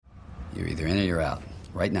You're either in or you're out.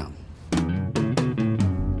 Right now.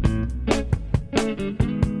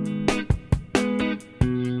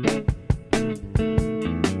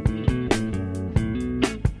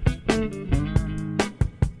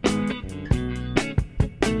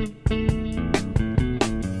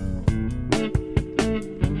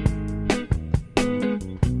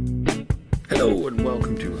 Hello and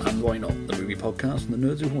welcome to And Why Not, the movie podcast and the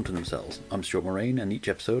nerds who haunted themselves. I'm Stuart Moraine, and each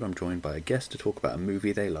episode I'm joined by a guest to talk about a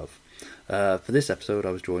movie they love. For this episode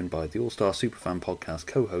I was joined by the All-Star Superfan podcast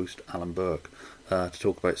co-host Alan Burke to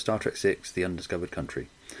talk about Star Trek VI, The Undiscovered Country,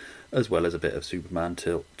 as well as a bit of Superman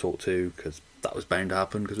talk too, because that was bound to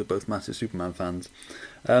happen because we're both massive Superman fans.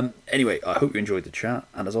 Anyway, I hope you enjoyed the chat,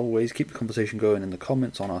 and as always, keep the conversation going in the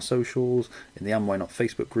comments on our socials, in the And Why Not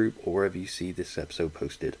Facebook group, or wherever you see this episode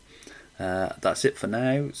posted. That's it for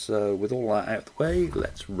now, so with all that out of the way,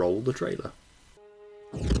 let's roll the trailer.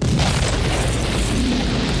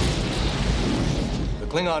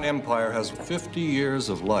 The Klingon Empire has 50 years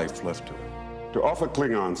of life left to it. To offer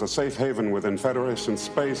Klingons a safe haven within Federation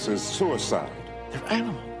space is suicide. They're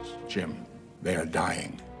animals. Jim, they are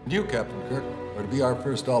dying. And you, Captain Kirk, are to be our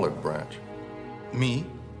first olive branch. Me?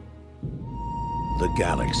 The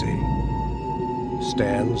galaxy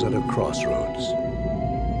stands at a crossroads.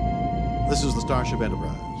 This is the Starship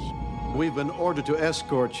Enterprise. We've been ordered to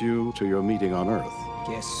escort you to your meeting on Earth.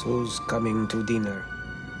 Guess who's coming to dinner?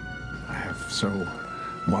 I have so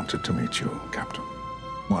wanted to meet you, Captain.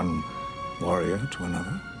 One warrior to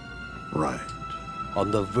another. Right.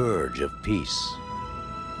 On the verge of peace.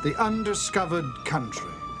 The undiscovered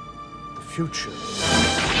country. The future.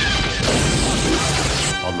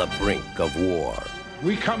 On the brink of war.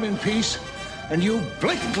 We come in peace, and you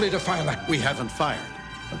blatantly defy that. We haven't fired.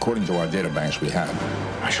 According to our databanks we have,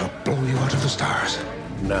 I shall blow you out of the stars.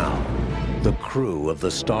 Now, the crew of the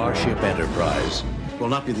Starship Enterprise Will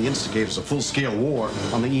not be the instigators of full-scale war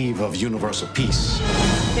on the eve of universal peace.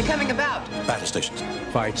 They're coming about. Battle stations.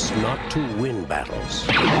 fights not to win battles,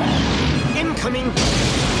 Incoming.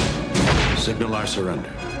 Signal our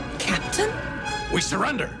surrender. Captain? We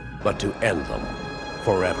surrender! but to end them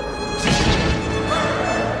forever.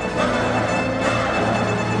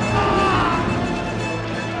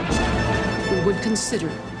 We would consider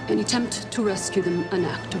an attempt to rescue them an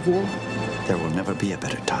act of war. There will never be a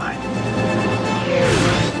better time.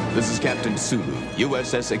 This is Captain Sulu,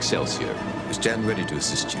 USS Excelsior. We stand ready to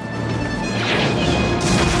assist you.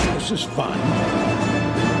 This is fun.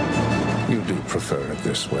 You do prefer it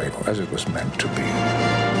this way, as it was meant to be.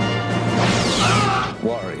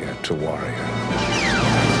 Warrior to warrior.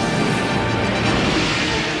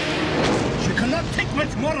 She cannot take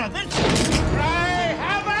much more of this. Cry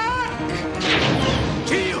havoc!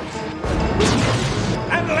 Kill!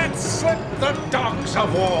 And let's slip the dogs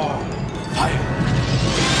of war. Fire!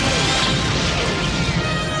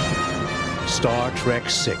 Star Trek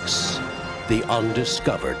VI, The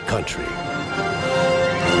Undiscovered Country.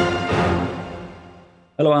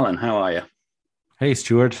 Hello, Alan. How are you? Hey,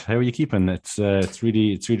 Stuart. How are you keeping? It's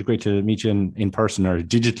really great to meet you in person, or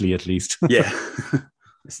digitally at least. Yeah.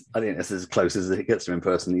 I think that's as close as it gets to in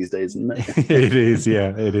person these days, isn't it? It is,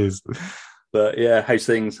 yeah, it is. But yeah, how's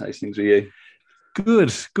things? How's things with you?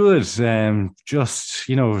 Good. Just,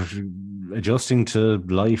 adjusting to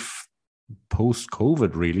life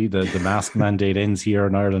post-COVID, really. The mask mandate ends here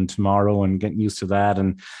in Ireland tomorrow, and getting used to that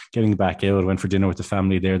and getting back out. I went for dinner with the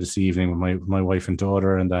family there this evening with my wife and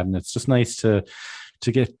daughter and that, and it's just nice to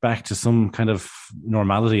get back to some kind of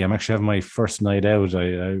normality. I'm actually having my first night out.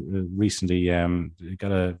 I recently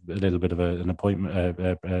got a little bit of an appointment,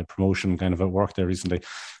 a promotion kind of at work there recently.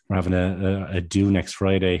 We're having a due next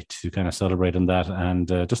Friday to kind of celebrate on that, and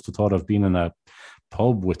just the thought of being in a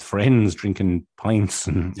pub with friends drinking pints,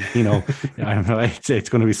 and it's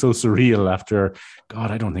going to be so surreal after,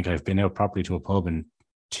 God, I don't think I've been out properly to a pub in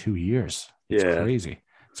 2 years.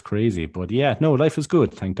 It's crazy, but yeah, no, life is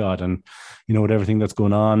good, thank God. And with everything that's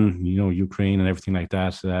going on, Ukraine and everything like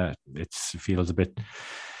that, it feels a bit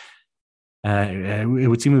it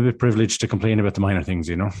would seem a bit privileged to complain about the minor things,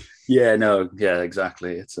 Yeah,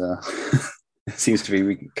 exactly. It's it seems to be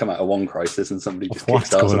we come out of one crisis and somebody just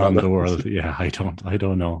what's going on in the world. world. Yeah, I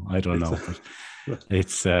don't know. But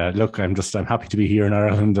it's look, I'm happy to be here in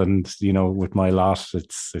Ireland, and with my lot,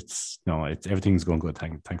 it's everything's going good,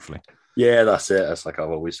 thankfully. Yeah, that's it. That's like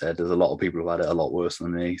I've always said. There's a lot of people who've had it a lot worse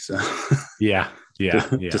than me. So yeah.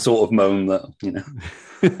 To sort of moan that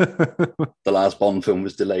the last Bond film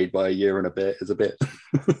was delayed by a year and a bit is a bit.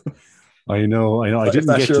 I know. I didn't.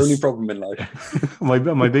 That's your only problem in life.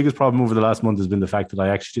 my biggest problem over the last month has been the fact that I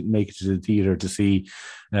actually didn't make it to the theater to see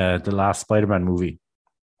the last Spider-Man movie.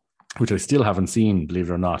 which I still haven't seen, believe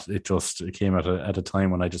it or not. It came at a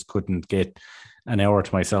time when I just couldn't get an hour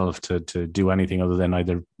to myself to do anything other than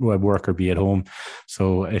either work or be at home.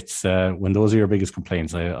 So it's when those are your biggest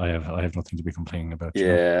complaints, I have nothing to be complaining about.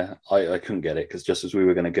 Yeah, I couldn't get it because just as we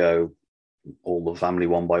were going to go, all the family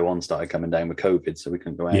one by one started coming down with COVID, so we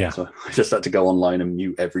couldn't go out. Yeah. So I just had to go online and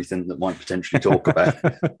mute everything that might potentially talk about.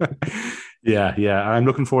 Yeah. I'm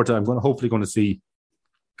looking forward to. I'm hopefully going to see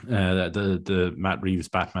the Matt Reeves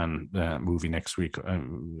Batman movie next week.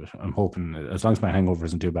 I'm hoping, as long as my hangover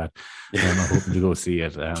isn't too bad, I'm hoping to go see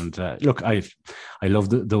it. And look, I love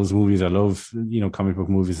those movies. I love comic book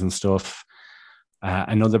movies and stuff.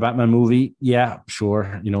 Another Batman movie, yeah,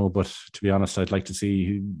 sure, but to be honest, I'd like to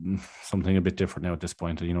see something a bit different now at this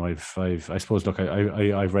point. I suppose, look,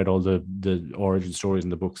 I've read all the origin stories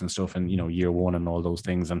in the books and stuff, and year one and all those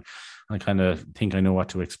things, and I kind of think I know what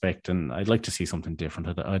to expect, and I'd like to see something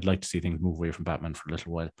different. I'd like to see things move away from Batman for a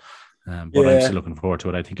little while. But I'm still looking forward to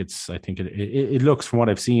it. I think it looks, from what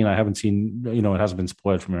I've seen, I haven't seen, it hasn't been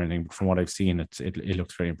spoiled from anything, but from what I've seen, it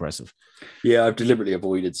looks very impressive. Yeah, I've deliberately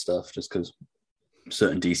avoided stuff just because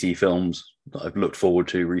certain DC films that I've looked forward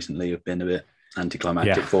to recently have been a bit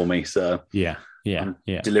anticlimactic for me. So I'm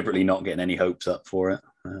deliberately not getting any hopes up for it.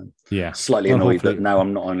 Slightly annoyed that now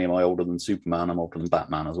I'm not only am I older than Superman, I'm older than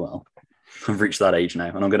Batman as well. I've reached that age now,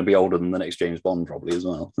 and I'm going to be older than the next James Bond probably as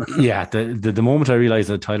well. The moment I realized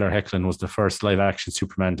that Tyler Hoechlin was the first live action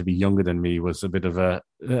Superman to be younger than me was a bit of a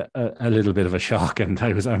little bit of a shock. And I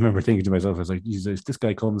remember thinking to myself, I was like, Jesus, this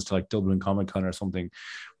guy comes to like Dublin Comic Con or something,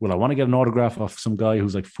 well, I want to get an autograph off some guy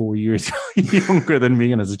who's like 4 years younger than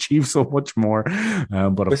me and has achieved so much more.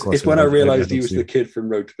 But of course, it's when I realized he was the kid from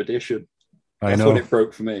Road to Perdition. That's when it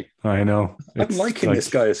broke for me. I know. I'm liking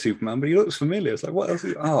this guy as Superman, but he looks familiar. It's like, what else?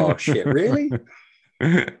 Oh, shit, really?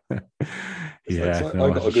 I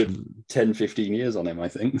got a good 10, 15 years on him, I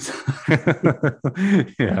think.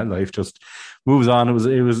 Life just moves on.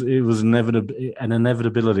 It was an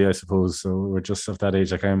inevitability, I suppose. So we're just at that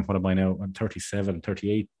age. Like what am I now? I'm 37,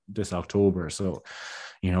 38 this October. So,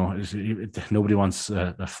 nobody wants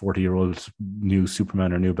a 40-year-old new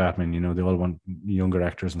Superman or new Batman. They all want younger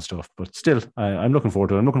actors and stuff. But still, I'm looking forward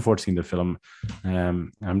to it. I'm looking forward to seeing the film.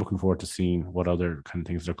 I'm looking forward to seeing what other kind of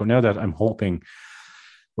things are going. Now that I'm hoping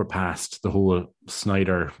we're past the whole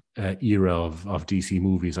Snyder era of DC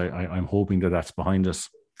movies, I'm hoping that that's behind us.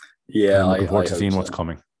 Yeah, I'm looking forward to seeing what's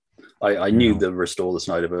coming. I knew the Restore the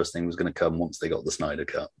Snyderverse thing was going to come once they got the Snyder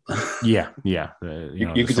Cut. You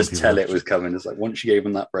could just tell it was coming. It's like once you gave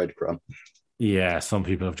them that breadcrumb. Yeah, some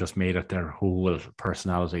people have just made it their whole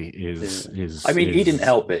personality is. I mean, he didn't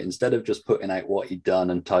help it. Instead of just putting out what he'd done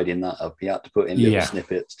and tidying that up, he had to put in little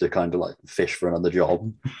snippets to kind of like fish for another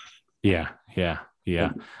job. Yeah.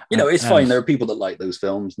 It's fine. There are people that like those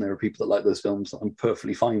films, and there are people that like those films that I'm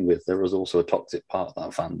perfectly fine with. There was also a toxic part of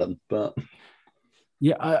that fandom, but.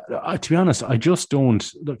 Yeah, to be honest, I just don't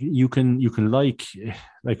look. You can like,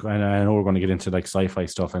 and I know we're going to get into like sci-fi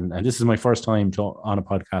stuff, and this is my first time on a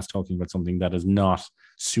podcast talking about something that is not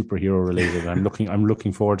superhero related. I'm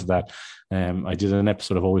looking forward to that. I did an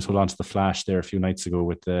episode of Always Hold On to the Flash there a few nights ago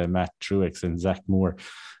with Matt Truex and Zach Moore,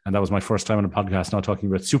 and that was my first time on a podcast not talking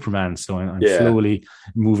about Superman. So I'm slowly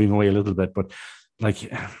moving away a little bit, but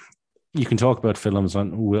like. You can talk about films,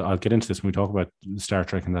 and I'll get into this when we talk about Star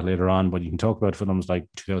Trek and that later on, but you can talk about films like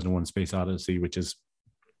 2001 Space Odyssey, which is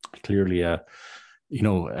clearly an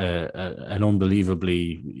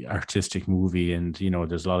unbelievably artistic movie, and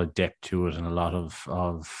there's a lot of depth to it and a lot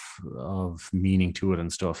of meaning to it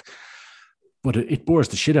and stuff. But it bores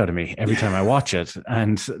the shit out of me every time I watch it.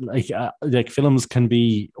 And like films can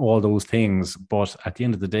be all those things, but at the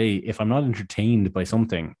end of the day, if I'm not entertained by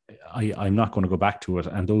something, I'm not going to go back to it.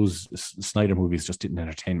 And those Snyder movies just didn't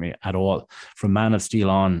entertain me at all. From Man of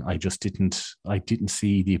Steel on, I didn't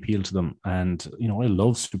see the appeal to them. And I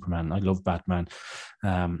love Superman, I love Batman,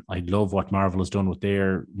 I love what Marvel has done with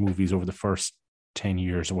their movies over the first 10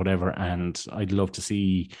 years or whatever, and I'd love to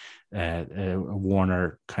see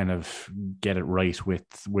Warner kind of get it right with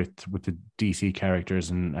the DC characters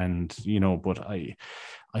and but I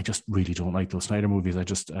just really don't like those Snyder movies.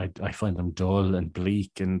 I find them dull and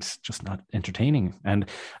bleak and just not entertaining. And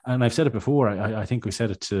I've said it before. I think we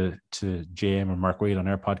said it to JM or Mark Wade on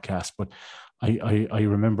our podcast, but I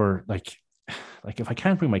remember like if I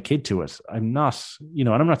can't bring my kid to it, I'm not, and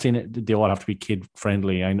I'm not saying they all have to be kid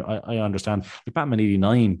friendly. I understand. Like Batman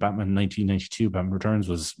 89, Batman 1992, Batman Returns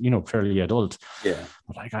was, fairly adult. Yeah.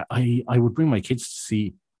 But like I would bring my kids to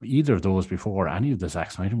see either of those before any of the Zack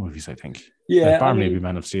Snyder movies, I think. Yeah. Maybe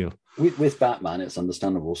Man of Steel. With Batman, it's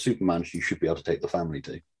understandable. Superman, you should be able to take the family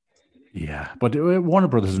to. Yeah, but Warner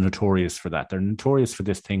Brothers is notorious for that. They're notorious for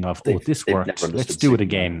this thing of, this worked, let's do it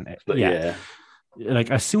again. But yeah.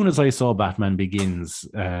 Like, as soon as I saw Batman Begins,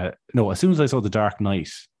 as soon as I saw The Dark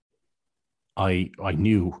Knight, I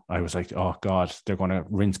knew, I was like, oh God, they're going to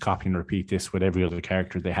rinse, copy, and repeat this with every other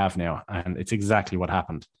character they have now. And it's exactly what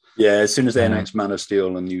happened. Yeah, as soon as they announced Man of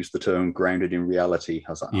Steel and used the term grounded in reality,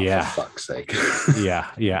 I was like, for fuck's sake.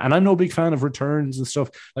 yeah. And I'm no big fan of returns and stuff.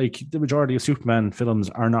 Like, the majority of Superman films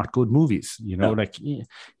are not good movies, and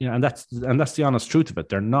that's the honest truth of it.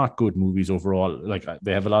 They're not good movies overall. Like,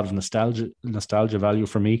 they have a lot of nostalgia value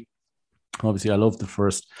for me. Obviously, I love the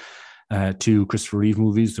first two Christopher Reeve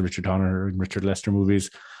movies, the Richard Donner and Richard Lester movies.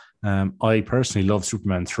 I personally love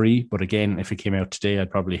Superman 3, but again, if it came out today,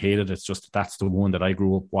 I'd probably hate it. It's just that's the one that I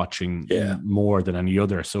grew up watching more than any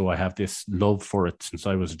other. So I have this love for it since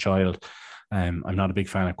I was a child. I'm not a big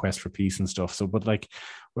fan of Quest for Peace and stuff. So, but like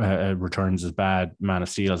Returns is bad, Man of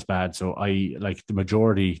Steel is bad. So I like the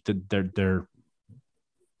majority. They're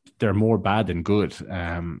more bad than good.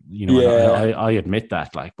 I admit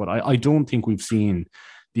that. Like, but I don't think we've seen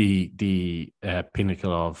the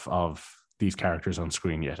pinnacle of these characters on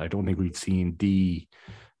screen yet. I don't think we've seen the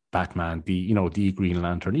Batman, the Green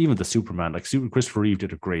Lantern, even the Superman. Like, Christopher Reeve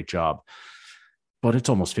did a great job, but it's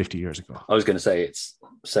almost 50 years ago. I was going to say it's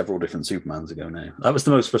several different Supermans ago now. That was the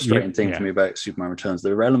most frustrating thing for me about Superman Returns.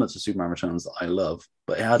 There are elements of Superman Returns that I love,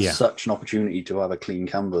 but it had such an opportunity to have a clean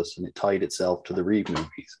canvas, and it tied itself to the Reeve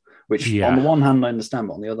movies, which on the one hand I understand,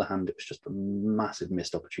 but on the other hand it was just a massive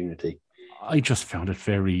missed opportunity. I just found it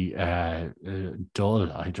very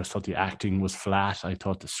dull. I just thought the acting was flat. I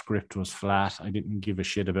thought the script was flat. I didn't give a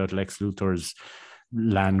shit about Lex Luthor's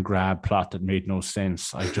land grab plot that made no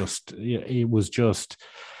sense. It was just,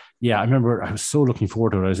 I remember I was so looking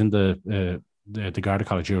forward to it. I was in the Garda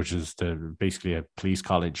College here, which is basically a police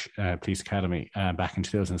college, police academy, back in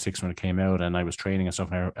 2006 when it came out, and I was training and stuff.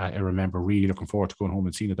 And I remember really looking forward to going home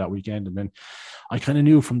and seeing it that weekend. And then I kind of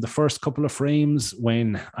knew from the first couple of frames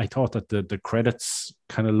when I thought that the credits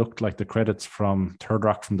kind of looked like the credits from Third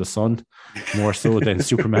Rock from the Sun, more so than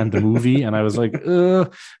Superman the movie. And I was like,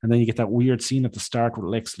 ugh. And then you get that weird scene at the start with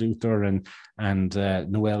Lex Luthor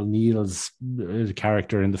and Noelle Neal's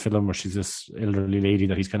character in the film, where she's this elderly lady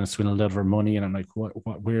that he's kind of swindled out of her money. And I'm like,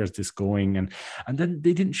 where is this going? And then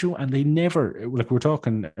they didn't show, and they never, like we were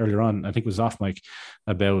talking earlier on, I think it was off mic,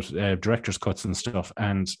 about director's cuts and stuff.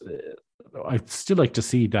 And I'd still like to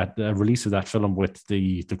see that release of that film with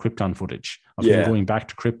the Krypton footage of them going back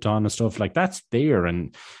to Krypton and stuff. Like, that's there,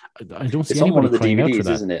 and I don't see anybody crying out for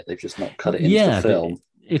that. Isn't it? They've just not cut it into the film.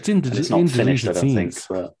 It's in it's not finished, I don't scenes. think.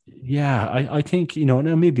 But... Yeah, I think,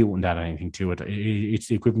 maybe it wouldn't add anything to it. It's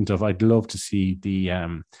the equivalent of, I'd love to see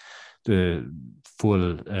the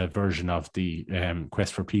full version of the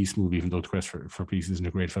Quest for Peace movie, even though the Quest for Peace isn't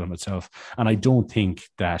a great film itself. And I don't think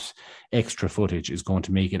that extra footage is going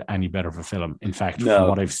to make it any better of a film. In fact, from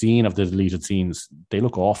what I've seen of the deleted scenes, they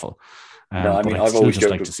look awful. I mean, I've always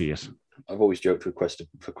like to see it. I've always joked with Quest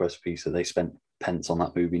for Peace that they spent pence on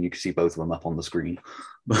that movie, and you can see both of them up on the screen.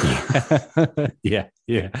 yeah.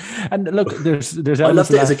 And look, there's I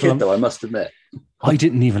loved it as a kid, though, I must admit. I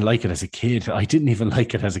didn't even like it as a kid.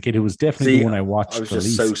 It was definitely the one I watched. I was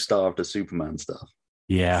just so starved of Superman stuff.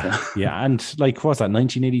 Yeah. And like, what was that,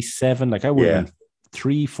 1987? Like, I would have been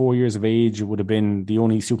 3-4 years of age. It would have been the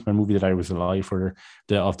only Superman movie that I was alive for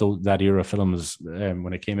that era films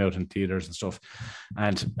when it came out in theaters and stuff.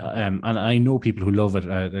 And I know people who love it.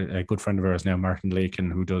 A good friend of ours now, Martin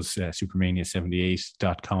Lakin, who does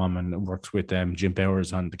Supermania78.com and works with Jim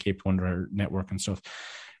Bowers on the Cape Wonder network and stuff.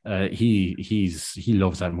 He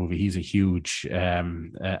loves that movie. He's a huge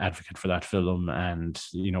advocate for that film, and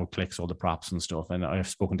collects all the props and stuff. And I've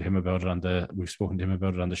spoken to him about it we've spoken to him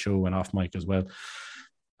about it on the show and off mic as well.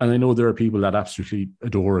 And I know there are people that absolutely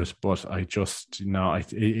adore it, but I just it never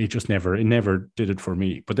did it for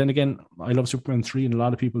me. But then again, I love Superman 3, and a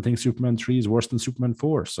lot of people think Superman 3 is worse than Superman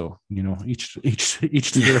 4. So each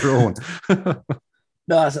to their own.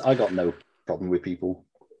 No, I got no problem with people.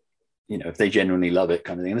 If they genuinely love it,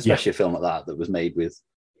 kind of thing, and especially a film like that was made with,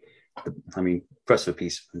 Quest for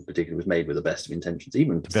Peace in particular was made with the best of intentions.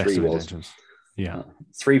 Even 3 was. Yeah,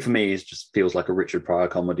 3 for me just feels like a Richard Pryor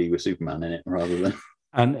comedy with Superman in it, rather than.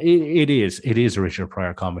 And it is a Richard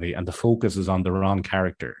Pryor comedy, and the focus is on the wrong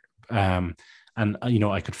character. And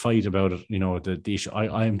I could fight about it. The issue.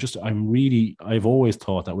 I've always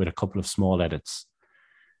thought that with a couple of small edits,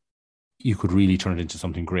 you could really turn it into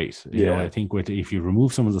something great. I think if you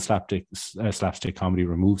remove some of the slapstick comedy,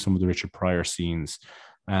 remove some of the Richard Pryor scenes,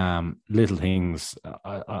 little things,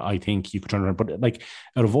 I think you could turn around. But like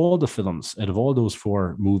out of all the films, out of all those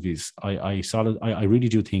 4 movies, I really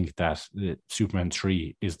do think that Superman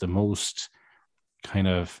 3 is the most kind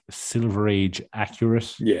of Silver Age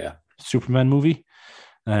accurate Superman movie.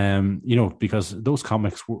 Because those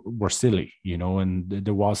comics were silly, and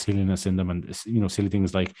there was silliness in them, and silly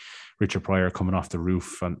things like Richard Pryor coming off the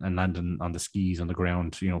roof and landing on the skis on the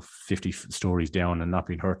ground, 50 stories down and not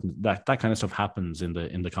being hurt. That kind of stuff happens in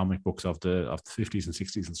the comic books of the 50s and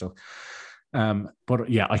 60s and stuff. But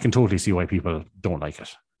yeah, I can totally see why people don't like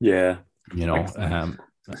it. Yeah,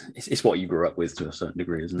 It's what you grew up with to a certain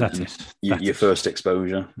degree, isn't it? That's it. Your first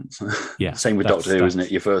exposure. Yeah. Same with Doctor Who, isn't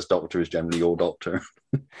it? Your first Doctor is generally your Doctor.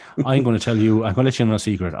 I'm going to let you know a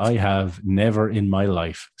secret. I have never in my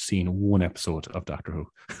life seen one episode of Doctor Who.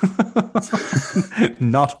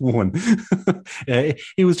 Not one.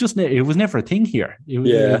 It was never a thing here.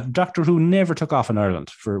 Doctor Who never took off in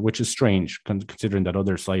Ireland, which is strange considering that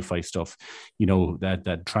other sci-fi stuff,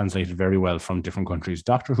 that translated very well from different countries.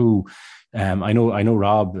 Doctor Who. I know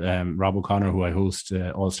Rob O'Connor, who I host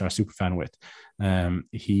All Star Superfan with.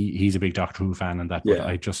 He's a big Doctor Who fan, and that. But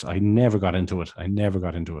I never got into it.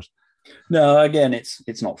 No, again,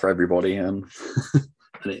 it's not for everybody, and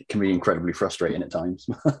it can be incredibly frustrating at times.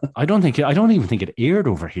 I don't even think it aired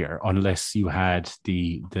over here unless you had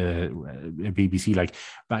the BBC. Like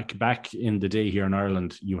back in the day here in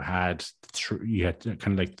Ireland, you had kind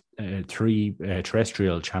of like 3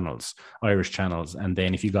 terrestrial channels, Irish channels, and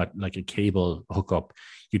then if you got like a cable hookup,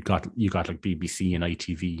 you got like BBC and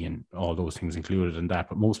ITV and all those things included in that.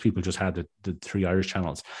 But most people just had the 3 Irish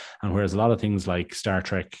channels, and whereas a lot of things like Star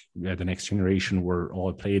Trek, The Next Generation, were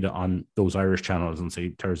all played on those Irish channels and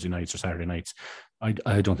say Thursday nights or Saturday nights, I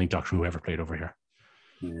don't think Doctor Who ever played over here.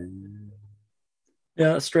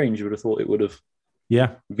 Yeah, that's strange. You would have thought it would have.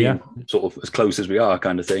 Been sort of as close as we are,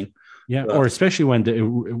 kind of thing. Yeah, or especially when it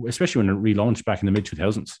relaunched back in the mid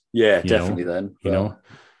 2000s. Yeah, definitely. Then No,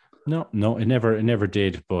 it never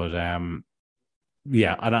did. But and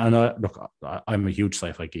look, I'm a huge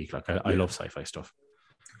sci-fi geek. Like I love sci-fi stuff,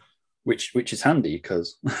 which is handy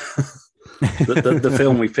because the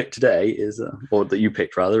film we picked today is, or that you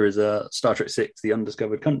picked rather, is Star Trek VI: The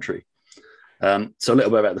Undiscovered Country. So a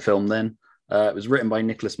little bit about the film then. It was written by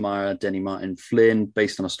Nicholas Meyer, Denny Martin Flynn,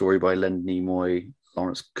 based on a story by Leonard Nimoy,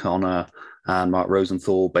 Lawrence Connor, and Mark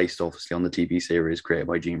Rosenthal, based obviously on the TV series created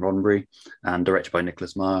by Gene Roddenberry and directed by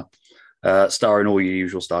Nicholas Meyer. Starring all your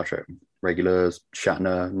usual Star Trek regulars,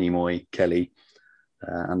 Shatner, Nimoy, Kelly,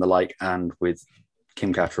 and the like, and with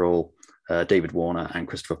Kim Cattrall, David Warner, and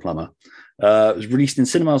Christopher Plummer. It was released in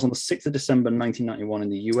cinemas on the 6th of December 1991 in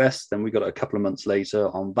the US. Then we got it a couple of months later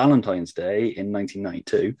on Valentine's Day in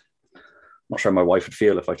 1992. Not sure how my wife would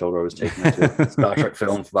feel if I told her I was taking her to a Star Trek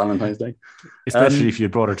film for Valentine's Day. Especially if you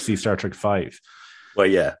brought her to see Star Trek 5. Well,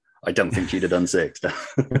 yeah, I don't think she'd have done 6.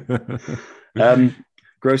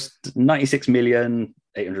 Grossed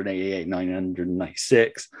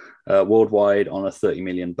 96,888,996 worldwide on a 30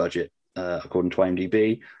 million budget, according to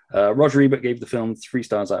IMDb. Roger Ebert gave the film 3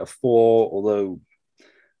 stars out of 4, although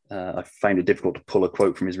I found it difficult to pull a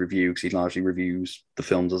quote from his review because he largely reviews the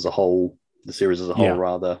films as a whole, the series as a whole,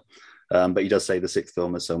 rather. But he does say the 6th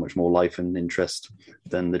film has so much more life and interest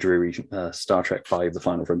than the dreary Star Trek V, The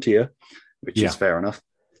Final Frontier, which is fair enough.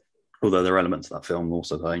 Although there are elements of that film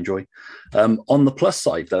also that I enjoy. On the plus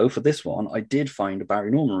side, though, for this one, I did find a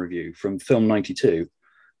Barry Norman review from Film 92,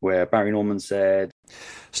 where Barry Norman said,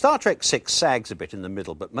 Star Trek VI sags a bit in the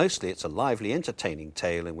middle, but mostly it's a lively, entertaining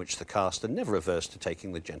tale in which the cast are never averse to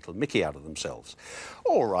taking the gentle mickey out of themselves.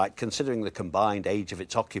 All right, considering the combined age of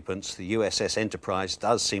its occupants, the USS Enterprise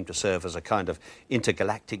does seem to serve as a kind of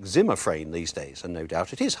intergalactic Zimmer frame these days, and no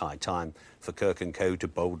doubt it is high time for Kirk and co to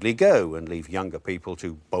boldly go and leave younger people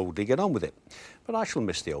to boldly get on with it. But I shall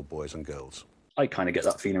miss the old boys and girls. I kind of get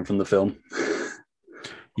that feeling from the film.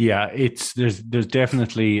 Yeah, there's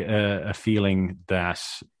definitely a feeling that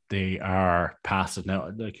they are past it now.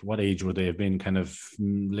 Like, what age would they have been? Kind of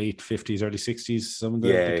late 50s, early 60s. Some of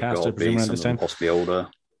the cast, I presume, around this time. Possibly older.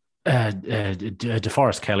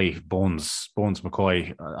 DeForest Kelly, Bones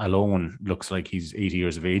McCoy alone looks like he's 80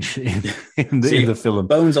 years of age in the film.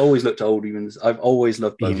 Bones always looked old. I've always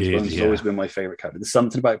loved Bones. Bones has always been my favourite character. There's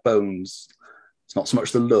something about Bones. It's not so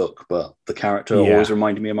much the look, but the character always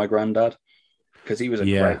reminded me of my granddad. Because he was a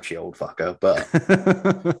grouchy old fucker, but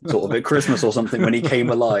sort of at Christmas or something, when he came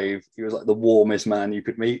alive, he was like the warmest man you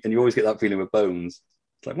could meet. And you always get that feeling with Bones.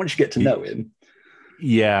 It's like, once you get to know him.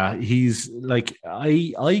 Yeah, he's like,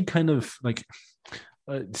 I kind of like,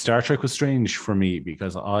 Star Trek was strange for me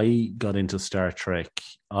because I got into Star Trek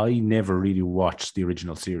I never really watched the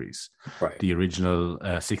original series, right? The original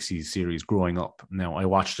 60s series growing up. Now, I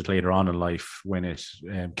watched it later on in life when it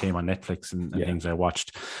came on Netflix and things. I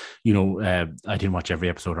watched, I didn't watch every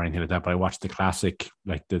episode or anything like that, but I watched the classic,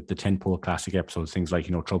 like the tentpole classic episodes, things like,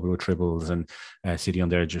 Trouble with Tribbles and City on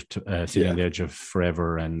the Edge of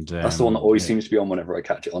Forever. And that's the one that always seems to be on whenever I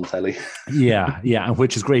catch it on telly. yeah, and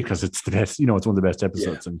which is great because it's the best, it's one of the best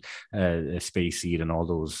episodes, and Space Seed and all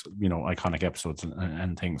those, iconic episodes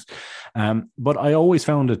and things. But I always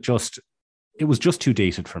found it was just too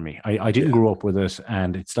dated for me. I didn't grow up with it,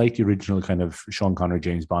 and it's like the original kind of Sean Connery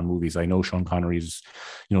James Bond movies. I know Sean Connery's,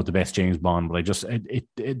 the best James Bond, but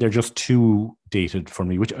they're just too dated for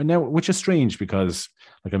me, which is strange because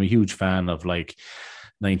like I'm a huge fan of like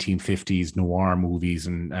 1950s noir movies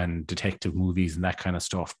and detective movies and that kind of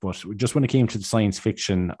stuff. But just when it came to the science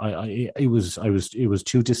fiction, it was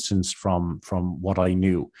too distanced from what I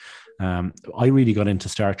knew. I really got into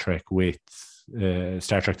Star Trek with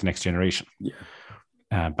Star Trek: The Next Generation.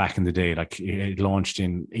 Back in the day, like it launched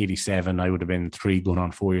in 87. I would have been 3 going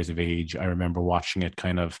on 4 years of age. I remember watching it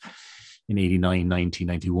kind of in 89, 90,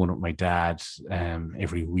 91 with my dad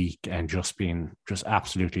every week and just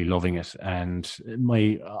absolutely loving it. And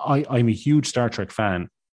I'm a huge Star Trek fan,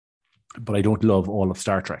 but I don't love all of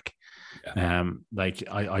Star Trek. Like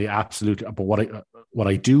I absolutely, but what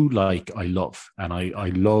I do like, I love, and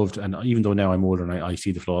I loved, and even though now I'm older and I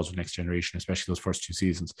see the flaws of Next Generation, especially those first 2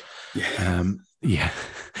 seasons. I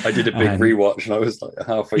did a big rewatch and I was like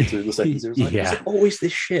halfway through the second season. Is it always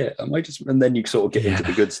this shit? And then you sort of get into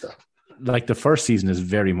the good stuff. Like the first season is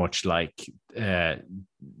very much like the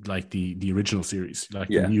original series, like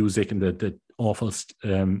the music and the awful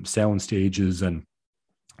sound stages and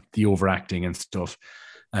the overacting and stuff.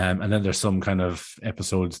 And then there's some kind of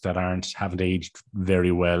episodes that haven't aged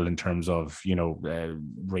very well in terms of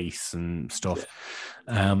race and stuff.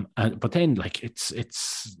 But then like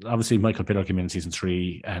it's obviously Michael Piller came in season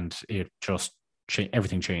 3 and it just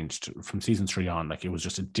everything changed from season 3 on. Like it was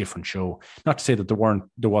just a different show. Not to say that there wasn't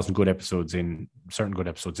certain good episodes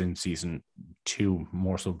in season 2,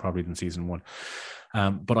 more so probably than season 1.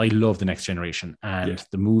 But I love The Next Generation, and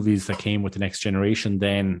the movies that came with The Next Generation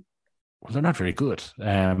then, well, they're not very good.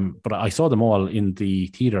 But I saw them all in the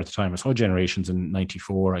theater at the time. I saw Generations in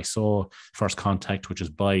 94. I saw First Contact, which is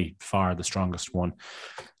by far the strongest one.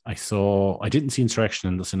 I didn't see Insurrection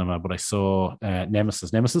in the cinema, but I saw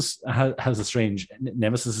Nemesis. Nemesis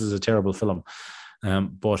is a terrible film.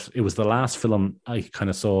 But it was the last film I kind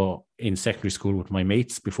of saw in secondary school with my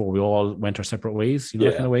mates before we all went our separate ways,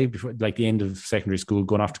 that kind of way, before like the end of secondary school,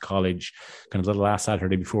 going off to college, kind of the last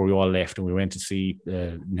Saturday before we all left, and we went to see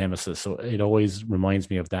Nemesis. So it always reminds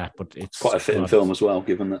me of that. But it's quite a fitting film as well,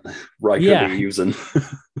 given that Riker using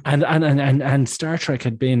and Star Trek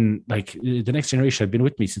had been like The Next Generation had been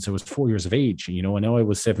with me since I was 4 years of age. I know I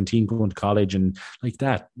was 17 going to college, and like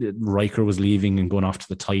that, Riker was leaving and going off to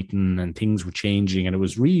the Titan, and things were changing, and it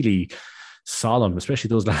was really solemn, especially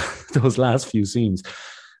those last few scenes.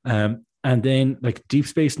 And then like Deep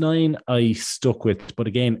Space Nine, I stuck with, but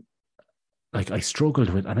again, like I struggled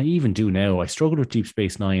with, and I even do now, I struggled with Deep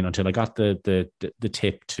Space Nine until I got the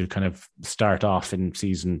tip to kind of start off in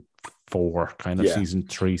season 4, season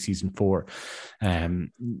 3, season 4. You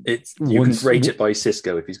can rate it by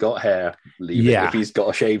Cisco. If he's got hair, leave it. If he's got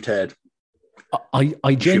a shaved head,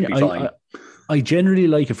 I generally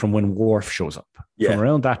like it from when Worf shows up. From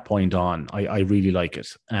around that point on, I really like it.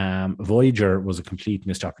 Voyager was a complete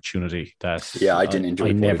missed opportunity. I didn't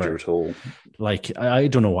enjoy Voyager at all. Like, I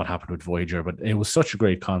don't know what happened with Voyager, but it was such a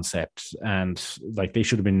great concept. And like, they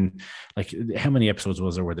should have been like, how many episodes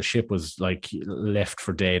was there where the ship was like left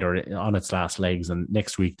for dead or on its last legs, and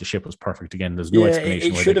next week the ship was perfect again? There's no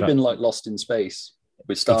explanation. It should have been like Lost in Space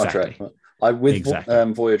with Star Trek.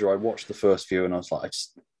 Voyager, I watched the first few and I was like,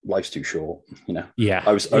 life's too short,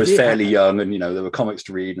 I was fairly young, and there were comics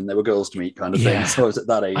to read and there were girls to meet kind of thing, so I was at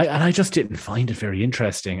that age. I just didn't find it very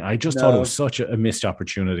interesting. I just thought it was such a missed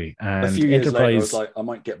opportunity. And a few years later, I was like, I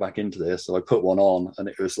might get back into this, so I put one on, and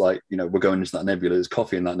it was like, we're going into that nebula, there's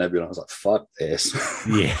coffee in that nebula, and I was like, fuck this.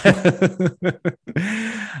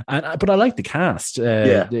 But I like the cast.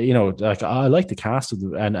 Like I like the cast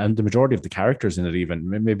and the majority of the characters in it. Even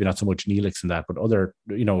maybe not so much Neelix in that, but other,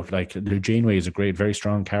 like Janeway is a great, very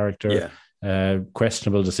strong character.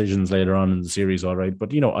 Questionable decisions later on in the series, all right,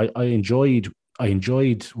 but I enjoyed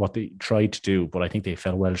what they tried to do, but I think they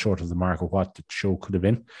fell well short of the mark of what the show could have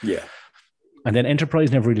been. And then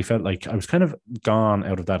Enterprise never really felt like I was kind of gone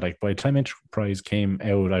out of that. Like by the time Enterprise came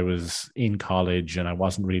out, I was in college and I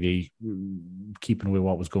wasn't really keeping with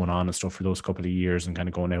what was going on and stuff for those couple of years and kind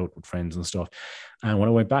of going out with friends and stuff. And when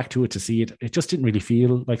I went back to it to see it, it just didn't really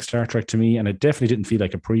feel like Star Trek to me. And it definitely didn't feel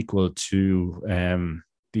like a prequel to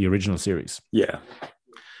the original series. Yeah.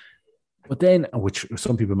 But then, which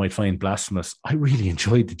some people might find blasphemous, I really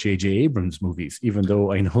enjoyed the J.J. Abrams movies, even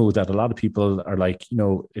though I know that a lot of people are like,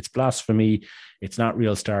 it's blasphemy. It's not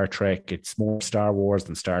real Star Trek. It's more Star Wars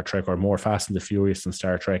than Star Trek, or more Fast and the Furious than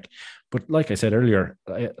Star Trek. But like I said earlier,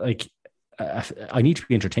 I need to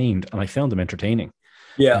be entertained, and I found them entertaining.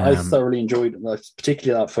 Yeah, I thoroughly enjoyed them,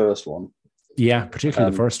 particularly that first one. Yeah,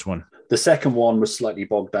 particularly the first one. The second one was slightly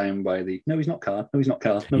bogged down by no, he's not Khan. No, he's not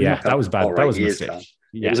Khan. No, he's not Khan. That was bad. Right, that was a mistake.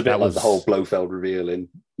 Yeah, it was a bit like the whole Blofeld reveal in.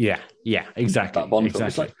 Yeah, exactly. That Bond film.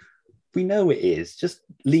 It's like, we know it is. Just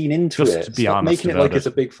lean into it. Just be honest making it like it's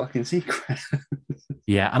a big fucking secret.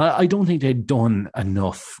 Yeah, and I don't think they'd done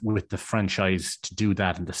enough with the franchise to do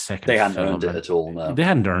that in the second They hadn't film. earned it at all, no. They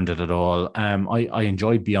hadn't earned it at all. I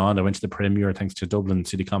enjoyed Beyond. I went to the premiere thanks to Dublin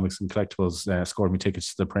City Comics and Collectibles. Scored me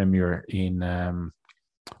tickets to the premiere in... it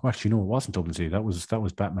wasn't Dublin City. That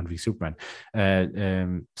was Batman v Superman.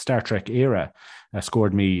 Star Trek Era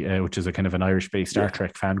scored me, which is a kind of an Irish-based Star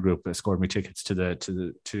Trek fan group. Scored me tickets to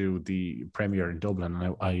the premiere in Dublin,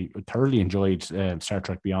 and I thoroughly enjoyed Star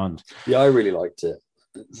Trek Beyond. Yeah, I really liked it.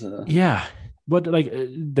 Yeah, but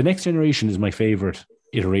the Next Generation is my favorite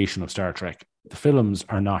iteration of Star Trek. The films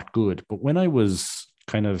are not good, but when I was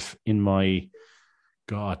kind of in my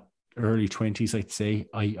early 20s, I'd say,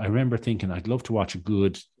 I remember thinking I'd love to watch a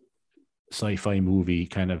good sci-fi movie,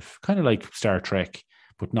 kind of like Star Trek,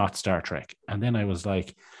 but not Star Trek. And then I was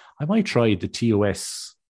like, I might try the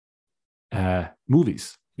TOS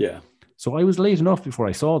movies. Yeah. So I was late enough before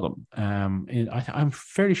I saw them. I'm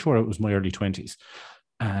fairly sure it was my early 20s.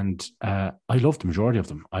 And I loved the majority of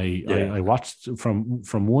them. I watched from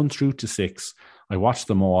 1 through to 6. I watched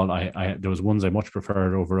them all. There was ones I much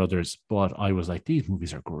preferred over others, but I was like, these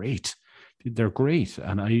movies are great. They're great,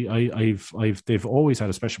 and they've always had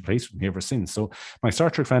a special place for me ever since. So my Star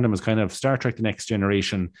Trek fandom is kind of Star Trek: The Next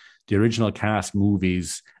Generation, the original cast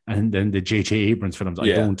movies, and then the J.J. Abrams films.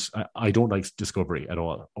 Yeah. I don't like Discovery at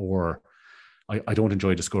all, or I don't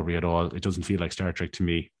enjoy Discovery at all. It doesn't feel like Star Trek to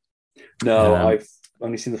me. No, I've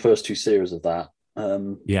only seen the first 2 series of that.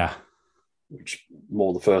 Yeah. Which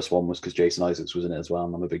more the first one was because Jason Isaacs was in it as well,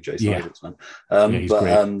 and I'm a big Jason Isaacs fan. He's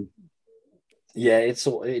great.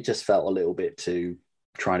 It just felt a little bit too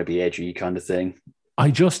trying to be edgy kind of thing. I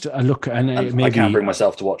just look, and maybe I can't bring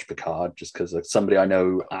myself to watch Picard just because somebody I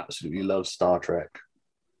know absolutely loves Star Trek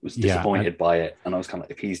was disappointed by it, and I was kind of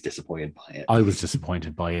like, if he's disappointed by it, I was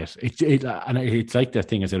disappointed by it. And it's like the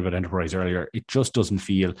thing I said about Enterprise earlier. It just doesn't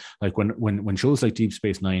feel like when shows like Deep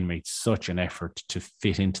Space Nine made such an effort to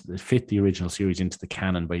fit the original series into the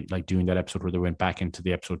canon by like doing that episode where they went back into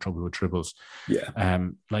the episode Trouble with Tribbles. Yeah.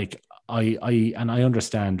 I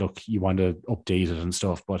understand. Look, you want to update it and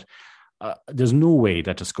stuff, but there's no way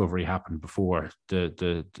that Discovery happened before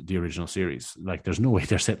the original series. Like, there's no way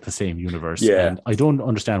they're set in the same universe. Yeah. And I don't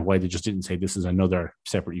understand why they just didn't say this is another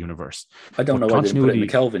separate universe. I don't know why they didn't put it in the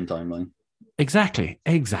Kelvin timeline. Exactly.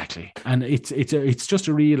 And it's just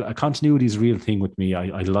a continuity is a real thing with me.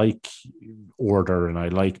 I like order, and I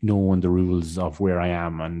like knowing the rules of where I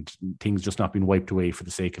am, and things just not being wiped away for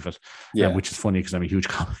the sake of it. Yeah. Which is funny because I'm a huge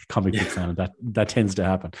comic book fan, and that tends to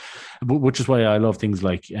happen. But which is why I love things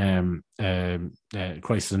like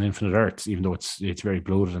Crisis on Infinite Earths, even though it's very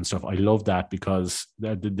bloated and stuff. I love that because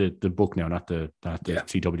the book now, not the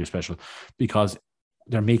CW special, because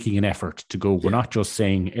they're making an effort to go, we're not just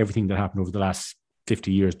saying everything that happened over the last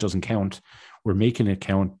 50 years doesn't count. We're making it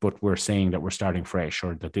count, but we're saying that we're starting fresh,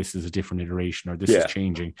 or that this is a different iteration, or this is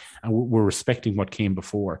changing. And we're respecting what came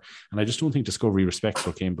before. And I just don't think Discovery respects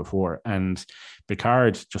what came before. And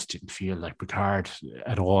Picard just didn't feel like Picard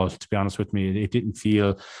at all, to be honest with me. It didn't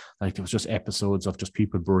feel like it was just episodes of just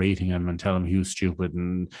people berating him and telling him he was stupid.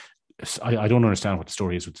 And I don't understand what the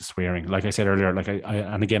story is with the swearing. Like I said earlier, like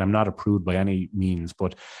and again, I'm not a prude by any means,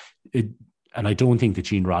 but and I don't think that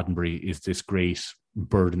Gene Roddenberry is this great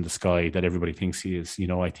bird in the sky that everybody thinks he is.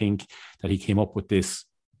 I think that he came up with this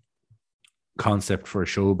concept for a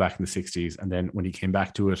show back in the 60s, and then when he came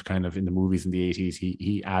back to it kind of in the movies in the 80s,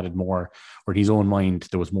 he added more, or in his own mind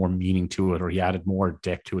there was more meaning to it, or he added more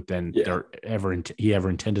depth to it than he ever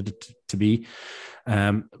intended it to be.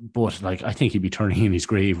 But like, I think he'd be turning in his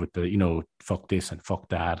grave with the fuck this and fuck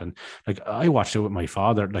that. And like, I watched it with my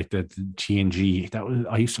father, like the TNG.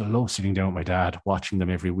 I used to love sitting down with my dad watching them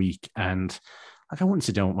every week, and like I wouldn't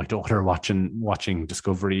sit down with my daughter watching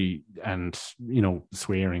Discovery and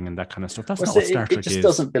swearing and that kind of stuff. That's not what Star Trek is. It just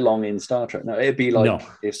doesn't belong in Star Trek. No, it'd be like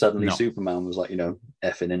if suddenly Superman was like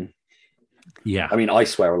effing in. Yeah, I mean, I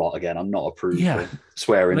swear a lot. Again, I'm not a prude for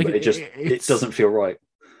swearing, like, but it doesn't feel right.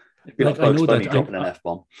 It'd be like Bugs Bunny dropping an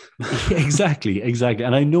F-bomb. Exactly.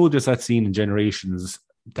 And I know there's that scene in Generations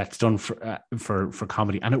that's done for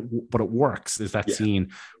comedy, but it works. Is that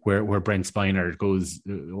scene where Brent Spiner goes,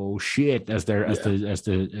 "Oh shit," as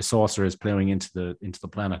the saucer is plowing into the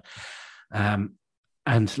planet.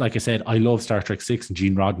 And like I said, I love Star Trek 6, and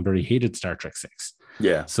Gene Roddenberry hated Star Trek 6.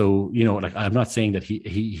 Yeah. So, like, I'm not saying that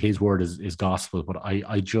his word is gospel, but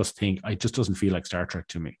I just think it just doesn't feel like Star Trek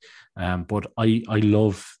to me. But I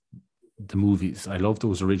love the movies. I love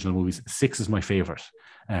those original movies. 6 is my favorite.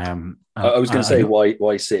 I was going to say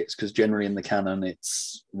why 6, because generally in the canon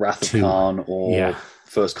it's Wrath of Khan or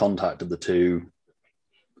First Contact of the two,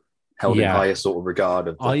 held in higher sort of regard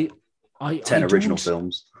of the 10 original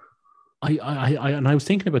films. I was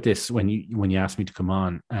thinking about this when you asked me to come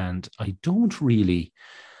on, and I don't really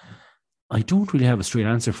have a straight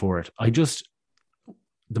answer for it.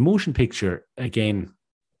 The motion picture, again,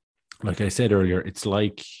 like I said earlier, it's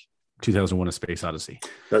like 2001: A Space Odyssey.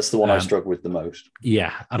 That's the one I struggle with the most.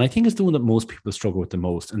 Yeah, and I think it's the one that most people struggle with the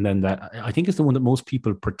most, and then I think it's the one that most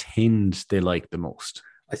people pretend they like the most.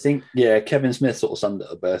 I think, Kevin Smith sort of summed it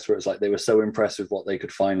up best, where it's like they were so impressed with what they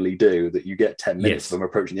could finally do that you get 10 minutes of them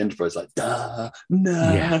approaching the Enterprise, like,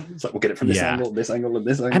 it's like, we'll get it from this angle, this angle, and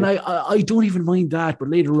this angle. And I don't even mind that, but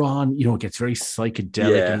later on, it gets very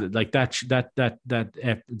psychedelic, and like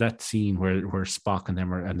that scene where Spock and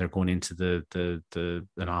them and they're going into the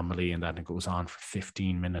anomaly, and that it goes on for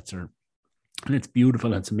 15 minutes, and it's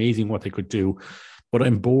beautiful, and it's amazing what they could do. But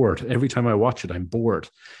I'm bored. Every time I watch it, I'm bored.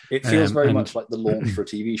 It feels very much like the launch for a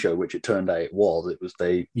TV show, which it turned out it was. It was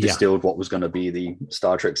they distilled what was going to be the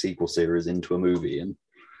Star Trek sequel series into a movie, and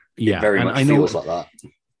it very much feels like that.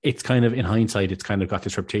 It's kind of, in hindsight, it's kind of got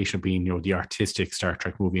this reputation of being, the artistic Star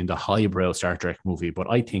Trek movie and the highbrow Star Trek movie. But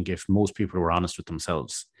I think if most people were honest with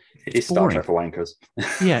themselves, it's Star Trek for wankers.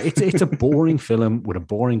 It's a boring film with a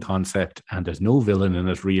boring concept, and there's no villain in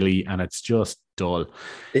it really, and it's just dull.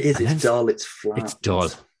 It is. It's dull. It's flat. It's dull.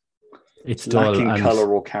 It's lacking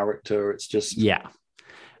color or character. It's just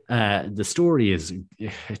the story is.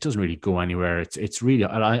 It doesn't really go anywhere. It's really,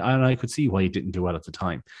 and I could see why it didn't do well at the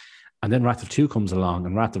time. And then Wrath of 2 comes along,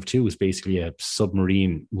 and Wrath of 2 is basically a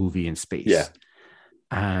submarine movie in space. Yeah.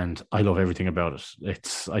 And I love everything about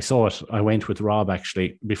it. I saw it. I went with Rob,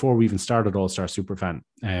 actually, before we even started All Star Superfan.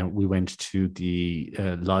 We went to the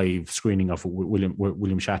live screening of William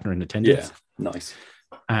Shatner in attendance. Yeah, nice.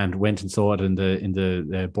 And went and saw it in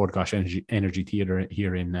the Bordgosh Energy Theatre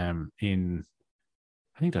here in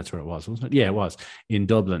I think that's where it was, wasn't it? Yeah, it was in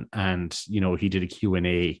Dublin. And he did a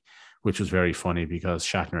Q&A, which was very funny because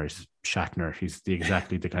Shatner. He's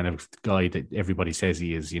exactly the kind of guy that everybody says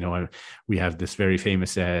he is. We have this very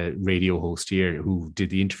famous radio host here who did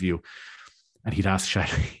the interview, and he'd ask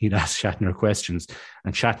Shatner questions,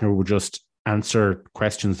 and Shatner would just answer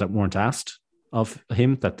questions that weren't asked of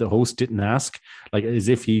him, that the host didn't ask, like as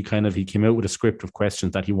if he came out with a script of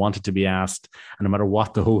questions that he wanted to be asked, and no matter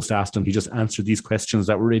what the host asked him, he just answered these questions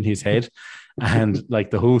that were in his head. And like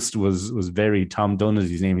the host was very, Tom Dunn is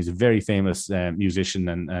his name. He's a very famous musician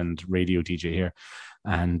and radio DJ here.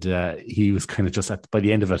 And he was kind of just by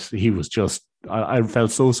the end of it, he was just, I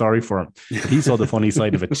felt so sorry for him. But he saw the funny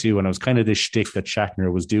side of it too. And it was kind of this shtick that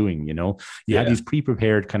Shatner was doing, He had these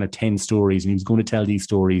pre-prepared kind of 10 stories, and he was going to tell these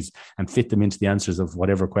stories and fit them into the answers of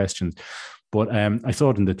whatever questions. But I saw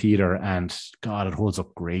it in the theater, and God, it holds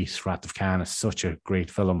up great. Wrath of Khan is such a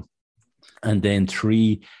great film. And then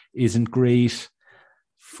 3 isn't great.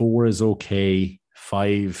 4 is okay.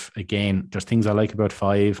 5, again, there's things I like about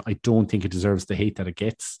 5. I don't think it deserves the hate that it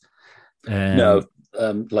gets. No,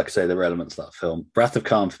 like I say, there were elements of that film. Wrath of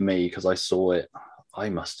Khan for me, because I saw it, I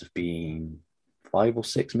must have been 5 or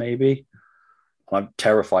 6 maybe. I'm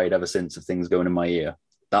terrified ever since of things going in my ear.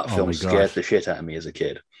 That film scared the shit out of me as a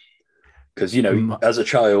kid. Because, as a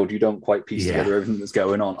child, you don't quite piece together everything that's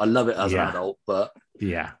going on. I love it as an adult, but...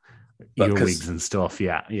 Yeah. Earwigs and stuff.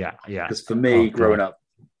 Yeah. Because for me, growing up,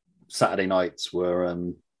 Saturday nights were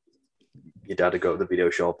your dad would go to the video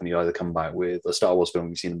shop, and you either come back with a Star Wars film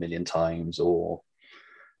you've seen a million times, or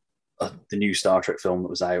the new Star Trek film that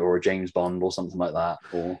was out, or a James Bond or something like that.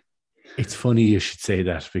 Or it's funny you should say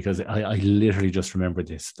that, because I literally just remembered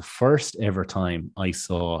this. The first ever time I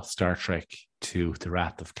saw Star Trek 2, The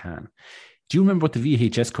Wrath of Khan. Do you remember what the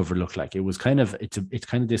VHS cover looked like? It was it's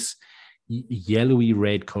kind of this yellowy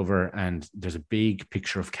red cover, and there's a big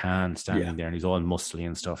picture of Khan standing there, and he's all muscly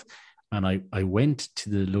and stuff. And I went to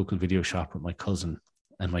the local video shop with my cousin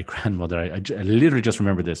and my grandmother. I literally just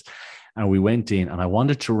remember this. And we went in and I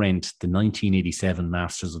wanted to rent the 1987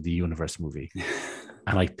 Masters of the Universe movie.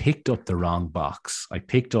 And I picked up the wrong box. I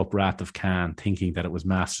picked up Wrath of Khan thinking that it was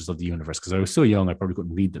Masters of the Universe because I was so young, I probably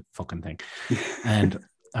couldn't read the fucking thing. And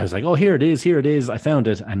I was like, oh, here it is. I found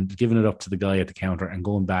it, and giving it up to the guy at the counter and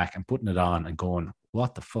going back and putting it on and going,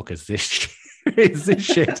 what the fuck is this shit? Is this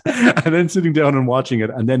shit? And then sitting down and watching it.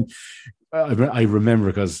 And then I remember,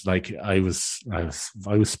 because like I was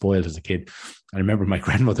spoiled as a kid. I remember my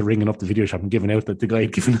grandmother ringing up the video shop and giving out that the guy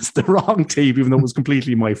had given us the wrong tape, even though it was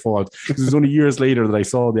completely my fault. It was only years later that I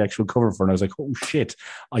saw the actual cover for it, and I was like, oh shit,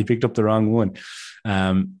 I picked up the wrong one.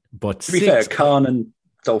 But to be fair, Khan and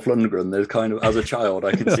Dolph Lundgren, there's kind of, as a child,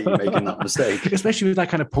 I can see you making that mistake. Especially with that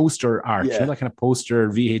kind of poster art, that kind of poster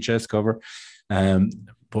VHS cover.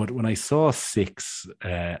 But when I saw 6,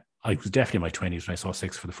 I was definitely in my 20s when I saw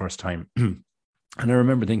 6 for the first time. And I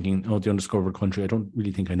remember thinking, oh, The Undiscovered Country, I don't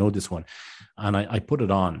really think I know this one. And I put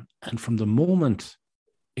it on. And from the moment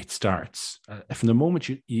it starts, from the moment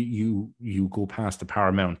you go past the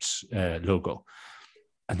Paramount logo,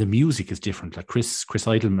 and the music is different. Like Chris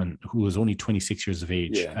Eidelman, who was only 26 years of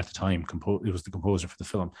age at the time, it was the composer for the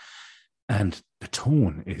film. And the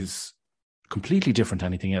tone is completely different to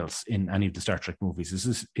anything else in any of the Star Trek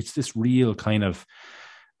movies. It's this real kind of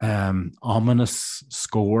ominous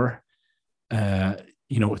score.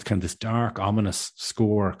 It's kind of this dark, ominous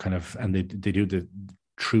score kind of, and they do the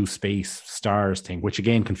true space stars thing, which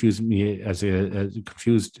again confused me as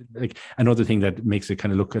like another thing that makes it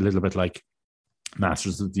kind of look a little bit like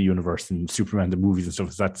Masters of the Universe and Superman, the movies and stuff,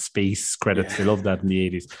 is that space credits. They love that in the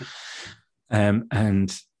 80s.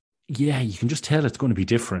 And yeah, you can just tell it's going to be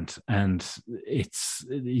different. And it's,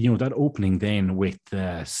 that opening then with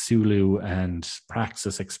Sulu and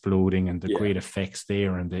Praxis exploding and the great effects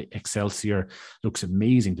there, and the Excelsior looks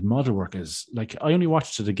amazing. The model work is like, I only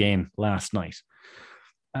watched it again last night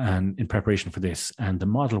and in preparation for this, and the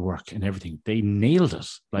model work and everything, they nailed it.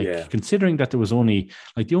 Like considering that there was only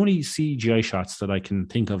like the only CGI shots that I can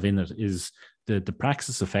think of in it is the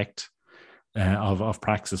Praxis effect of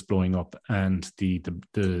Praxis blowing up, and the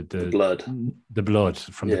blood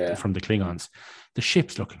from the Klingons. The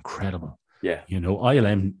ships look incredible. Yeah,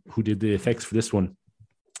 ILM, who did the effects for this one,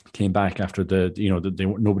 came back after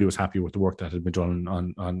nobody was happy with the work that had been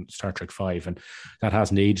done on Star Trek 5, and that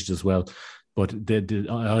hasn't aged as well. But the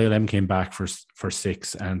ILM came back for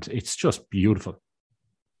 6, and it's just beautiful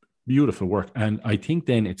work. And I think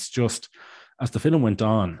then it's just, as the film went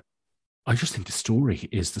on, I just think the story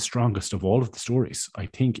is the strongest of all of the stories. I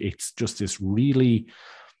think it's just this really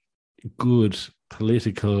good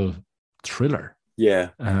political thriller. Yeah.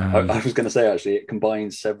 I was going to say, actually, it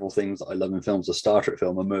combines several things that I love in films: a Star Trek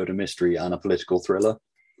film, a murder mystery, and a political thriller.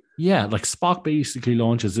 Yeah, like Spock basically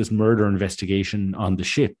launches this murder investigation on the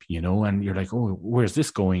ship, and you're like, oh, where's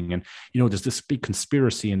this going? And, there's this big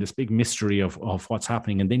conspiracy and this big mystery of what's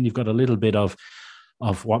happening. And then you've got a little bit of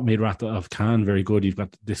what made Wrath of Khan very good. You've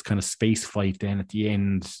got this kind of space fight then at the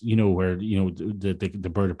end, where,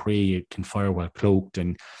 the bird of prey can fire while cloaked,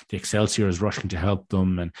 and the Excelsior is rushing to help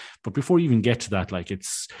them. But before you even get to that, like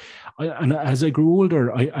and as I grew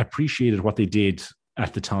older, I appreciated what they did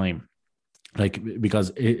at the time. Like,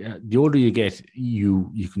 because the older you get,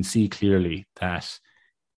 you can see clearly that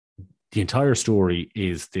the entire story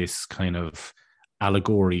is this kind of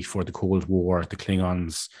allegory for the Cold War, the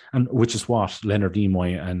Klingons, and which is what Leonard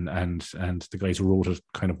Nimoy and the guys who wrote it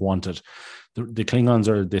kind of wanted. The Klingons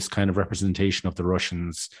are this kind of representation of the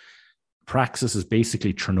Russians. Praxis is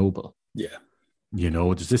basically Chernobyl. Yeah.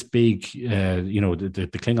 There's this big, the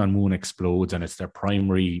Klingon moon explodes, and it's their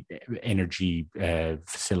primary energy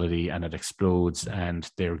facility, and it explodes, and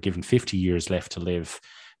they're given 50 years left to live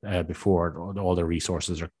before all their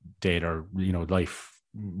resources are dead, or, life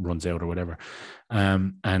runs out or whatever.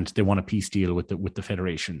 And they want a peace deal with the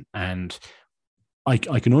Federation. And I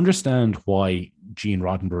can understand why Gene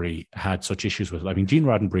Roddenberry had such issues with it. I mean, Gene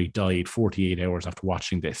Roddenberry died 48 hours after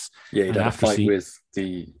watching this. Yeah, he had a fight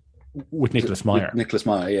with Nicholas Meyer. Nicholas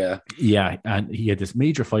Meyer, yeah. Yeah, and he had this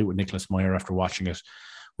major fight with Nicholas Meyer after watching it,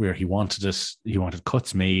 where he wanted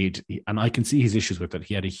cuts made, and I can see his issues with it.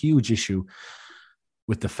 He had a huge issue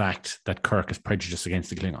with the fact that Kirk is prejudiced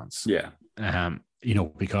against the Klingons. Yeah.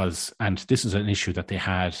 Because, and this is an issue that they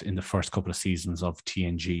had in the first couple of seasons of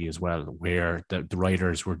TNG as well, where the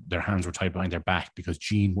writers their hands were tied behind their back because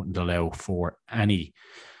Gene wouldn't allow for any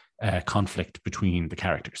conflict between the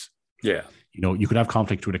characters. Yeah. You could have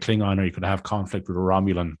conflict with a Klingon, or you could have conflict with a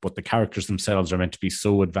Romulan, but the characters themselves are meant to be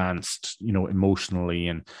so advanced, emotionally,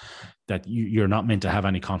 and that you're not meant to have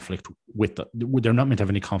any conflict with them. They're not meant to have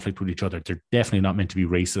any conflict with each other. They're definitely not meant to be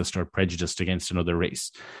racist or prejudiced against another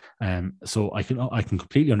race. So I can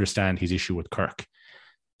completely understand his issue with Kirk,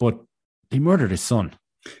 but they murdered his son.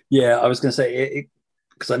 Yeah, I was going to say,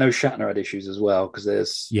 because I know Shatner had issues as well, because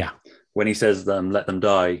there's, when he says let them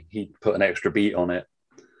die, he put an extra beat on it.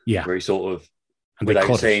 Yeah. Where he sort of, and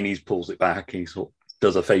without saying he pulls it back, he sort of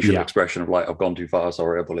does a facial expression of like, I've gone too far,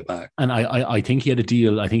 sorry, I'll pull it back. And I think he had a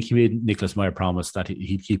deal. I think he made Nicholas Meyer promise that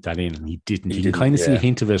he'd keep that in, and he didn't. You can kind of see a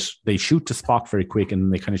hint of it. They shoot to Spock very quick, and then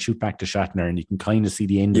they kind of shoot back to Shatner, and you can kind of see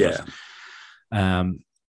the end of it.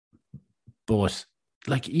 But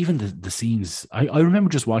like even the scenes, I remember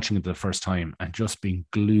just watching it the first time and just being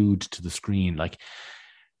glued to the screen. Like,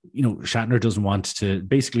 you know, Shatner doesn't want to,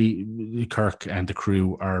 basically Kirk and the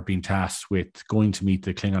crew are being tasked with going to meet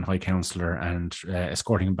the Klingon High Counselor and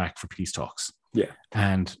escorting him back for peace talks. Yeah.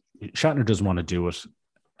 And Shatner doesn't want to do it.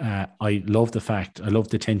 I love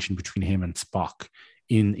the tension between him and Spock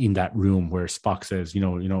in that room where Spock says,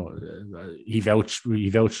 he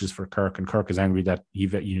vouches for Kirk, and Kirk is angry that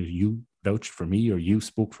you vouched for me, or you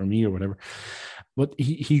spoke for me, or whatever. But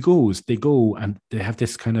they go and they have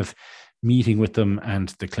this kind of meeting with them, and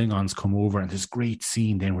the Klingons come over, and this great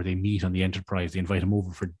scene then where they meet on the Enterprise. They invite him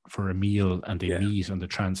over for a meal, and they meet on the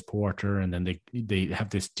transporter, and then they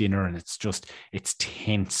have this dinner, and it's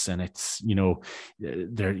tense, and it's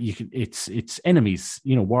it's enemies,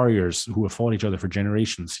 warriors who have fought each other for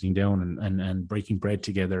generations, sitting down and breaking bread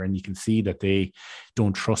together, and you can see that they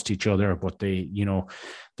don't trust each other, but they're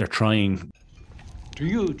trying. To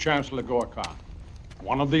you, Chancellor Gorkon,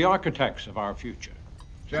 one of the architects of our future.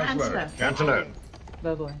 Chancellor.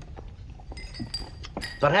 Bye-bye.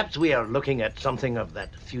 Perhaps we are looking at something of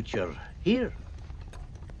that future here.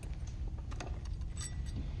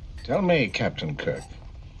 Tell me, Captain Kirk,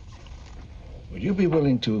 would you be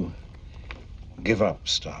willing to give up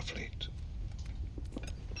Starfleet?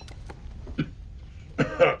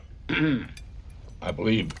 I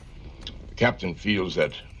believe the captain feels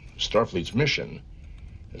that Starfleet's mission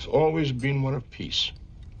has always been one of peace.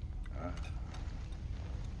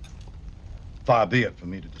 Far be it for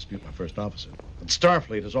me to dispute my first officer, but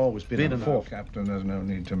Starfleet has always been No, Captain, there's no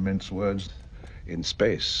need to mince words. In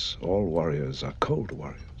space, all warriors are cold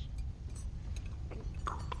warriors.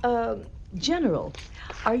 General,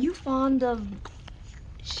 are you fond of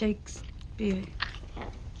Shakespeare?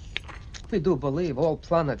 We do believe all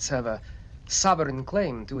planets have a sovereign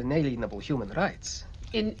claim to inalienable human rights.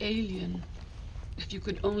 Inalien. If you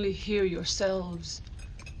could only hear yourselves.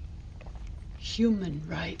 Human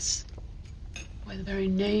rights. Why, the very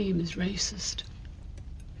name is racist.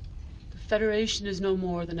 The Federation is no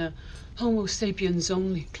more than a Homo sapiens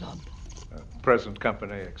only club. Present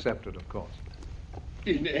company accepted, of course.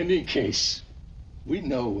 In any case, we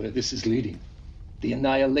know where this is leading. The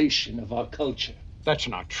annihilation of our culture. That's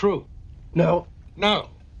not true. No. No.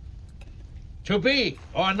 To be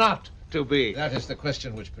or not to be? That is the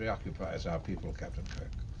question which preoccupies our people, Captain Kirk.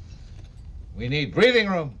 We need breathing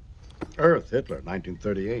room. Earth, Hitler,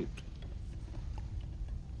 1938.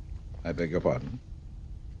 I beg your pardon?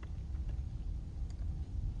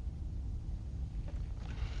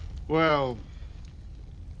 Well,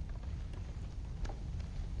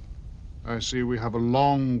 I see we have a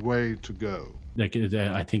long way to go. Like,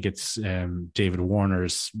 I think it's David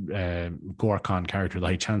Warner's Gorkon character, the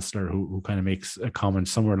High Chancellor, who kind of makes a comment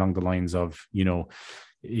somewhere along the lines of,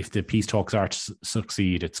 if the peace talks are to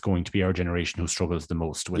succeed, it's going to be our generation who struggles the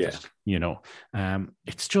most with it.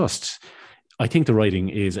 It's just, I think the writing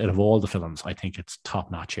is, out of all the films, I think it's top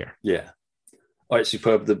notch here. Yeah. It's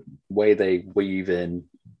superb the way they weave in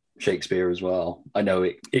Shakespeare as well. I know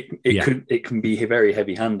it can be very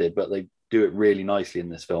heavy handed, but they do it really nicely in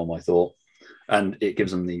this film, I thought. And it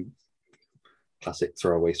gives them the classic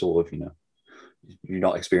throwaway sort of, you've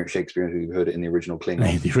not experienced Shakespeare until you've heard it in the original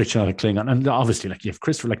Klingon. The original Klingon. And obviously, like, you have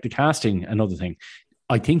Christopher, like the casting, another thing.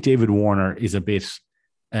 I think David Warner is a bit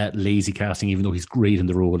lazy casting, even though he's great in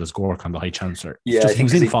the role as Gorkon, the High Chancellor. Yeah, he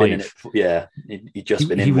was in 5. He'd just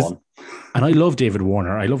been in 1. And I love David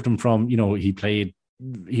Warner. I loved him from,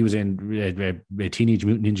 he was in a Teenage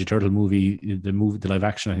Mutant Ninja Turtle movie, the live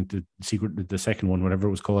action, I think the second one, whatever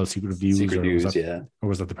it was called, Secret of the Ooze. Or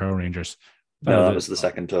was that the Power Rangers? No, that was the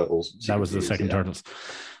second Turtles. That was the second Turtles.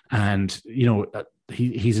 And,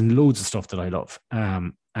 he's in loads of stuff that I love.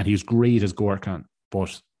 And he was great as Gorkon,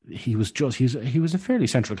 but he was a fairly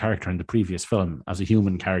central character in the previous film as a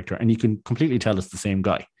human character. And you can completely tell it's the same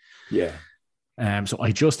guy. Yeah. So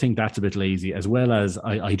I just think that's a bit lazy, as well as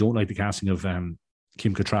I don't like the casting of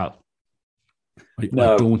Kim Cattrall. I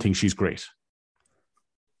don't think she's great.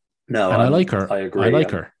 No, and I like her. I agree. I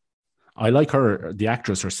like her. I like her, the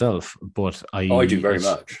actress herself, but I do very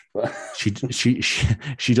much.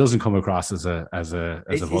 she doesn't come across as a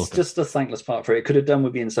Vulcan. It's just a thankless part for it. It could have done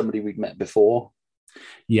with being somebody we'd met before.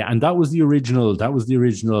 Yeah, and that was the original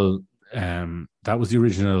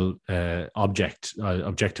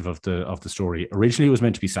objective of the story. Originally, it was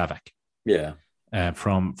meant to be Saavik. Yeah.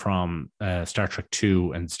 From Star Trek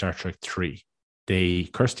 2 and Star Trek 3. They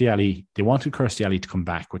wanted Kirstie Alley to come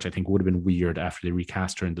back, which I think would have been weird after they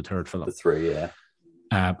recast her in the third film. The 3, yeah.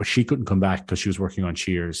 But she couldn't come back because she was working on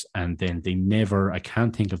Cheers. And then they never, I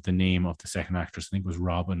can't think of the name of the second actress. I think it was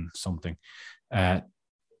Robin something.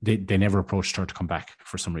 They never approached her to come back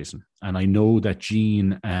for some reason. And I know that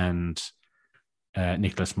Gene and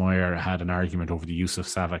Nicholas Meyer had an argument over the use of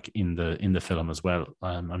Saavik in the film as well.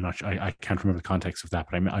 I'm not sure, I can't remember the context of that,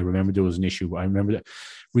 but I remember there was an issue. I remember that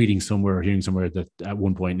reading somewhere or hearing somewhere that at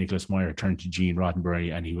one point Nicholas Meyer turned to Gene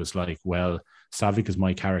Roddenberry and he was like, well, Saavik is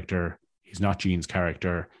my character. He's not Gene's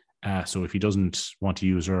character. So if he doesn't want to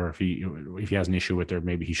use her, if he has an issue with her,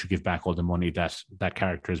 maybe he should give back all the money that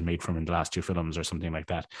character has made from in the last 2 films or something like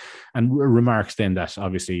that. And remarks then that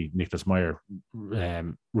obviously Nicholas Meyer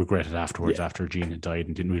regretted afterwards after Gene had died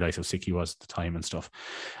and didn't realize how sick he was at the time and stuff.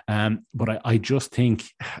 But I just think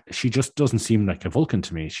she just doesn't seem like a Vulcan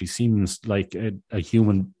to me. She seems like a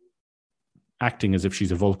human acting as if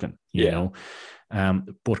she's a Vulcan, you know.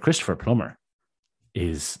 But Christopher Plummer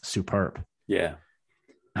is superb. Yeah.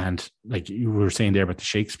 And like you were saying there about the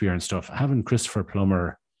Shakespeare and stuff, having Christopher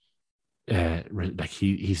Plummer, like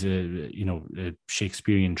he's a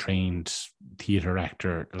Shakespearean trained theater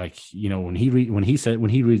actor. Like, you know, when he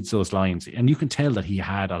reads those lines, and you can tell that he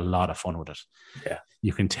had a lot of fun with it. Yeah,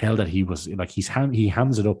 you can tell that he was like he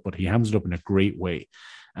hams it up, but he hams it up in a great way.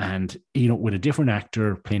 And you know, with a different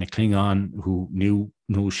actor playing a Klingon who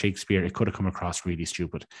knows Shakespeare, it could have come across really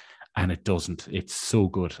stupid, and it doesn't. It's so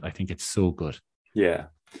good. I think it's so good. Yeah.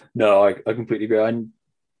 No, I completely agree. I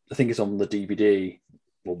think it's on the DVD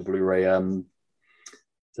or the Blu-ray.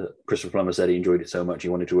 That Christopher Plummer said he enjoyed it so much he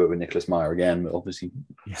wanted to work with Nicholas Meyer again, but obviously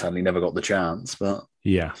sadly never got the chance. But but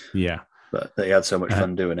he had so much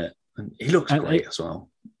fun doing it, and he looks great as well.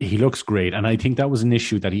 He looks great, and I think that was an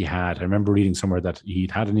issue that he had. I remember reading somewhere that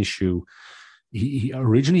he'd had an issue. He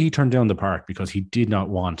originally turned down the part because he did not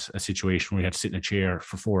want a situation where he had to sit in a chair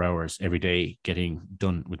for 4 hours every day getting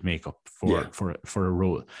done with makeup for a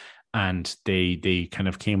role. And they kind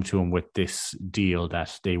of came to him with this deal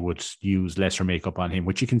that they would use lesser makeup on him,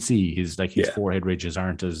 which you can see his forehead ridges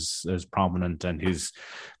aren't as prominent,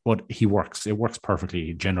 but he works. It works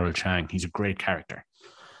perfectly. General Chang, he's a great character.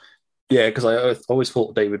 Yeah, because I always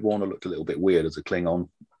thought David Warner looked a little bit weird as a Klingon.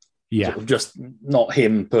 Yeah, sort of just not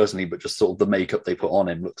him personally, but just sort of the makeup they put on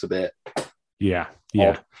him looks a bit. Yeah.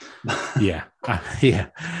 But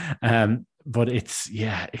it's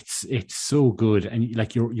so good, and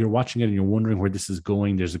like you're watching it and you're wondering where this is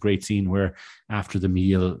going. There's a great scene where after the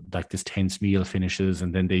meal, like this tense meal finishes,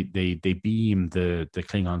 and then they beam the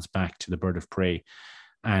Klingons back to the Bird of Prey,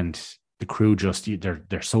 and the crew just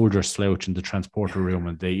their soldiers slouch in the transporter room,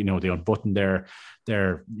 and they unbutton their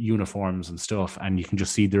uniforms and stuff, and you can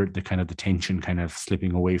just see the kind of the tension kind of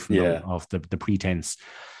slipping away from them of the pretense.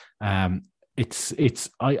 I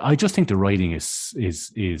just think the writing is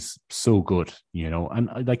so good, you know,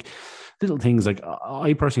 and like little things like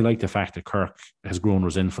I personally like the fact that Kirk has grown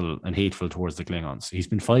resentful and hateful towards the Klingons. He's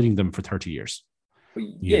been fighting them for 30 years.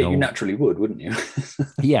 You naturally would, wouldn't you?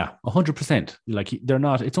 Yeah, 100%. Like they're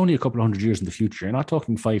not. It's only a couple of hundred years in the future. You're not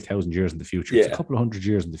talking 5,000 years in the future. It's a couple of hundred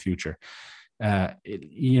years in the future.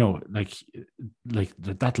 You know, like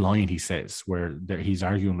that line he says where he's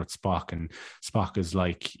arguing with Spock, and Spock is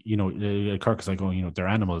like, you know, Kirk is like, oh, you know, they're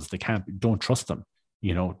animals. Don't trust them.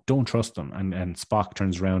 You know, don't trust them. And Spock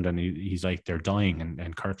turns around and he's like, they're dying.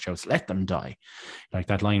 And Kirk shouts, let them die. Like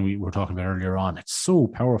that line we were talking about earlier on. It's so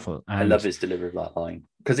powerful. And I love his delivery of that line.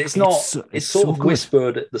 Because it's sort so of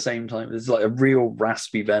whispered at the same time. There's like a real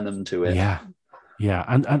raspy venom to it. Yeah. Yeah.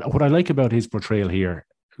 And what I like about his portrayal here,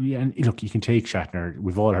 and look, you can take Shatner.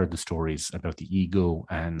 We've all heard the stories about the ego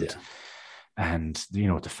and you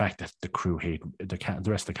know the fact that the crew hate the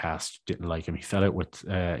rest of the cast didn't like him. He fell out with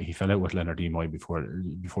Leonard Nimoy before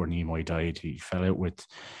Nimoy died. He fell out with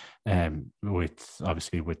George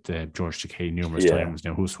Takei numerous times.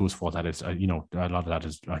 Now whose fault that is? You know, a lot of that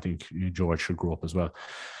is, I think George should grow up as well.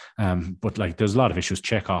 But like there's a lot of issues.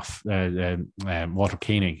 Chekhov, Walter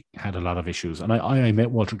Koenig had a lot of issues, and I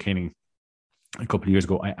met Walter Koenig a couple of years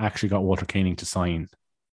ago. I actually got Walter Koenig to sign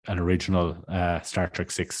an original Star Trek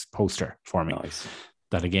 6 poster for me. Nice.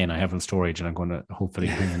 that again I have in storage, and I'm going to hopefully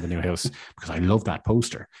bring in the new house because I love that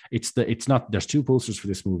poster. There's two posters for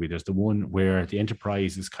this movie. There's the one where the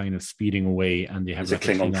Enterprise is kind of speeding away and they have it's a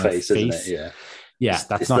Klingon face, isn't it? Yeah. Yeah,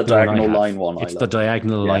 it's not the diagonal line one. It's the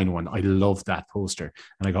diagonal line one. I love that poster,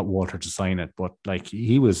 and I got Walter to sign it. But like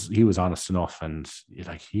he was honest enough, and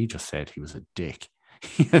like he just said he was a dick.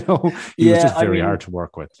 He was just very hard to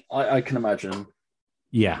work with. I can imagine.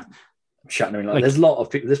 Yeah, Shatner. Like, there's a lot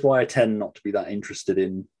of people. This is why I tend not to be that interested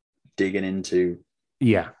in digging into.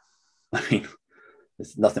 Yeah, I mean,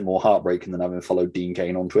 it's nothing more heartbreaking than having followed Dean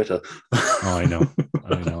Cain on Twitter. Oh, I know.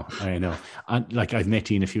 And like I've met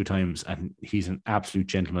Dean a few times, and he's an absolute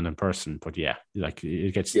gentleman in person. But yeah, like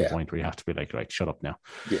it gets to the point where you have to be like, right, shut up now.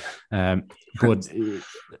 Yeah. But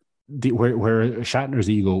where Shatner's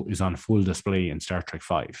ego is on full display in Star Trek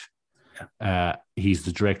V. He's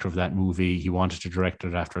the director of that movie. He wanted to direct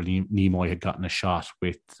it after Nimoy had gotten a shot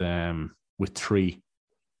with 3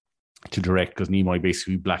 to direct, because Nimoy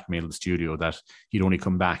basically blackmailed the studio that he'd only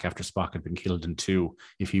come back after Spock had been killed in 2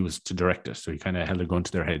 if he was to direct it. So he kind of held a gun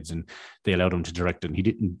to their heads, and they allowed him to direct it. And he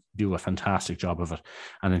didn't do a fantastic job of it.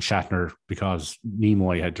 And then Shatner, because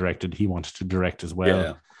Nimoy had directed, he wanted to direct as well.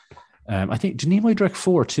 Yeah. I think, did Nimoy direct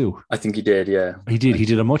 4 too? I think he did, yeah. He did. He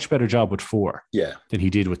did a much better job with 4 than he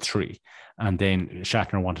did with 3. And then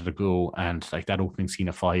Shatner wanted to go, and like that opening scene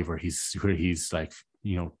of 5 where he's like,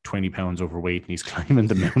 20 pounds overweight and he's climbing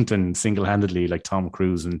the mountain single-handedly like Tom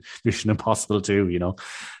Cruise and Mission Impossible 2,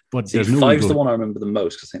 But see, there's no 5's the one I remember the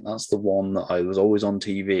most, because I think that's the one that I was always on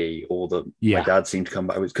TV, or that my dad seemed to come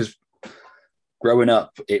back with, because growing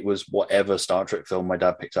up, it was whatever Star Trek film my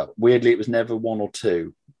dad picked up. Weirdly, it was never 1 or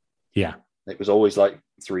 2. Yeah. It was always like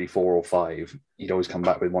 3, 4, or 5. He'd always come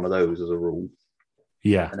back with one of those as a rule.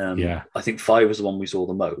 Yeah. And I think 5 was the one we saw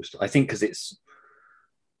the most. I think because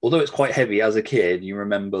although it's quite heavy as a kid, you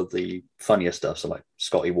remember the funnier stuff. So like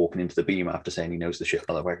Scotty walking into the beam after saying he knows the ship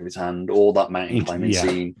by the back of his hand, or that mountain climbing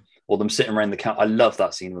scene, or them sitting around the camp. I love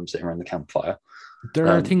that scene of them sitting around the campfire. There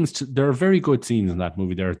are there are very good scenes in that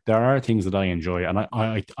movie. There are things that I enjoy, and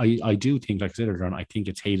I do think, like I said earlier on, I think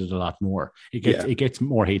it's hated a lot more. It gets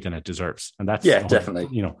more hate than it deserves, and that's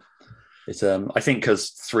definitely. It's I think because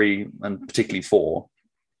 3 and particularly 4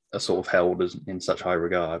 are sort of held as in such high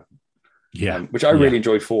regard. Which I really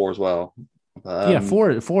enjoy 4 as well.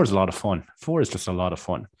 4 is a lot of fun. 4 is just a lot of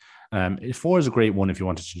fun. 4 is a great one if you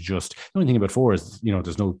wanted to just. The only thing about 4 is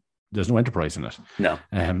there's no Enterprise in it. No,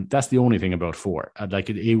 that's the only thing about 4. Like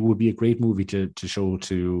it would be a great movie to show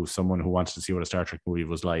to someone who wants to see what a Star Trek movie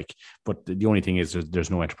was like. But the only thing is there's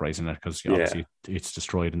no Enterprise in it, because obviously it's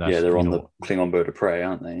destroyed. And that they're on the Klingon bird of prey,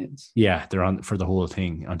 aren't they? They're on for the whole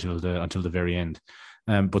thing until the very end.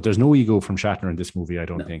 But there's no ego from Shatner in this movie, I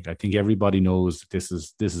don't think. I think everybody knows this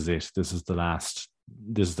is it. This is the last.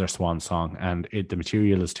 This is their swan song, and the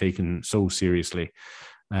material is taken so seriously.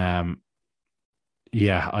 I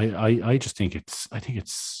just think it's. I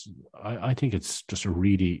think it's just a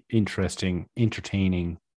really interesting,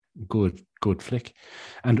 entertaining, good flick,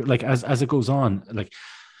 and like as it goes on, like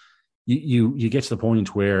you get to the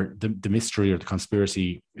point where the mystery or the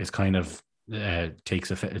conspiracy is kind of.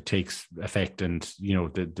 Takes effect, and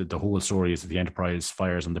the whole story is that the Enterprise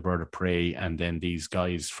fires on the bird of prey, and then these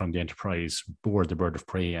guys from the Enterprise board the bird of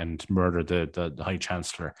prey and murder the High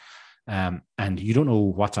Chancellor, and you don't know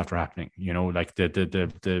what's after happening. Like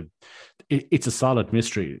it's a solid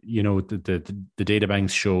mystery. The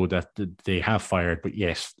databanks show that they have fired, but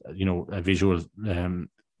yes, a visual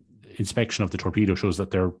inspection of the torpedo shows that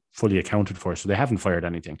they're fully accounted for, so they haven't fired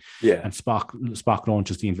anything. And Spock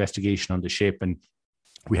launches the investigation on the ship, and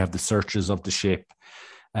we have the searches of the ship,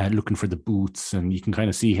 looking for the boots, and you can kind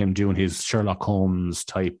of see him doing his Sherlock Holmes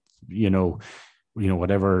type,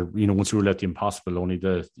 whatever, once you rule out the impossible, only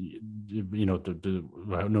the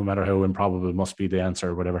no matter how improbable must be the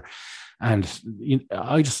answer or whatever. And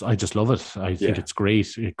I just love it. I think it's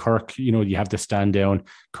great. Kirk, you have the stand down.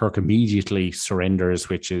 Kirk immediately surrenders,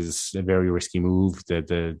 which is a very risky move.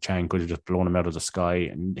 The Chang could have just blown him out of the sky,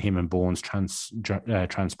 and him and Bones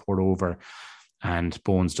transport over, and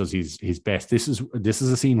Bones does his best. This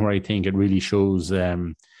is a scene where I think it really shows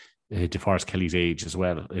DeForest Kelly's age as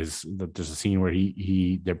well. Is that there's a scene where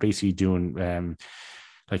they're basically doing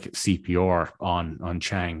like CPR on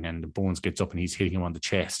Chang, and Bones gets up and he's hitting him on the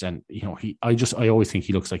chest, and I always think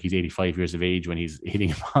he looks like he's 85 years of age when he's hitting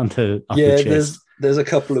him on the chest. There's a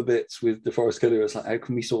couple of bits with DeForest Kelly where it's like, how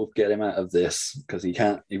can we sort of get him out of this, because he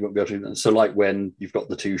won't be able to do that. So like when you've got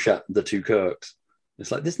the two Kirks, it's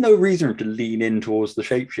like there's no reason for him to lean in towards the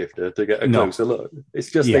shapeshifter to get a closer look. It's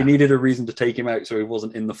just they needed a reason to take him out so he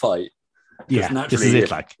wasn't in the fight. Yeah, naturally, this is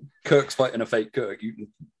it. Like Kirk's fighting a fake Kirk,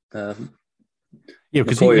 Yeah,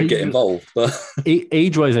 because McCoy would get involved, but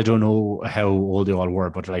age-wise, I don't know how old they all were,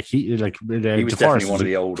 but like he was definitely one of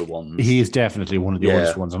the older ones. He is definitely one of the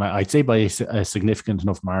oldest ones, and I'd say by a significant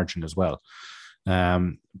enough margin as well.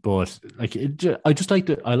 But like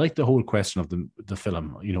I like the whole question of the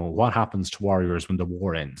film. You know, what happens to warriors when the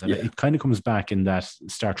war ends, and it kind of comes back in that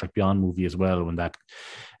Star Trek Beyond movie as well, when that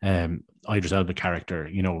Idris Elba character,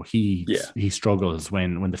 you know, he struggles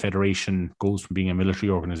when the Federation goes from being a military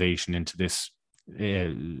organization into this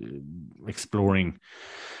exploring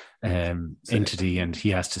entity, and he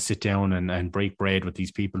has to sit down and break bread with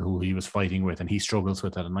these people who he was fighting with, and he struggles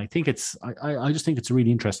with that. And I think I just think it's a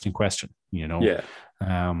really interesting question, you know.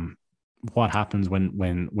 What happens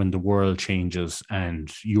when the world changes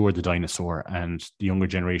and you're the dinosaur and the younger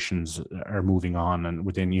generations are moving on, and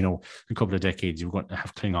within, you know, a couple of decades you're going to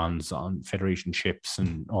have Klingons on Federation ships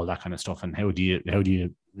and all that kind of stuff, and how do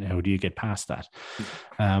you get past that?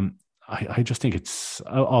 I just think it's,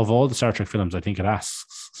 of all the Star Trek films, I think it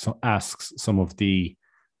asks some of the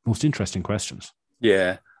most interesting questions.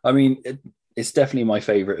 Yeah, I mean, it's definitely my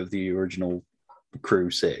favorite of the original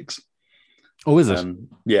Crew 6. Oh, is it?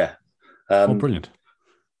 Yeah. Brilliant.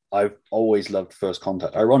 I've always loved First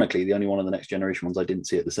Contact. Ironically, the only one of the Next Generation ones I didn't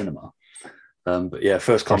see at the cinema. But yeah,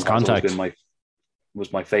 First Contact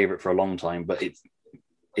was my favorite for a long time, but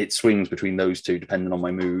it swings between those two depending on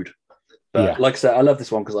my mood. But like I said, I love this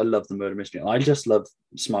one because I love the murder mystery. I just love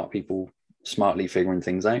smart people smartly figuring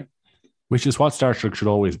things out. Which is what Star Trek should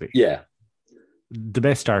always be. Yeah. The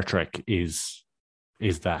best Star Trek is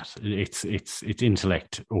that. It's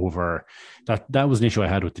intellect over... That was an issue I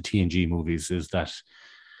had with the TNG movies, is that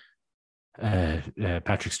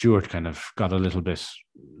Patrick Stewart kind of got a little bit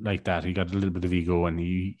like that. He got a little bit of ego, and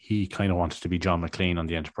he kind of wanted to be John McClane on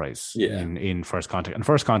the Enterprise in First Contact. And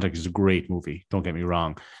First Contact is a great movie, don't get me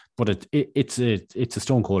wrong, but it's a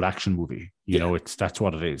stone cold action movie. You know, that's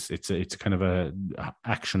what it is. It's kind of a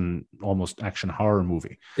almost action horror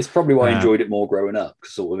movie. It's probably why I enjoyed it more growing up,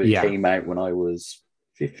 because sort of it came out when I was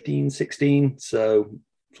 15, 16, so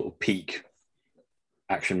sort of peak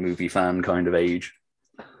action movie fan kind of age.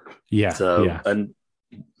 And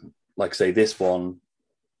like I say, this one,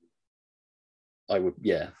 I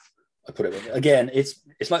put it again. It's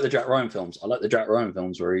like the Jack Ryan films. I like the Jack Ryan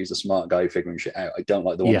films where he's a smart guy figuring shit out. I don't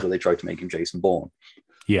like the ones where they try to make him Jason Bourne.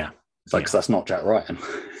 It's like, 'cause that's not Jack Ryan.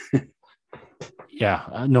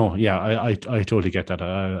 I totally get that.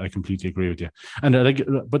 I completely agree with you.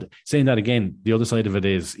 And but saying that again, the other side of it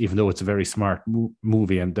is, even though it's a very smart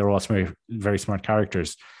movie and they're all very, very smart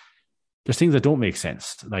characters, there's things that don't make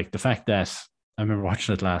sense. Like the fact that I remember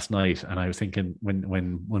watching it last night, and I was thinking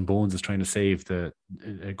when Bones is trying to save the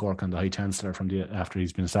Gorkon, the High Chancellor, after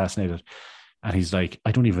he's been assassinated, and he's like,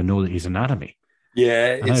 I don't even know that he's anatomy.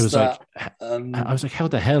 Yeah, and I was like, how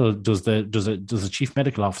the hell does the chief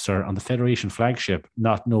medical officer on the Federation flagship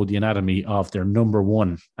not know the anatomy of their number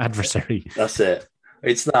one adversary? That's it.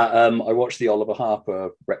 It's that I watched the Oliver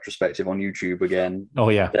Harper retrospective on YouTube again. Oh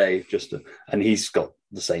yeah, today, and he's got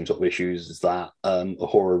the same sort of issues as that.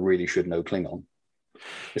 Uhura really should know Klingon.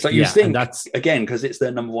 It's like you think that's again because it's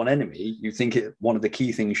their number one enemy. You think one of the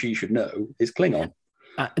key things she should know is Klingon.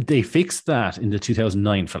 They fixed that in the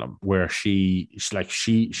 2009 film where she's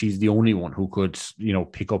the only one who could, you know,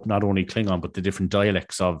 pick up not only Klingon but the different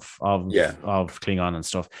dialects of Klingon and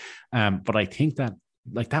stuff. But I think that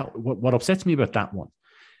what upsets me about that one,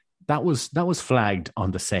 that was flagged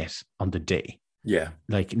on the set on the day. Yeah,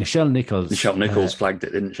 like Nichelle Nichols flagged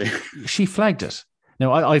it, didn't she? She flagged it.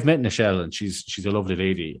 Now I've met Nichelle and she's a lovely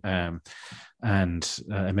lady. And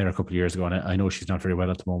I met her a couple of years ago, and I know she's not very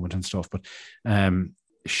well at the moment and stuff, but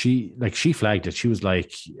she flagged it. She was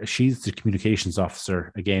like, she's the communications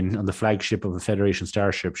officer again on the flagship of a Federation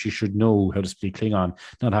starship. She should know how to speak Klingon,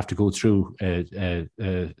 not have to go through a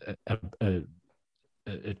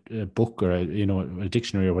book or a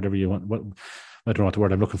dictionary or whatever you want. What I don't know what the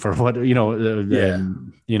word I'm looking for. What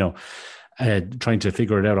trying to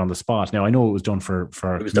figure it out on the spot. Now I know it was done for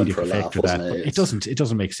comedic effect or that, but it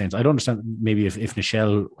doesn't make sense. I don't understand. Maybe if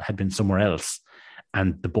Nichelle had been somewhere else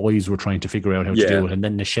and the boys were trying to figure out how to do it, and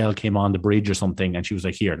then Nichelle came on the bridge or something, and she was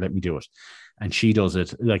like, "Here, let me do it," and she does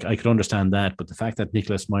it. Like I could understand that, but the fact that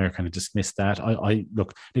Nicholas Meyer kind of dismissed that, I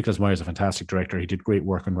look, Nicholas Meyer is a fantastic director. He did great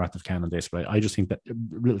work on Wrath of Khan and this, but I just think that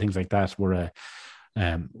little things like that were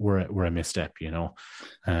a misstep, you know.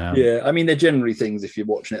 I mean, they're generally things, if you're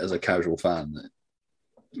watching it as a casual fan, that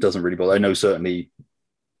doesn't really bother. I know certainly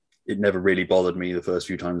it never really bothered me the first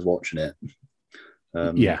few times watching it.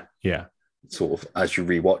 Sort of as you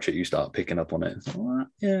rewatch it, you start picking up on it.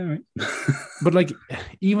 Right. But like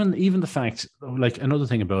even the fact, like another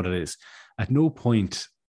thing about it is, at no point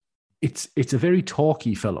it's a very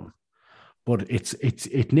talky film, but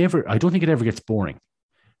it never. I don't think it ever gets boring.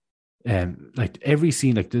 Like every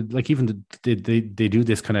scene, even they do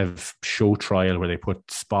this kind of show trial where they put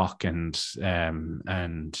Spock and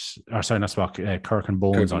or sorry, not Spock, Kirk and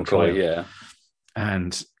Bones on trial. Yeah,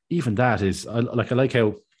 and even that is I like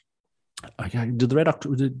how. Did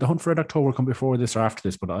the Hunt for Red October come before this or after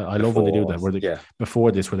this? But I love when they do that.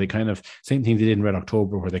 Before this, where they kind of same thing they did in Red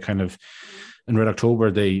October, where they kind of in Red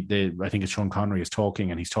October they I think it's Sean Connery is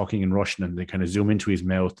talking and he's talking in Russian and they kind of zoom into his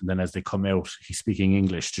mouth and then as they come out he's speaking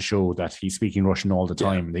English to show that he's speaking Russian all the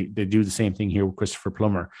time. They do the same thing here with Christopher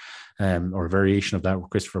Plummer, or a variation of that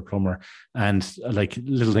with Christopher Plummer, and like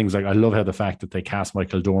little things like I love how the fact that they cast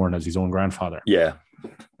Michael Dorn as his own grandfather. Yeah,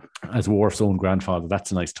 as Worf's own grandfather.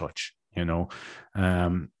 That's a nice touch.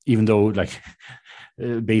 Even though like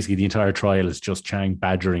basically the entire trial is just Chang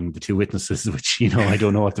badgering the two witnesses, which I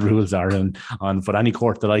don't know what the rules are on but any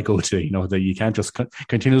court that I go to, that you can't just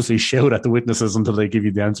continuously shout at the witnesses until they give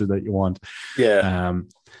you the answer that you want.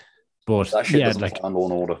 But that shit doesn't find Law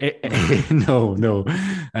and Order. No.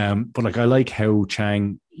 But like I like how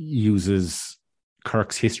Chang uses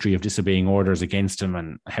Kirk's history of disobeying orders against him,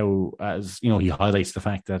 and how, as he highlights the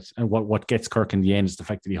fact that, and what gets Kirk in the end is the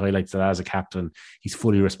fact that he highlights that as a captain, he's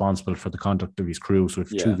fully responsible for the conduct of his crew. So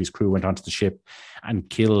if two of his crew went onto the ship and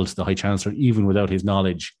killed the High Chancellor, even without his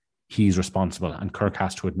knowledge, he's responsible, and Kirk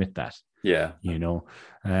has to admit that. Yeah,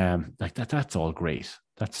 like that's all great.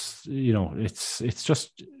 That's it's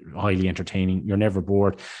just highly entertaining. You're never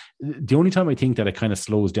bored. The only time I think that it kind of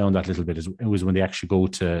slows down that little bit was when they actually go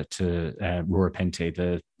to Rura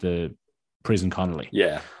Penthe, the prison Connolly.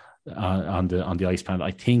 Yeah, on the ice planet.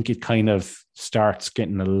 I think it kind of starts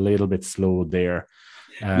getting a little bit slow there.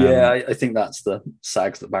 I think that's the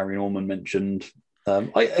sags that Barry Norman mentioned.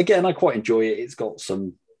 I quite enjoy it. It's got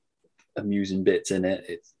some amusing bits in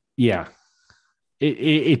it.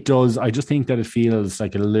 It does. I just think that it feels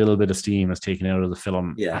like a little bit of steam is taken out of the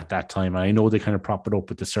film at that time. I know they kind of prop it up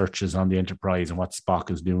with the searches on the Enterprise and what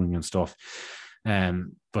Spock is doing and stuff.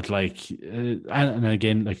 But like, and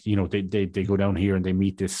again, like, they go down here and they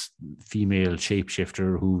meet this female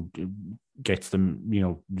shapeshifter who gets them,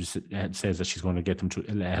 says that she's going to get them to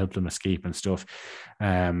help them escape and stuff.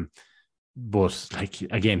 But like,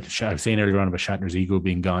 again, I was saying earlier on about Shatner's ego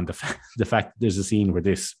being gone. The fact there's a scene where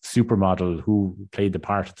this supermodel who played the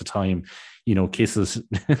part at the time, kisses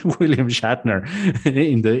William Shatner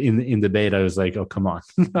in the bed. I was like, oh, come on.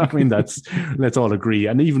 I mean, let's all agree.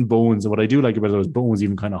 And even Bones, what I do like about those, Bones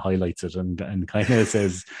even kind of highlights it and kind of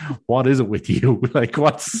says, what is it with you? Like,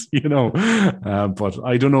 what's, but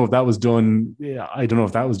I don't know if that was done. Yeah, I don't know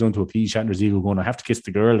if that was done to appease Shatner's ego going, I have to kiss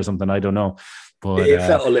the girl or something. I don't know. But it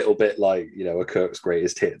felt a little bit like, a Kirk's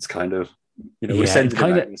greatest hits kind of, we send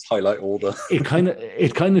it highlight all the. it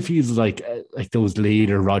kind of feels like those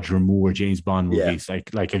later Roger Moore James Bond movies,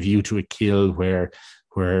 like A View to a Kill, where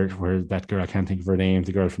that girl, I can't think of her name,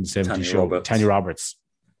 the girl from the 70s show, Tanya Roberts,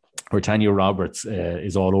 where Tanya Roberts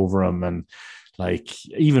is all over him, and like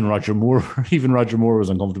even Roger Moore was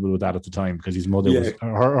uncomfortable with that at the time because his mother was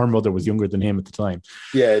her mother was younger than him at the time.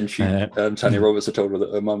 Yeah, and she Tanya Roberts had told her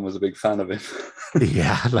that her mum was a big fan of him.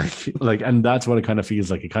 Yeah, like, and that's what it kind of feels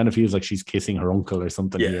like. It kind of feels like she's kissing her uncle or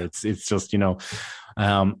something. Here. It's just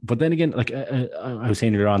but then again, like I was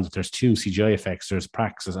saying earlier on, that there's two CGI effects. There's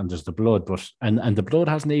Praxis and there's the blood, but and the blood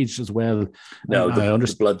hasn't aged as well. No,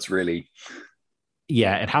 the blood's really.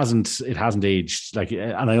 Yeah, it hasn't aged. Like,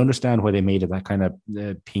 and I understand why they made it that kind of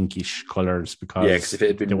pinkish colors because if it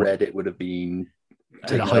had been red, it would have been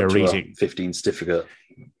a higher rating, 15 certificate.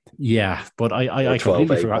 Yeah, but I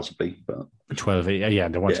completely forgot. Possibly, but 12, yeah,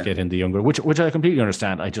 they want to get in the younger, which I completely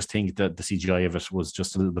understand. I just think that the CGI of it was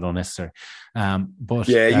just a little bit unnecessary. But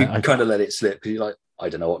you kind of let it slip because you're like, I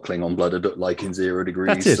don't know what Klingon blood would look like in 0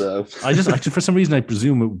 degrees. So I just for some reason I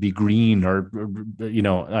presume it would be green or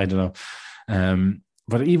I don't know.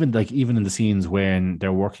 But even in the scenes when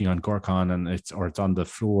they're working on Gorkon and it's on the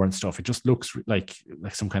floor and stuff, it just looks like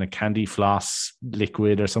some kind of candy floss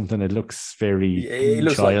liquid or something. It looks very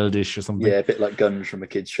childish or something. Yeah, a bit like Gunge from a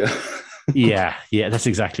kid's show. yeah, that's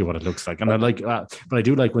exactly what it looks like. And I like that, but I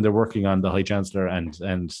do like when they're working on the High Chancellor and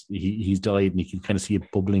he's died and you can kind of see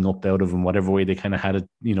it bubbling up out of him, whatever way they kind of had it,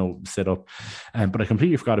 set up. But I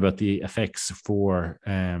completely forgot about the effects for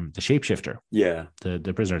the shapeshifter. Yeah,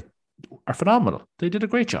 the prisoner. Are phenomenal. They did a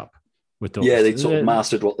great job with those. Yeah, they sort of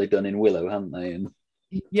mastered what they've done in Willow, haven't they? And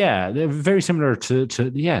yeah, they're very similar to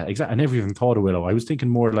exactly. I never even thought of Willow. I was thinking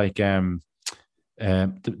more like the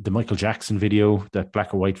Michael Jackson video, that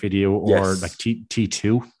black or white video, or like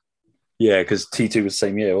T2. Yeah, because T2 was the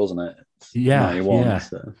same year, wasn't it? Yeah, 91,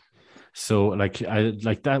 So. So like I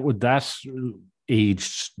like that would that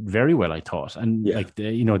aged very well, I thought. And like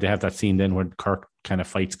they have that scene then where Kirk kind of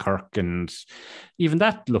fights Kirk, and even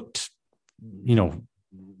that looked,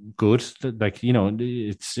 good. Like,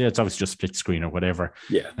 it's obviously just split screen or whatever.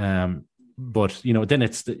 Yeah. But then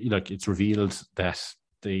it's revealed that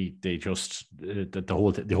they just that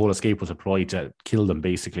the whole escape was a ploy to kill them,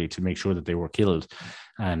 basically, to make sure that they were killed,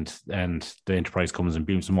 and the Enterprise comes and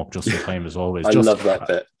beams them up just in time, as always. I love that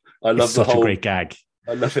bit. I love such a great gag.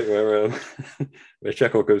 I love it where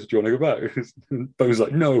Chekhov goes, "Do you want to go back?" And Bo's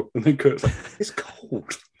like, "No," and then Kurt's like, "It's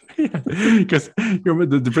cold." Because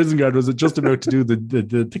the prison guard was just about to do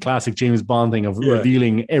the classic James Bond thing of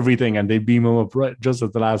revealing everything, and they beam him up right just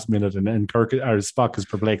at the last minute, and Kirk or Spock is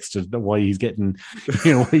perplexed at why he's getting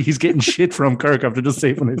shit from Kirk after just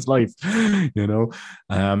saving his life,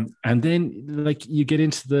 and then like you get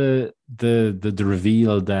into the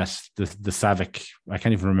reveal that the Savick, I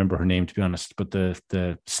can't even remember her name, to be honest, but the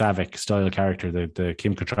Savick style character, the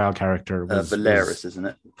Kim Cattrall character was Valeris, isn't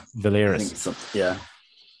it? Valeris, yeah.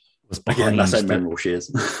 Was behind. That's how memorable she is.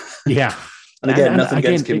 Yeah. And again, nothing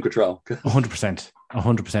against Kim Cattrall.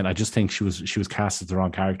 100%. I just think she was cast as the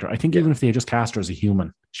wrong character. I think even if they had just cast her as a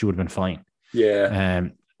human, she would have been fine. Yeah.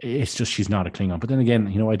 It's just she's not a Klingon. But then again,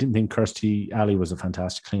 I didn't think Kirstie Alley was a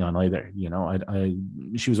fantastic Klingon either.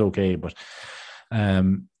 She was okay, but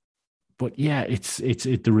yeah, it's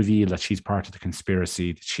the reveal that she's part of the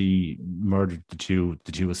conspiracy, that she murdered the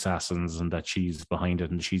two assassins, and that she's behind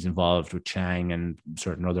it, and she's involved with Chang and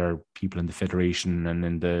certain other people in the Federation and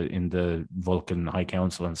in the Vulcan High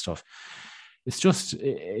Council and stuff. It's just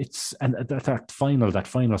and that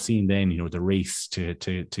final scene then, the race to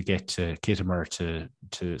get to Kittimer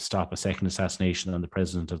to stop a second assassination on the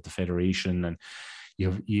president of the Federation, and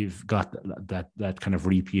you've got that kind of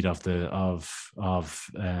repeat of the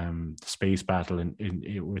space battle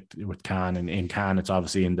with Khan, and in Khan it's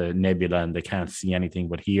obviously in the nebula and they can't see anything,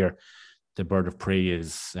 but here the bird of prey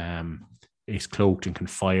is cloaked and can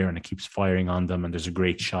fire, and it keeps firing on them, and there's a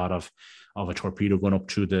great shot of a torpedo going up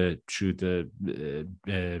through the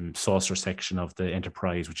saucer section of the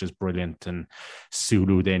Enterprise, which is brilliant. And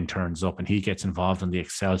Sulu then turns up and he gets involved in the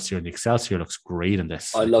Excelsior, and the Excelsior looks great in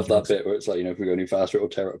this. I love that bit where it's like, if we go any faster, it'll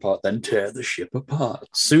tear it apart, then tear the ship apart.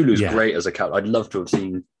 Sulu's great as a captain. I'd love to have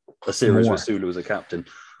seen a series with Sulu as a captain.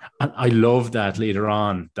 And I love that later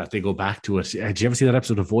on that they go back to it. Did you ever see that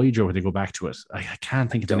episode of Voyager where they go back to it? I can't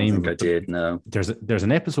think of the name of it. I did, no. There's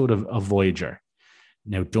an episode of Voyager.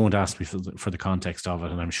 Now, don't ask me for the context of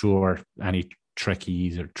it, and I'm sure any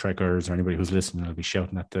Trekkies or Trekkers or anybody who's listening will be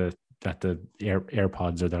shouting at the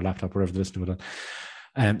AirPods or their laptop, wherever they're listening to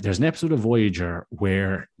it. There's an episode of Voyager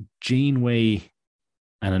where Janeway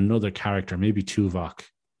and another character, maybe Tuvok,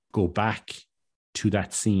 go back to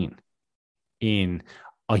that scene.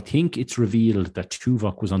 I think it's revealed that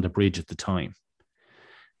Tuvok was on the bridge at the time,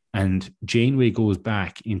 and Janeway goes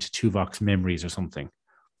back into Tuvok's memories or something,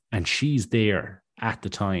 and she's there at the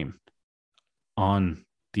time on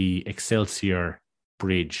the Excelsior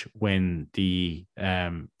bridge when the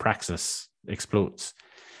Praxis explodes.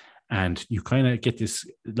 And you kind of get this,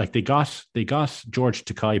 like they got George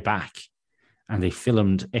Takei back and they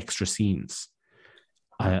filmed extra scenes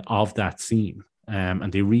of that scene.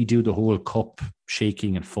 And they redo the whole cup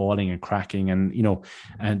shaking and falling and cracking, and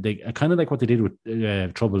and they kind of like what they did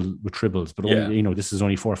with Trouble with Tribbles, but only, this is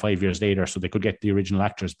only 4 or 5 years later, so they could get the original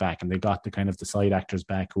actors back, and they got the kind of the side actors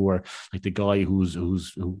back who are like the guy who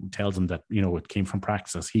tells them that it came from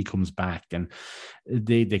Praxis. He comes back, and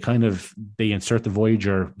they insert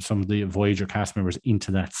some of the Voyager cast members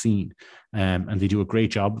into that scene, and they do a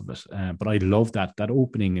great job of it. But I love that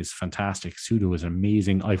opening is fantastic. Sulu is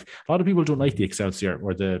amazing. A lot of people don't like the Excelsior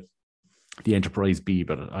or the Enterprise B,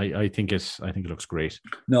 but I think it looks great.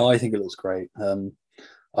 No, I think it looks great.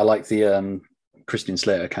 I like the Christian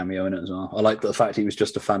Slater cameo in it as well. I like the fact he was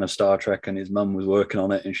just a fan of Star Trek and his mum was working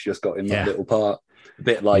on it and she just got him that little part. A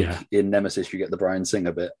bit like in Nemesis, you get the Bryan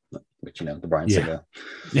Singer bit, which the Bryan Singer.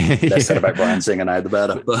 Less said about Bryan Singer now, the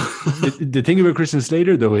better. But the thing about Christian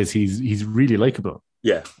Slater though is he's really likable.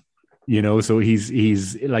 Yeah. So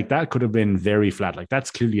he's like, that could have been very flat. Like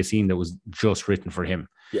that's clearly a scene that was just written for him.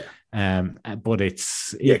 Yeah. But it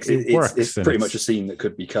works. It's pretty much a scene that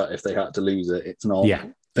could be cut if they had to lose it. It's not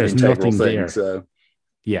there's nothing there. So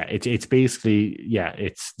it's basically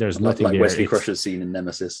there's nothing like there. Wesley Crusher's scene in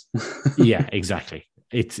Nemesis. Yeah, exactly.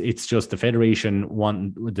 It's just the Federation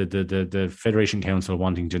the Federation Council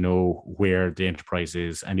wanting to know where the Enterprise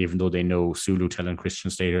is, and even though they know, Sulu telling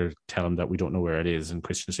Christian Slater, tell him that we don't know where it is, and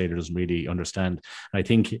Christian Slater doesn't really understand. And I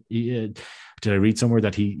think did I read somewhere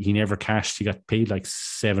that he never cashed? He got paid like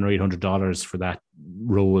 $700 or $800 for that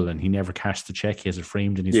role, and he never cashed the check. He has it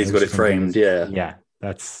framed in his house. He's got it framed. Yeah.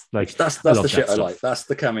 That's like that's the shit I like. That's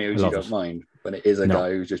the cameos you don't mind when it is a guy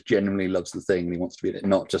who just genuinely loves the thing and he wants to be in it,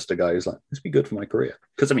 not just a guy who's like, this would be good for my career.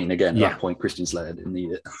 Because I mean, again, at that point, Christian Slater didn't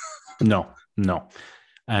need it. No.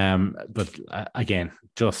 But again,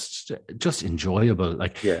 just enjoyable.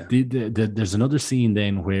 Like there's another scene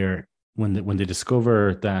then where when they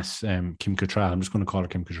discover that Kim Cattrall, I'm just going to call her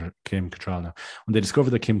Kim Cattrall now. When they discover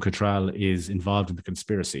that Kim Cattrall is involved in the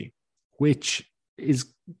conspiracy, which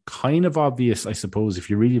is kind of obvious, I suppose, if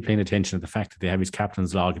you're really paying attention to the fact that they have his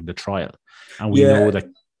captain's log in the trial, and we know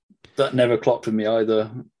that never clocked with me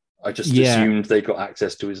either. I just assumed they got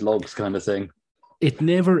access to his logs, kind of thing. It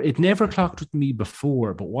never clocked with me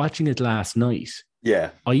before, but watching it last night,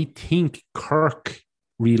 I think Kirk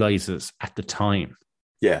realizes at the time,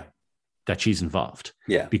 that she's involved,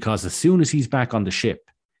 because as soon as he's back on the ship,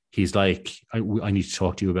 he's like, I need to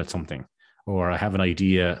talk to you about something, or I have an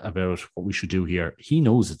idea about what we should do here. He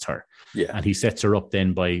knows it's her, and he sets her up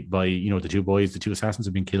then by the two assassins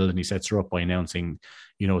have been killed, and he sets her up by announcing,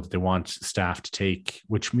 that they want staff to take,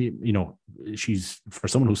 which she's, for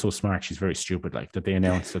someone who's so smart, she's very stupid, like that they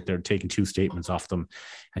announce that they're taking 2 statements off them,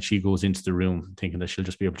 and she goes into the room thinking that she'll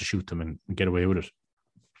just be able to shoot them and get away with it.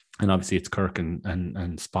 And obviously it's Kirk and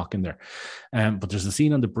Spock in there. But there's a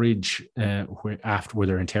scene on the bridge where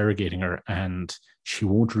they're interrogating her, and she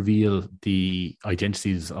won't reveal the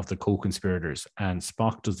identities of the co-conspirators. And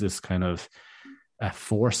Spock does this kind of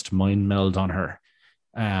forced mind meld on her.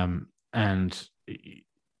 And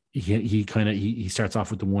he starts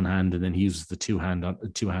off with the one hand, and then he uses the two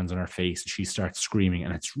hands on her face. And she starts screaming,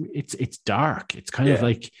 and it's dark. It's kind of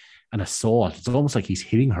like an assault. It's almost like he's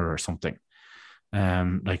hitting her or something.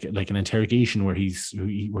 Like an interrogation where he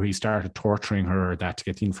started torturing her to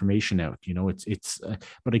get the information out.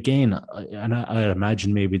 But again, I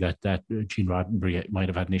imagine maybe that Gene Roddenberry might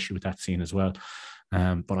have had an issue with that scene as well.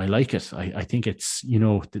 But I like it. I think it's,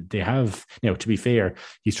 they have, to be fair,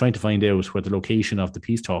 he's trying to find out where the location of the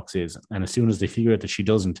peace talks is. And as soon as they figure out that she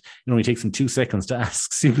doesn't, it only takes him 2 seconds to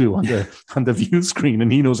ask Sulu on the view screen, and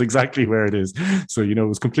he knows exactly where it is. So, it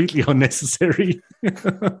was completely unnecessary,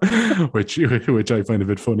 which I find a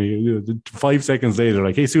bit funny. 5 seconds later,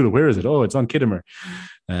 like, hey, Sulu, where is it? Oh, it's on Kittimer.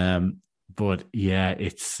 But yeah,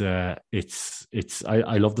 it's I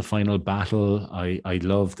love the final battle. I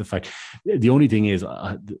love the fact. The only thing is,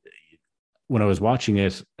 when I was watching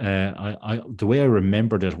it, the way I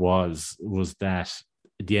remembered it was that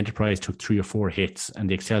the Enterprise took 3 or 4 hits, and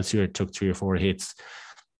the Excelsior took 3 or 4 hits.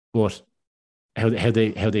 But how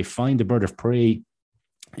they find the bird of prey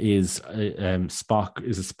is Spock.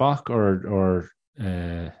 Is it Spock or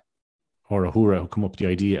Uhura who come up with the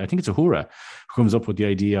idea? I think it's Uhura who comes up with the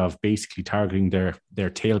idea of basically targeting their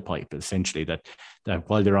tailpipe, essentially, that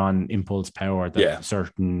while they're on impulse power, that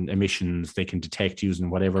certain emissions they can detect using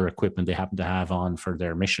whatever equipment they happen to have on for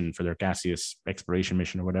their mission, for their gaseous exploration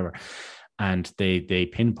mission or whatever. And they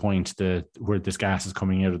pinpoint where this gas is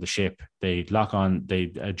coming out of the ship. They lock on,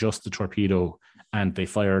 they adjust the torpedo, and they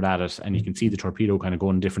fire it at it, and you can see the torpedo kind of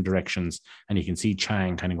going in different directions, and you can see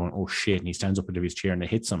Chang kind of going, oh shit, and he stands up out of his chair and it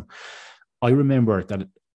hits him. I remember that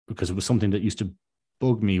because it was something that used to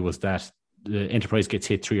bug me, was that the Enterprise gets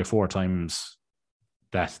hit 3 or 4 times,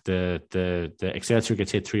 that the Excelsior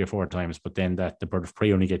gets hit 3 or 4 times, but then that the bird of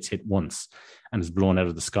prey only gets hit once and is blown out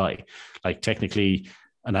of the sky. Like technically,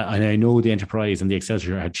 and I know the Enterprise and the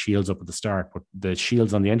Excelsior had shields up at the start, but the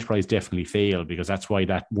shields on the Enterprise definitely fail, because that's why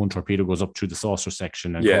that one torpedo goes up through the saucer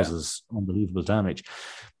section and causes unbelievable damage.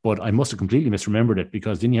 But I must have completely misremembered it,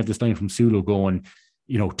 because then you have this line from Sulu going,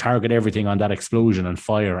 target everything on that explosion and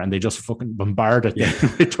fire, and they just fucking bombard it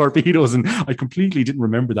with torpedoes. And I completely didn't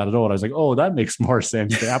remember that at all. I was like, oh, that makes more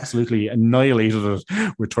sense. They absolutely annihilated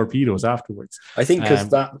it with torpedoes afterwards. I think because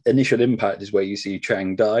that initial impact is where you see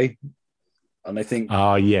Chang die. And I think...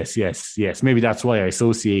 yes. Maybe that's why I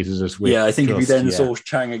associated it with... Yeah, I think if you then saw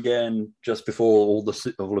Chang again just before all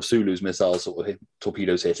of Sulu's missiles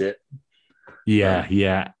torpedoes hit it.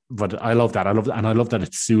 Yeah. But I love that. And I love that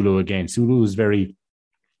it's Sulu again. Sulu is very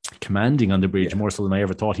commanding on the bridge, more so than I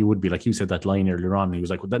ever thought he would be. Like you said that line earlier on, and he was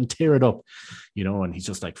like, well, then tear it up, and he's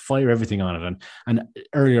just like, fire everything on it. And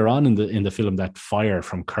earlier on in the film, that fire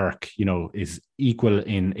from Kirk, is equal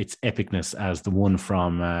in its epicness as the one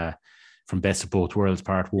from Best of Both Worlds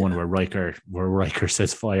Part 1, where Riker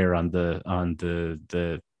says fire on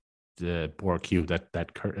the Borg cube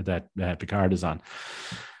that Picard is on.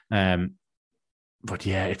 But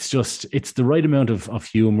yeah, it's the right amount of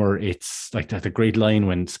humor. It's like that, the great line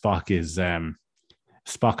when Spock is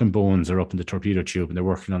Spock and Bones are up in the torpedo tube and they're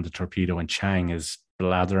working on the torpedo, and Chang is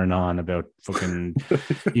blathering on about fucking,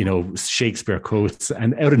 Shakespeare quotes,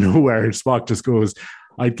 and out of nowhere, Spock just goes,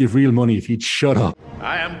 "I'd give real money if he'd shut up."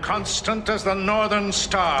 I am constant as the northern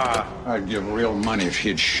star. I'd give real money if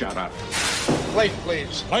he'd shut up. Plate,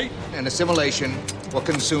 please. Plate. And assimilation will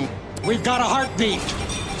consume. We've got a heartbeat.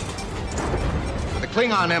 The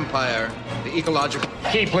Klingon Empire, the ecological...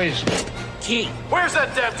 Key, please. Key. Where's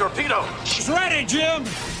that damn torpedo? It's ready, Jim.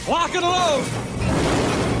 Lock and load.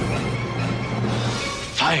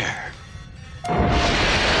 Fire.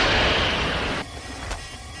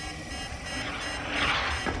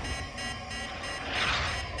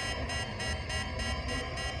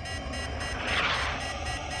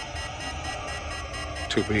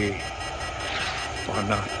 To be or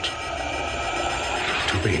not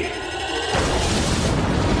to be.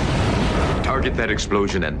 Target that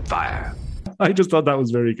explosion and fire. I just thought that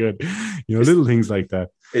was very good. Little things like that.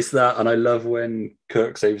 It's that, and I love when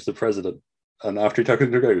Kirk saves the president, and after he talks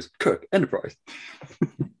to goes, "Kirk, Enterprise."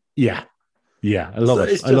 Yeah, I love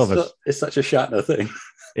it. I love it. It's such a Shatner thing.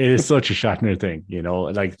 It is such a Shatner thing,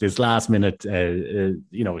 like this last minute, he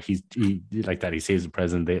like that. He saves the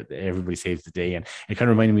president. Everybody saves the day, and it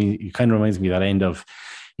kind of reminds me of that end of.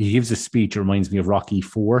 He gives a speech. It reminds me of Rocky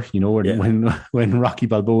IV. When Rocky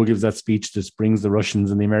Balboa gives that speech that brings the Russians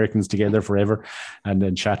and the Americans together forever, and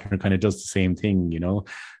then Shatner kind of does the same thing,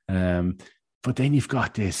 But then you've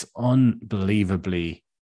got this unbelievably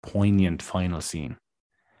poignant final scene,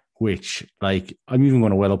 which, like, I'm even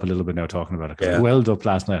going to well up a little bit now talking about it, because I welled up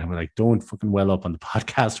last night. I'm like, don't fucking well up on the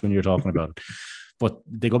podcast when you're talking about it. But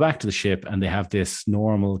they go back to the ship and they have this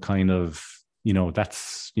normal kind of,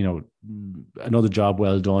 that's, another job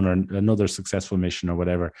well done or another successful mission or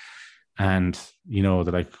whatever. And, they're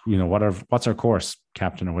like, what's our course,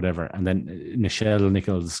 Captain, or whatever. And then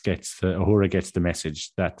Uhura gets the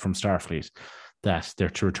message that from Starfleet that they're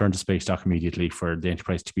to return to space dock immediately for the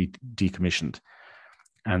Enterprise to be decommissioned.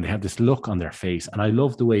 And they have this look on their face. And I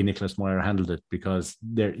love the way Nicholas Meyer handled it, because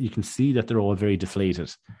you can see that they're all very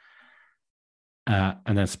deflated. And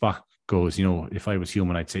then Spock goes, if I was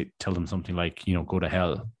human, I'd tell them something like, go to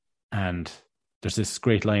hell. And there's this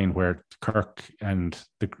great line where Kirk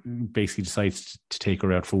basically decides to take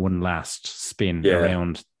her out for one last spin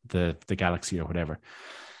around the galaxy or whatever.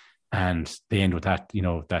 And they end with that,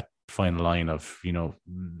 that final line of,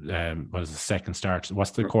 what is the second start?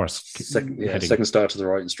 What's the course? Second start to the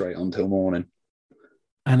right and straight until morning.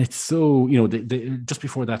 And it's so, they just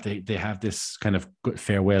before that, they have this kind of good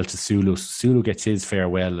farewell to Sulu. Sulu gets his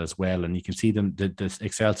farewell as well. And you can see them, the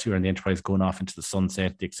Excelsior and the Enterprise going off into the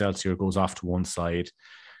sunset. The Excelsior goes off to one side.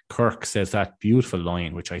 Kirk says that beautiful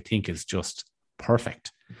line, which I think is just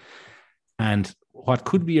perfect. And what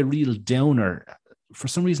could be a real downer, for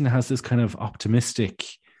some reason, it has this kind of optimistic,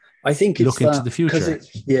 I think it's look into the future.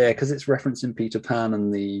 Because it's referencing Peter Pan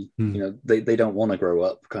and the, they don't want to grow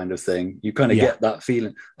up kind of thing. You kind of get that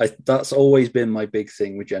feeling. That's always been my big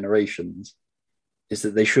thing with Generations, is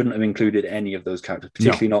that they shouldn't have included any of those characters,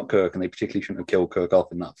 particularly not Kirk, and they particularly shouldn't have killed Kirk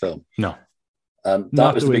off in that film. No.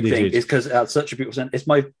 That was the big thing. It's because at such a beautiful sense. It's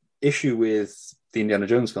my issue with the Indiana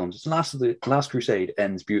Jones films. The Last Crusade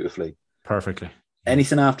ends beautifully. Perfectly.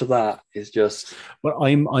 Anything after that is just. But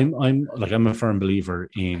I'm a firm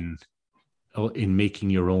believer in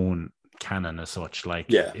making your own canon as such.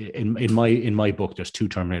 Like, in my book, there's 2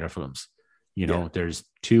 Terminator films. There's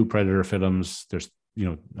 2 Predator films. There's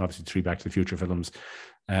obviously 3 Back to the Future films,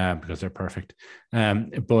 because they're perfect.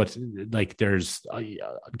 But like, there's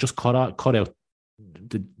just cut out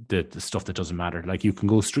the stuff that doesn't matter. Like, you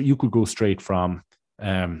could go straight from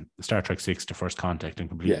Star Trek 6 to First Contact and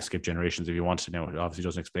completely skip Generations if you wanted to know. It obviously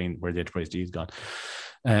doesn't explain where the Enterprise D is gone.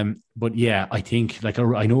 But yeah, I think, like,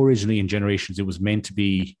 I know originally in Generations it was meant to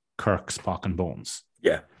be Kirk, Spock, and Bones.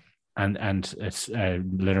 Yeah. And it's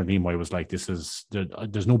Leonard Nimoy was like, there's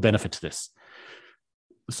no benefit to this.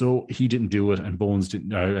 So he didn't do it, and Bones didn't,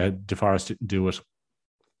 DeForest didn't do it.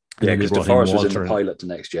 Yeah, because DeForest was in the pilot to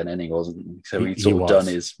Next Gen, and he wasn't. So he'd sort of done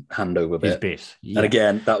his handover bit. Yeah. And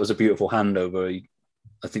again, that was a beautiful handover.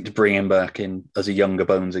 I think to bring him back in as a younger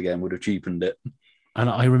Bones again would have cheapened it. And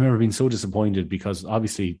I remember being so disappointed, because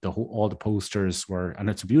obviously all the posters were, and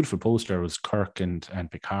it's a beautiful poster, it was Kirk and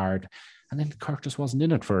Picard, and then Kirk just wasn't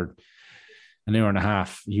in it for an hour and a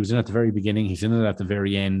half. He was in at the very beginning, he's in it at the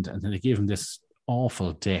very end, and then they gave him this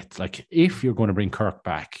awful death. Like, if you're going to bring Kirk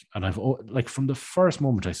back, and I've, like, from the first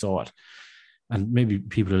moment I saw it, and maybe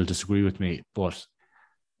people will disagree with me, but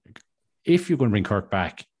if you're going to bring Kirk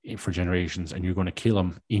back for Generations and you're going to kill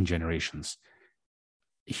him in Generations,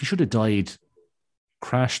 he should have died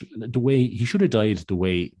crash the way he should have died, the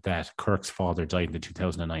way that Kirk's father died in the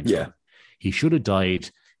 2009 film. He should have died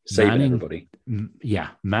saving everybody.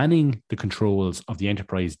 Manning the controls of the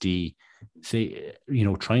Enterprise D,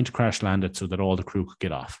 trying to crash land it so that all the crew could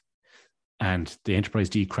get off. And the Enterprise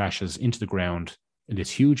D crashes into the ground in this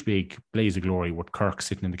huge, big blaze of glory with Kirk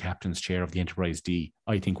sitting in the captain's chair of the Enterprise D.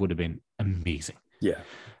 I think would have been amazing. Yeah.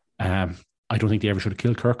 I don't think they ever should have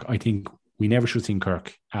killed Kirk. I think we never should have seen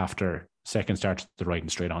Kirk after second start to the right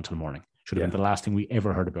and straight on till morning. Should have been the last thing we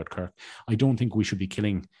ever heard about Kirk. I don't think we should be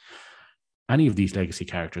killing any of these legacy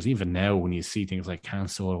characters. Even now, when you see things like Han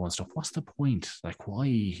Solo and stuff, what's the point? Like, why?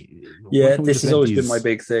 Yeah, this has always been my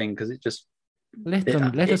big thing, because it just let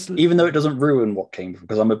us, even though it doesn't ruin what came from,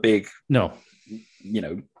 because I'm a big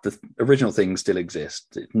the original things still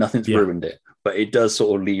exist. Nothing's ruined it, but it does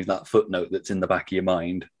sort of leave that footnote that's in the back of your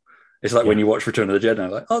mind. It's like when you watch Return of the Jedi,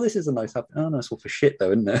 like, oh, this is a nice happen. Oh, no, it's all for shit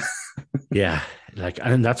though, isn't it? Yeah,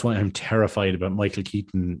 and that's why I'm terrified about Michael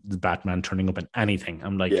Keaton, the Batman, turning up in anything.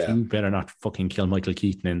 I'm like, you better not fucking kill Michael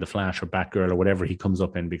Keaton in The Flash or Batgirl or whatever he comes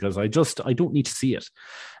up in, because I don't need to see it.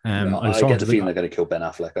 I get the feeling they're going to kill Ben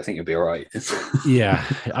Affleck. I think you'll be all right.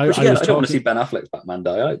 I don't want to see Ben Affleck's Batman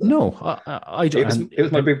die either. No, it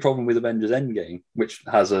was my big problem with Avengers Endgame, which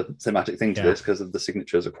has a thematic thing to this because of the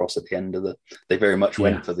signatures across at the end of they very much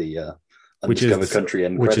went for the Undiscovered Country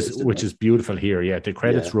end credits, which is beautiful here. Yeah, the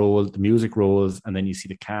credits roll, the music rolls, and then you see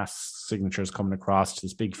the cast signatures coming across to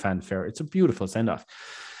this big fanfare. It's a beautiful send off.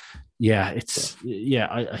 Yeah,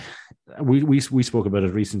 we spoke about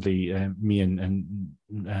it recently. Me and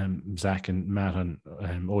Zach and Matt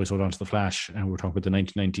and Always Hold On to the Flash, and we were talking about the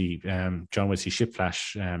 1990 John Wesley Ship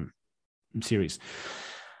Flash series.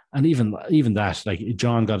 And even that, like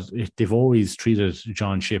they've always treated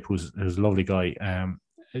John Ship, who's a lovely guy.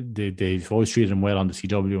 They've always treated him well on the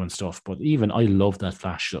CW and stuff, but even I loved that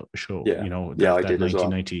Flash show. Yeah. I did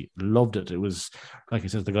 1990. Loved it. It was, like I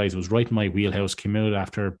said, it was right in my wheelhouse. Came out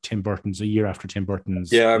after a year after Tim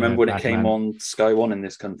Burton's. Yeah, I remember when it came on Sky One in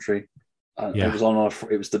this country. It was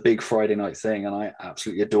it was the big Friday night thing, and I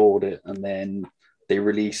absolutely adored it. And then they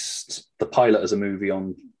released the pilot as a movie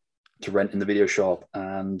to rent in the video shop,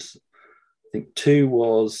 and I think 2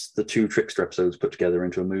 was the 2 Trickster episodes put together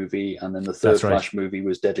into a movie, and then the third Flash movie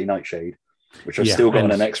was Deadly Nightshade, which I've still got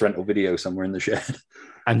on an ex-rental video somewhere in the shed.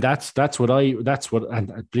 And that's what and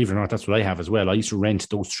believe it or not, that's what I have as well. I used to rent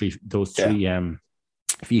those three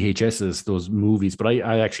VHSs, those movies, but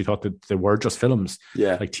I actually thought that they were just films,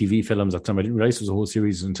 like TV films at the time. I didn't realize it was a whole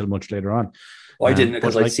series until much later on. Well, I didn't,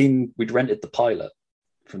 because we'd rented the pilot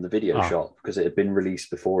from the video shop because it had been released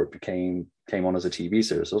before it came on as a TV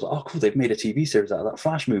series. So I was like, oh, cool, they've made a TV series out of that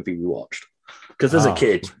Flash movie we watched. Because as a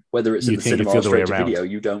kid, whether it's in the cinema or straight to video,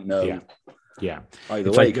 you don't know.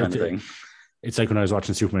 Either way, kind of thing. It's like when I was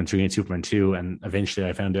watching Superman 3 and Superman 2, and eventually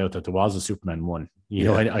I found out that there was a Superman 1.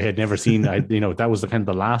 I had never seen, that was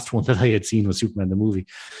the last one that I had seen was Superman the movie.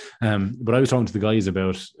 But I was talking to the guys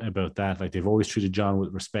about that. Like, they've always treated John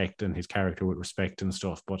with respect and his character with respect and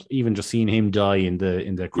stuff. But even just seeing him die in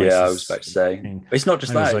the crisis. Yeah, I was about to say. It's not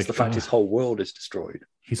just that, it's the fact his whole world is destroyed.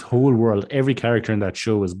 His whole world, every character in that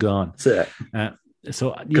show is gone. That's it.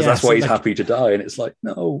 Because that's why he's happy to die. And it's like,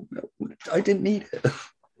 no, I didn't need it.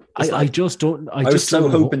 I just don't. I was so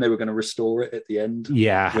hoping they were going to restore it at the end.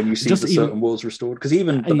 Yeah, when you see certain worlds restored, because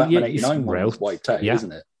even the Batman '89 one was wiped out,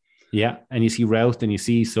 isn't it? Yeah, and you see Routh, and you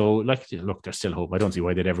see look, there's still hope. I don't see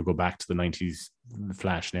why they'd ever go back to the '90s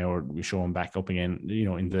Flash now, or we show him back up again.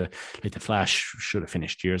 In the Flash should have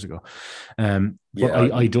finished years ago. But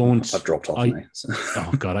I don't. I've dropped off now.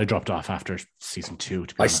 Oh God, I dropped off after season 2.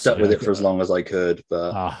 I stuck with it for as long as I could,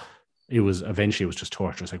 but. It was just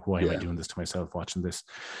torture. It's like, why am I doing this to myself watching this?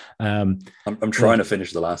 I'm trying to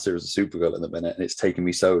finish the last series of Supergirl in the minute, and it's taken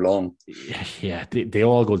me so long. Yeah, they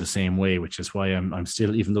all go the same way, which is why I'm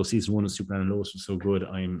still, even though season 1 of Superman and Lois was so good,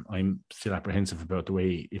 I'm still apprehensive about the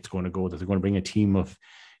way it's going to go. That they're going to bring a team of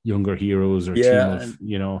younger heroes or a team of,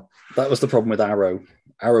 That was the problem with Arrow.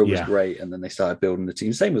 Arrow was great, and then they started building the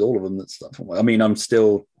team. Same with all of them. That stuff. I mean, I'm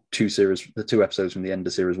still 2 episodes from the end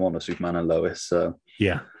of series 1 of Superman and Lois. So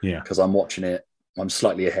because I'm watching it, I'm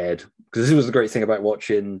slightly ahead. Because this was the great thing about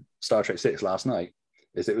watching Star Trek 6 last night,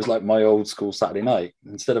 is it was like my old school Saturday night.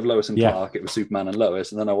 Instead of Lois and Clark, it was Superman and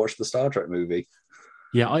Lois, and then I watched the Star Trek movie.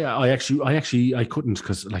 Yeah, I actually couldn't,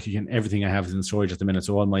 because again, everything I have is in storage at the minute.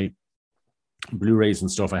 So all my Blu-rays and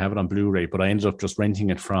stuff, I have it on Blu-ray, but I ended up just renting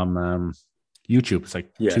it from YouTube. It's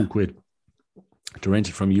like £2 to rent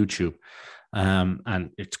it from YouTube.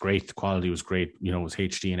 And it's great. The quality was great. You know, it was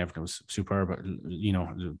HD and everything was superb. You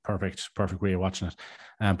know, perfect way of watching it.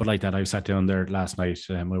 But like that, I sat down there last night.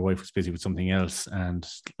 My wife was busy with something else, and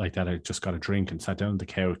like that, I just got a drink and sat down on the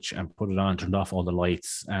couch and put it on, turned off all the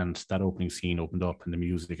lights, and that opening scene opened up and the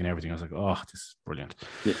music and everything. I was like, oh, this is brilliant.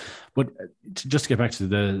 Yeah. But just to get back to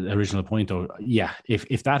the original point, though, yeah,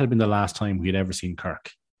 if that had been the last time we had ever seen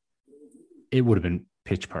Kirk, it would have been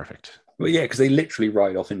pitch perfect. Well, yeah, because they literally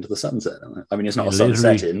ride off into the sunset. I mean, it's not a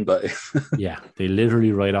sunset in, but yeah, they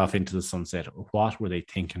literally ride off into the sunset. What were they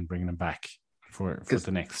thinking bringing them back for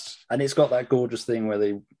the next? And it's got that gorgeous thing where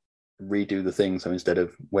they redo the thing. So instead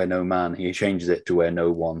of where no man, he changes it to where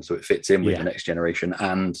no one, so it fits in with the next generation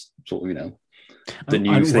and sort of, you know, the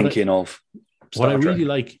new thinking of Star what I Trek. really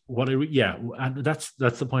like. And that's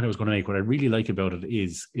the point I was going to make. What I really like about it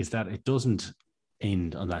is that it doesn't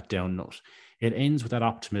end on that down note. It ends with that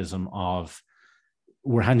optimism of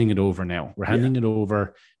we're handing it over now. We're handing it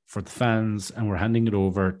over for the fans, and we're handing it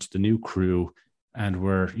over to the new crew. And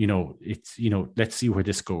we're, you know, it's, you know, let's see where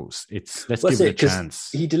this goes. Let's give it a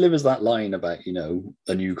chance. He delivers that line about, you know,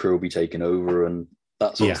 a new crew will be taken over and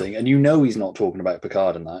that sort of thing. And you know he's not talking about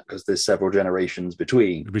Picard and that because there's several generations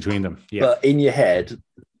between them. Yeah. But in your head,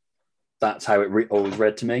 that's how it always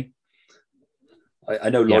read to me. I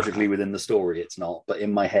know logically within the story it's not, but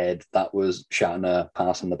in my head that was Shatner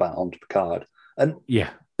passing the baton to Picard. And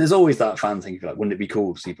there's always that fan thinking like, wouldn't it be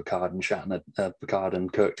cool to see Picard and Shatner, Picard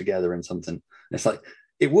and Kirk together in something? And it's like,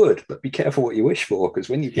 it would, but be careful what you wish for, because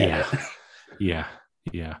when you get it.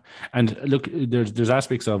 Yeah. And look, there's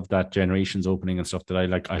aspects of that Generations opening and stuff that I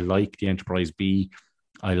like. I like the Enterprise B.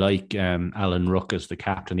 I like Alan Ruck as the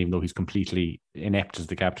captain, even though he's completely inept as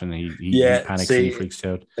the captain. He panics and he freaks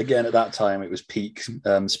out. Again, at that time, it was peak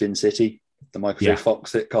Spin City, the Michael J.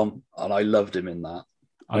 Fox sitcom, and I loved him in that.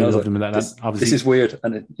 I loved him in that. This is weird.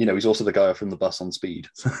 And, you know, he's also the guy from the bus on Speed.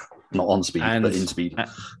 Not on Speed, but in Speed.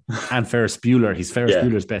 And Ferris Bueller. He's Ferris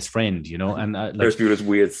Bueller's best friend, you know. And Ferris Bueller's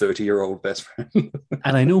weird 30-year-old best friend.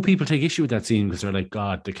 And I know people take issue with that scene because they're like,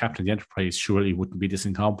 God, the captain of the Enterprise surely wouldn't be this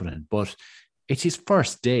incompetent. But it's his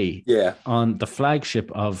first day on the flagship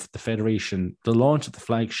of the Federation, the launch of the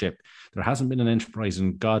flagship. There hasn't been an Enterprise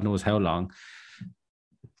in God knows how long.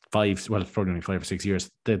 It's probably only 5 or 6 years.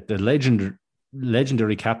 The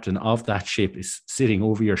legendary captain of that ship is sitting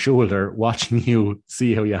over your shoulder watching you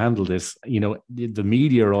see how you handle this. You know, the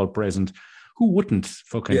media are all present. Who wouldn't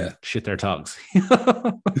fucking shit their togs?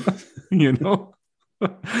 You know?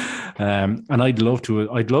 And I'd love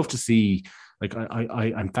to see, like,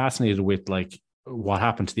 I'm fascinated with like what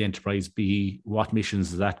happened to the Enterprise B, what missions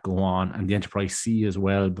does that go on, and the Enterprise C as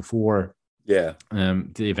well before the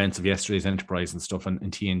events of yesterday's Enterprise and stuff and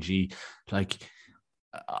TNG. Like,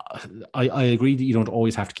 I agree that you don't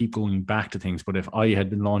always have to keep going back to things, but if I had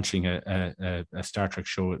been launching a Star Trek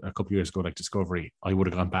show a couple of years ago, like Discovery, I would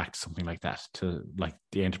have gone back to something like that, to like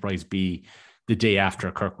the Enterprise B the day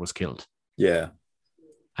after Kirk was killed. Yeah.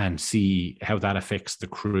 And see how that affects the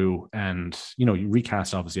crew. And, you know, you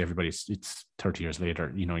recast, obviously, everybody. It's 30 years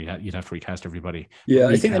later. You know, you'd have to recast everybody. Yeah,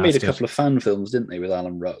 I think they made a couple of fan films, didn't they, with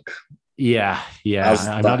Alan Ruck? Yeah. As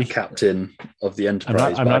I'm not captain of the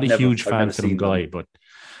Enterprise. I'm not a huge fan film guy, but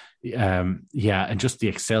and just the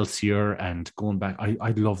Excelsior and going back,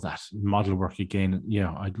 I'd love that model work again.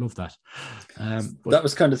 Yeah, I'd love that. But that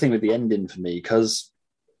was kind of thing with the ending for me, because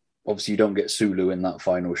obviously you don't get Sulu in that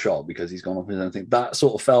final shot because he's gone off his own thing. That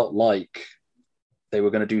sort of felt like they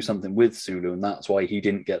were going to do something with Sulu, and that's why he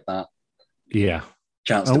didn't get that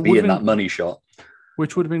chance to be in that money shot,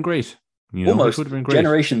 which would have been great. You know, almost would have been great.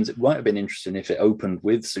 Generations, it might have been interesting if it opened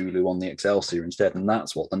with Sulu on the Excelsior instead, and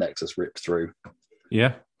that's what the Nexus ripped through.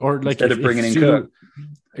 Yeah, or like instead of bringing in Kirk.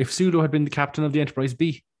 If Sulu had been the captain of the Enterprise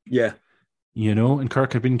B, you know, and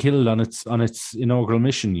Kirk had been killed on its inaugural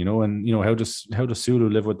mission, you know, and you know how does Sulu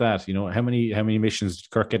live with that? You know, how many missions did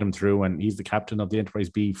Kirk get him through, and he's the captain of the Enterprise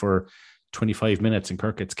B for 25 minutes, and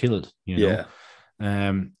Kirk gets killed. You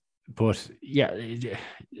know, but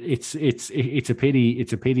it's a pity.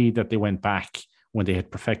 It's a pity that they went back when they had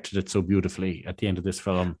perfected it so beautifully at the end of this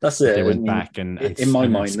film. That's it. They went back and in my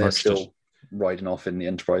mind, they're still riding off in the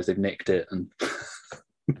Enterprise. They've nicked it and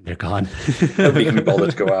they're gone. Nobody can be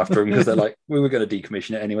bothered to go after them because they're like, we were going to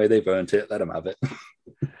decommission it anyway. They burnt it. Let them have it.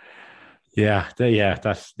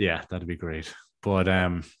 That'd be great. But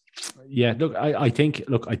I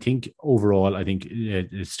think overall, I think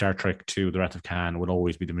Star Trek II, The Wrath of Khan, will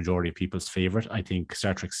always be the majority of people's favorite. I think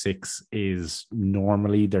Star Trek VI is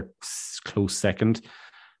normally their close second.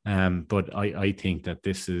 But I think that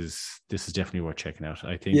this is definitely worth checking out.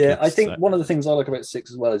 I think one of the things I like about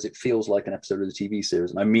 6 as well is it feels like an episode of the TV series,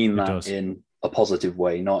 and I mean that in a positive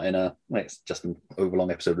way, not in a, well, it's just an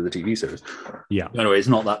overlong episode of the TV series. Yeah. Anyway, it's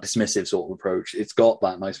not that dismissive sort of approach. It's got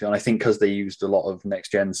that nice feel. And I think because they used a lot of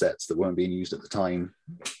next gen sets that weren't being used at the time.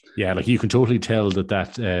 Yeah, like you can totally tell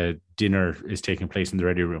that dinner is taking place in the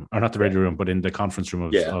ready room, or not the ready room, but in the conference room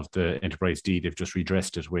of the Enterprise D. They've just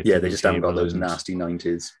redressed it with. Yeah, they just haven't got those nasty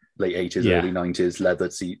 90s, late 80s, early 90s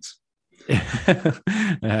leather seats.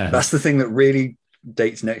 That's the thing that really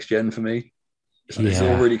dates next gen for me. It's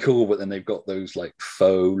all really cool, but then they've got those like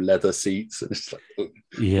faux leather seats, and it's like,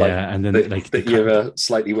 and then that your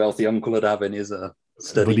slightly wealthy uncle would have in his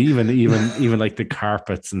study. But even like the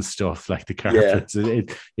carpets and stuff, like the carpets,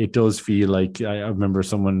 it does feel like, I remember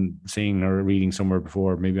someone saying or reading somewhere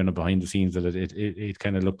before, maybe on a behind the scenes, that it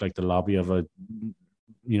kind of looked like the lobby of a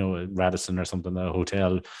Radisson or something, a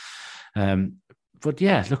hotel. But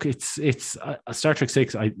yeah, look, it's Star Trek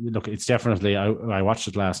 6. It's definitely, I watched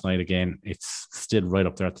it last night again. It's still right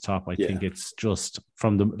up there at the top. I think it's just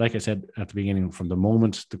from like I said at the beginning, from the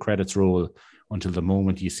moment the credits roll until the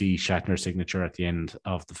moment you see Shatner's signature at the end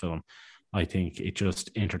of the film, I think it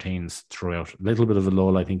just entertains throughout. A little bit of a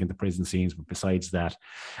lull, I think, in the prison scenes, but besides that,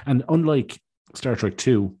 and unlike Star Trek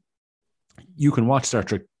 2, you can watch Star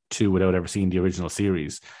Trek 2 without ever seeing the original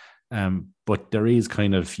series. But there is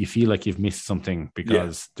kind of, you feel like you've missed something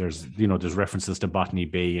because there's references to Botany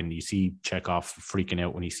Bay, and you see Chekhov freaking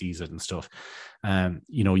out when he sees it and stuff.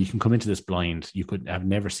 You can come into this blind. You could have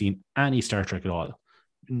never seen any Star Trek at all.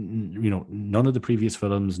 None of the previous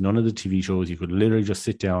films, none of the TV shows. You could literally just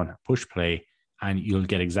sit down, push play, and you'll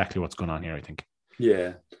get exactly what's going on here, I think.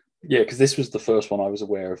 Yeah, because this was the first one I was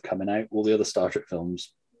aware of coming out. All the other Star Trek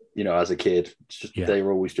films, as a kid, they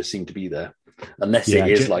were always just seemed to be there. Unless it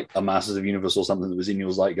is like a Masters of the Universe or something that was in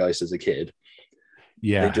your zeitgeist as a kid.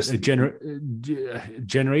 Yeah,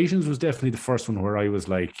 Generations was definitely the first one where I was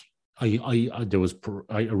like, I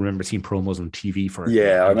remember seeing promos on TV for it.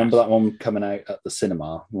 Yeah, I remember that one coming out at the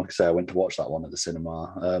cinema. Like I say, I went to watch that one at the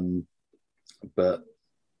cinema. But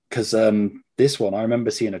because this one, I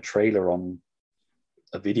remember seeing a trailer on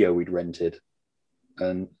a video we'd rented,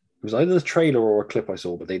 and it was either the trailer or a clip I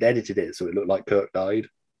saw, but they'd edited it so it looked like Kirk died.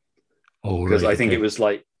 Oh, because I think it was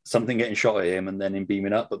like something getting shot at him and then him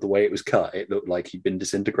beaming up, but the way it was cut, it looked like he'd been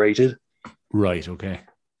disintegrated. Right. Okay.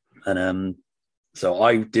 And so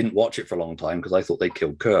I didn't watch it for a long time because I thought they'd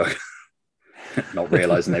killed Kirk, not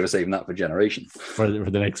realizing they were saving that for generations for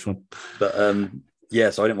the next one. But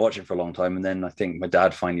so I didn't watch it for a long time, and then I think my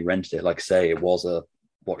dad finally rented it. Like I say, it was a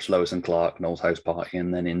watch Lois and Clark, Noel's house party,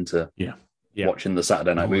 and then into watching the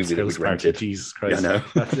Saturday night movie that we'd rented. Jesus Christ!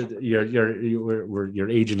 Yeah, you're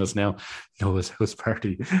aging us now. Noah's house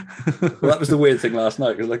party. Well, that was the weird thing last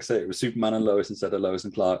night because, like I say, it was Superman and Lois instead of Lois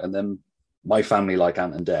and Clark, and then my family like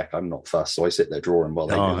Ant and Dec. I'm not fussed, so I sit there drawing while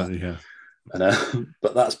they do that. Yeah. And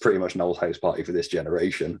but that's pretty much Noel's house party for this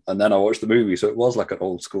generation. And then I watched the movie, so it was like an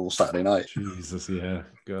old school Saturday night. Jesus, yeah,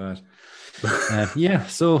 God.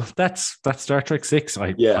 So that's Star Trek 6.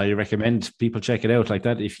 I recommend people check it out like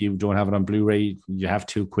that. If you don't have it on Blu-ray, you have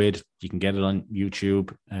 £2. You can get it on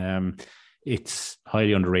YouTube. It's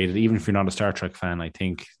highly underrated. Even if you're not a Star Trek fan, I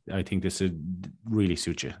think this would really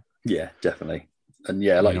suit you. Yeah, definitely. And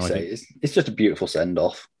like you say, it's just a beautiful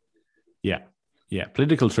send-off. Yeah,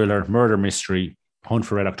 political thriller, murder mystery, Hunt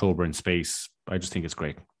for Red October in space. I just think it's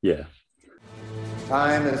great. Yeah.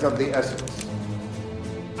 Time is of the essence.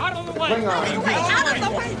 Out of the way! Out of the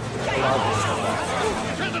way!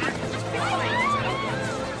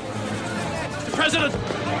 Mr. President!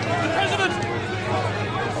 Mr. President!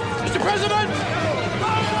 Mr. President!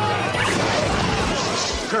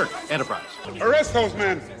 Kirk, Enterprise. Arrest those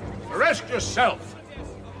men! Arrest yourself!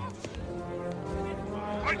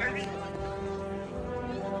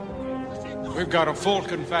 We've got a full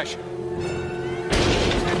confession.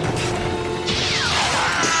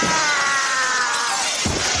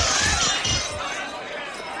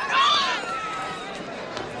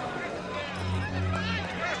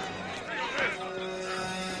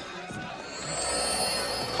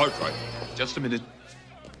 Cartwright, just a minute.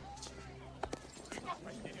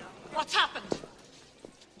 What's happened?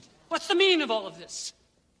 What's the meaning of all of this?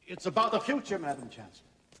 It's about the future, Madam Chancellor.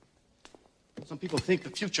 Some people think the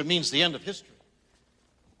future means the end of history.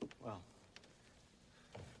 Well,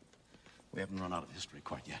 we haven't run out of history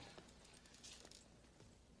quite yet.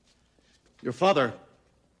 Your father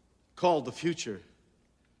called the future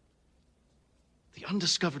the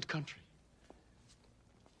undiscovered country.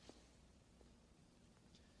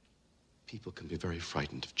 People can be very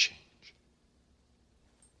frightened of change.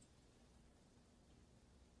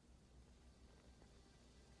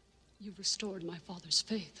 You've restored my father's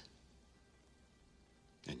faith.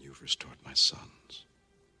 And you've restored my son's.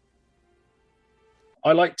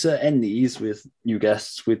 I like to end these with new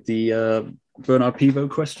guests with the Bernard Pivot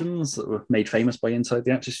questions that were made famous by Inside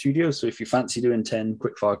the Actors Studio. So if you fancy doing 10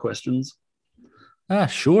 quickfire questions.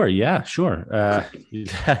 Sure. Yeah, sure.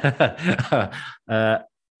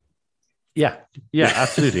 Yeah,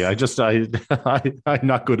 absolutely. I'm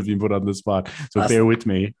not good at being put on the spot, so bear with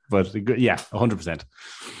me. But yeah, 100%.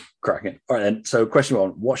 Cracking. All right, then. So question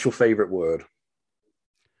 1, what's your favorite word?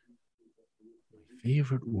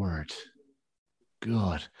 Favorite word?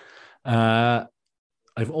 God.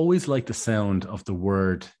 I've always liked the sound of the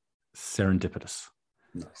word serendipitous.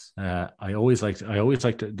 Nice. I always liked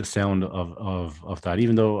the sound of that,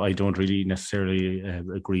 even though I don't really necessarily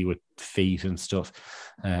agree with fate and stuff.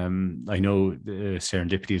 I know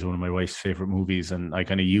Serendipity is one of my wife's favorite movies, and I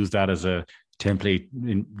kind of used that as a template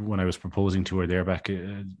when I was proposing to her there back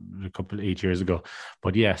a couple 8 years ago.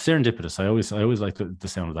 But yeah, serendipitous. I always liked the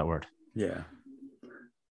sound of that word. Yeah.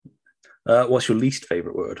 What's your least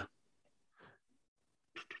favorite word?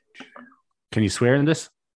 Can you swear in this?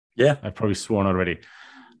 Yeah, I've probably sworn already.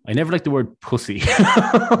 I never liked the word pussy.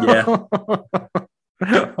 Yeah.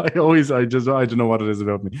 I don't know what it is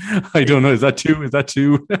about me. I don't know. Is that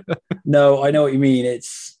too? No, I know what you mean.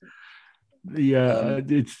 It's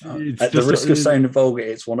it's at the risk of sounding vulgar,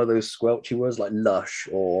 it's one of those squelchy words like lush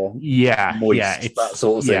or moist, it's that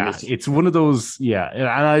sort of thing. Yeah, it's one of those. Yeah, and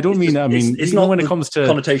I don't mean. It's not when it comes to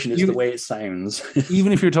connotation. It's the way it sounds.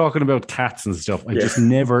 Even if you're talking about cats and stuff, I just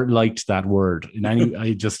never liked that word.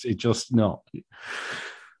 It just no.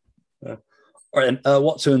 All right,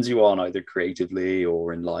 what turns you on either creatively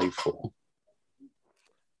or in life? Or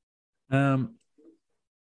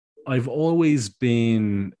I've always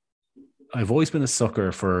been a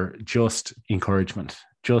sucker for just encouragement.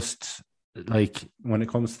 Just like when it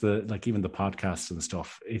comes to like even the podcasts and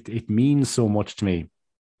stuff, it means so much to me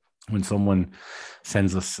when someone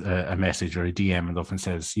sends us a message or a DM and stuff and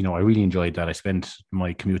says, I really enjoyed that. I spent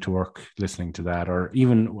my commute to work listening to that, or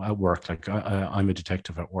even at work. Like I'm a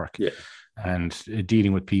detective at work. Yeah. And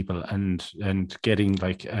dealing with people and getting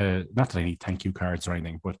like not that I need thank you cards or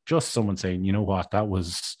anything, but just someone saying, you know what,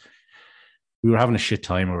 we were having a shit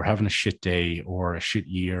time, or we were having a shit day or a shit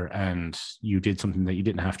year, and you did something that you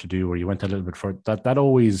didn't have to do, or you went a little bit further. That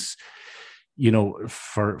always,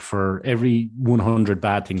 for every 100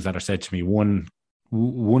 bad things that are said to me, one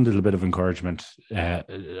little bit of encouragement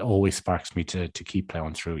always sparks me to keep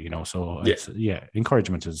plowing through. So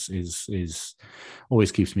encouragement is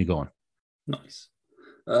always keeps me going. Nice.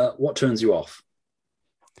 What turns you off?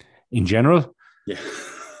 In general? Yeah.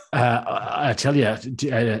 I tell you,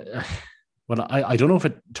 well, I don't know if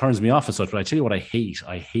it turns me off as such, but I tell you what I hate.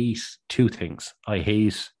 I hate two things. I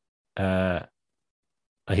hate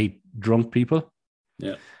drunk people.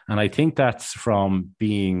 Yeah. And I think that's from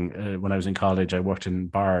being, when I was in college, I worked in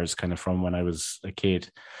bars kind of from when I was a kid.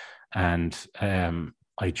 And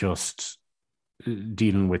I just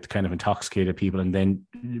dealing with kind of intoxicated people, and then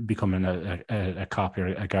becoming a cop here,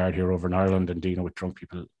 a guard here over in Ireland, and dealing with drunk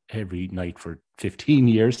people every night for 15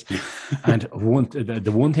 years. And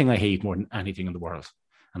the one thing I hate more than anything in the world,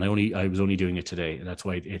 and I was only doing it today, and that's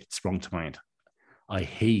why it sprung to mind. I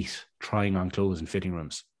hate trying on clothes in fitting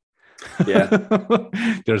rooms. Yeah.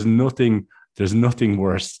 There's nothing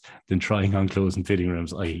worse than trying on clothes in fitting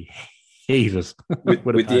rooms. I hate it.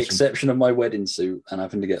 With the exception of my wedding suit and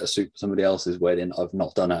having to get a suit for somebody else's wedding, I've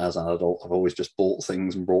not done it as an adult. I've always just bought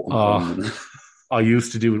things and brought them home. I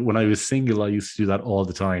used to do it when I was single. I used to do that all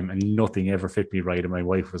the time, and nothing ever fit me right. And my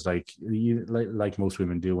wife was like like most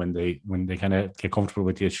women do when they kind of get comfortable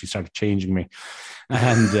with you, she started changing me.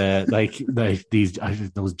 And like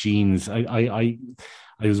those jeans, I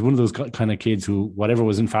was one of those kind of kids who whatever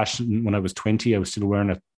was in fashion when I was 20, I was still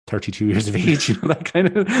wearing at 32 years of age. That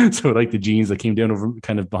kind of. So like the jeans that came down over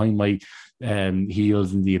kind of behind my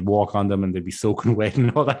heels, and you'd walk on them and they'd be soaking wet and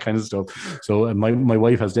all that kind of stuff. So my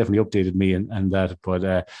wife has definitely updated me and that,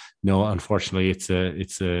 but no, unfortunately it's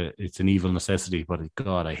an evil necessity. But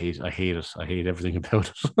God, I hate it. I hate everything about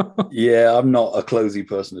it. Yeah, I'm not a clothy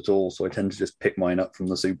person at all, so I tend to just pick mine up from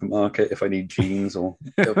the supermarket if I need jeans or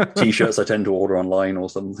t-shirts. I tend to order online or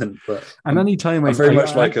something. But and anytime I'm very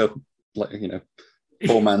much like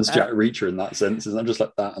poor man's Jack Reacher in that sense. I'm just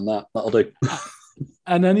like that and that'll do.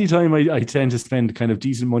 And anytime I tend to spend kind of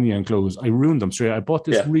decent money on clothes, I ruin them straight. I bought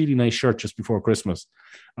this really nice shirt just before Christmas,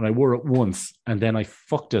 and I wore it once, and then I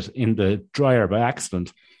fucked it in the dryer by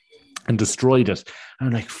accident and destroyed it. And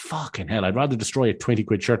I'm like, fucking hell, I'd rather destroy a 20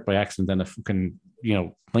 quid shirt by accident than a fucking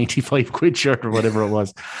 95 quid shirt or whatever it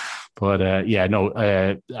was. But I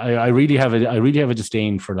really have a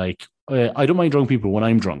disdain for I don't mind drunk people when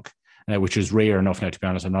I'm drunk. which is rare enough now, to be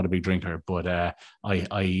honest. I'm not a big drinker, but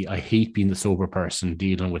I hate being the sober person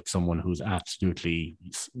dealing with someone who's absolutely,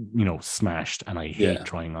 smashed, and I hate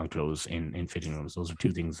trying on clothes in fitting rooms. Those are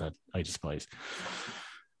two things that I despise.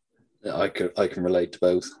 I can relate to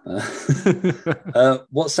both.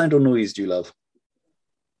 What sound or noise do you love?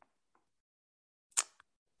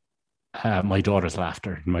 My daughter's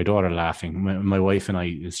laughter. My daughter laughing. My wife and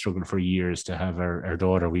I struggled for years to have our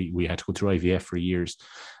daughter. We had to go through IVF for years,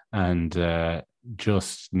 and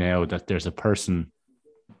just now that there's a person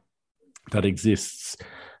that exists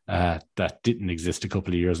that didn't exist a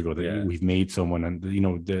couple of years ago, that we've made someone, and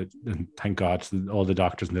and thank God all the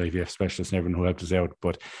doctors and the IVF specialists and everyone who helped us out.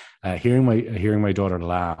 But hearing my daughter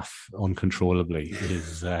laugh uncontrollably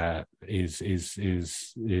is the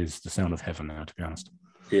sound of heaven now, to be honest.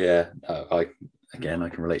 Yeah, I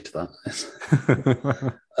can relate to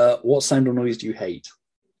that. What sound or noise do you hate?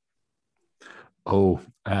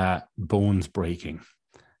 Bones breaking.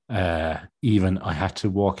 Even I had to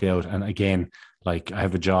walk out, and again, like, I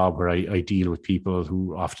have a job where I deal with people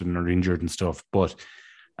who often are injured and stuff, but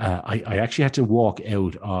I actually had to walk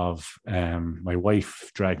out of, my wife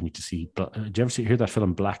dragged me to see, did you ever hear that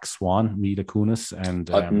film Black Swan, Mila Kunis? And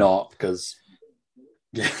I've not, because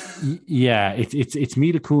yeah, it's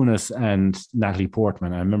Mila Kunis and Natalie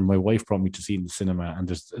Portman. I remember my wife brought me to see it in the cinema, and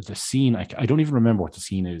there's the scene, I don't even remember what the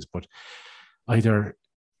scene is, but either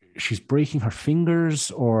she's breaking her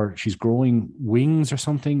fingers or she's growing wings or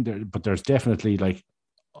something, but there's definitely like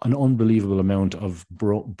an unbelievable amount of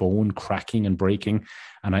bone cracking and breaking,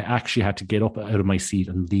 and I actually had to get up out of my seat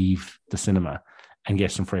and leave the cinema and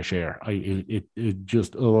get some fresh air. It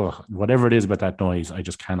just, whatever it is about that noise, I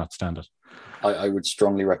just cannot stand it. I would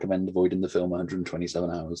strongly recommend avoiding the film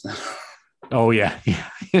 127 Hours. Oh yeah.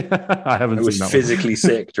 I haven't. I was seen that physically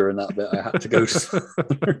sick during that bit. I had to go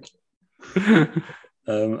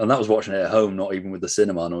and that was watching it at home, not even with the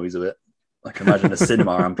cinema noise of it. I can imagine a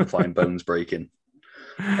cinema amplifying bones breaking.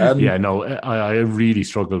 I really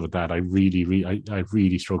struggled with that. I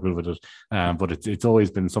really struggled with it. But it's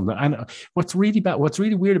always been something. And what's really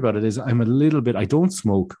weird about it is I don't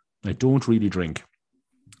smoke. I don't really drink.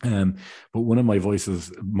 But one of my vices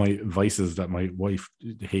that my wife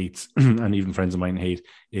hates and even friends of mine hate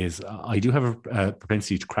is I do have a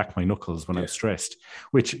propensity to crack my knuckles when I'm stressed,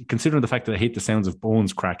 which, considering the fact that I hate the sounds of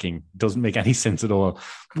bones cracking, doesn't make any sense at all.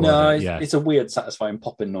 But, it's a weird, satisfying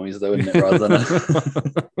popping noise, though, isn't it? Rather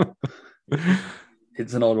than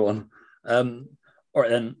it's an odd one. All right,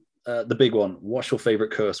 then, the big one. What's your favorite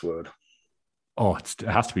curse word? Oh, it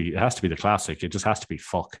has to be the classic. It just has to be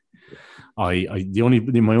fuck. My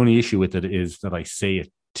only issue with it is that I say it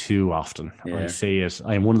too often. I say it.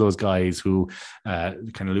 I'm one of those guys who kind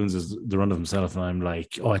of loses the run of himself, and I'm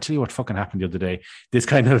like, I tell you what fucking happened the other day. This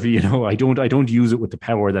kind of, I don't use it with the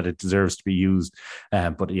power that it deserves to be used.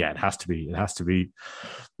 But yeah, it has to be.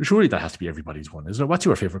 Surely that has to be everybody's one, isn't it? What's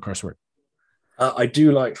your favorite curse word? I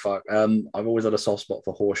do like fuck. I've always had a soft spot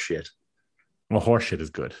for horse shit. Well, horseshit is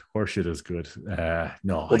good. Horseshit is good.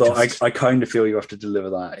 No, although I kind of feel you have to deliver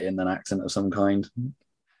that in an accent of some kind.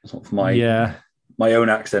 Sort of my own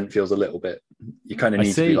accent feels a little bit. You kind of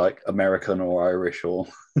need to be like American or Irish or.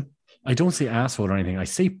 I don't say asshole or anything. I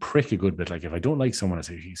say prick a good bit. Like if I don't like someone, I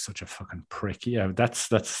say he's such a fucking prick. Yeah, that's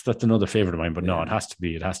another favorite of mine. But no, it has to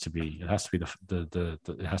be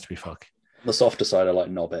fuck. The softer side, I like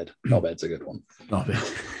knobhead. Knobhead's a good one.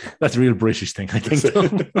 Knobhead. That's a real British thing, I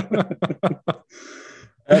think.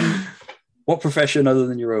 What profession other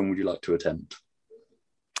than your own would you like to attempt?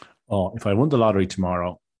 Oh, if I won the lottery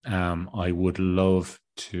tomorrow, I would love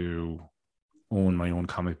to own my own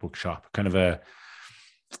comic book shop, kind of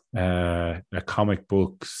a comic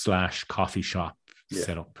book / coffee shop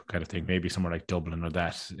setup kind of thing. Maybe somewhere like Dublin or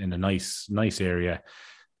that, in a nice area.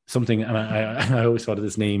 Something, and I always thought of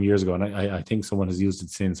this name years ago, and I think someone has used it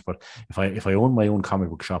since. But if I own my own comic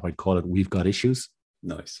book shop, I'd call it We've Got Issues.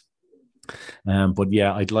 Nice. But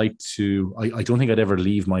yeah, I'd like to. I don't think I'd ever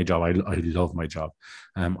leave my job. I love my job.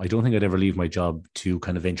 I don't think I'd ever leave my job to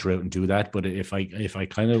kind of venture out and do that. But if I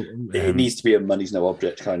kind of, it needs to be a money's no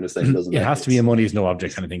object kind of thing, doesn't it? It has to be a money's no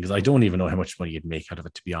object kind of thing, because I don't even know how much money you'd make out of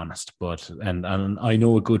it, to be honest. But and I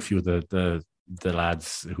know a good few of the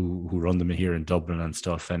lads who run them here in Dublin and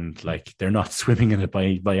stuff, and like they're not swimming in it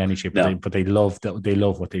by any shape, but they love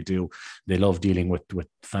what they do. They love dealing with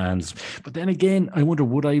fans. But then again, I wonder,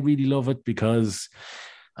 would I really love it? Because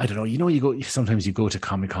I don't know, sometimes you go to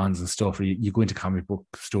Comic Cons and stuff, or you go into comic book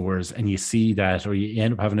stores and you see that, or you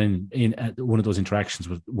end up having in one of those interactions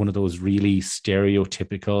with one of those really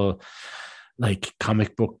stereotypical like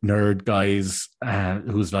comic book nerd guys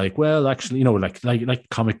who's like, well, actually, you know, like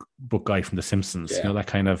comic book guy from The Simpsons, you know, that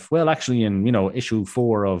kind of, well, actually, in, you know, issue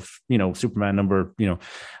 4 of, you know, Superman number, you know,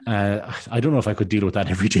 I don't know if I could deal with that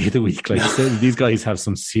every day of the week. Like these guys have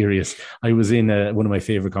some serious. I was in one of my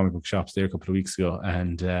favorite comic book shops there a couple of weeks ago,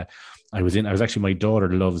 and I was actually, my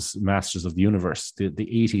daughter loves Masters of the Universe, the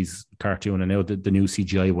 80s cartoon. I know the new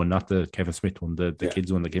CGI one, not the Kevin Smith one, the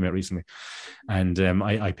kids one that came out recently. And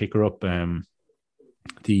I pick her up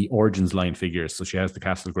the Origins line figures. So she has the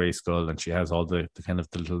Castle Grayskull, and she has all the kind of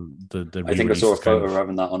the little the I think I saw a photo of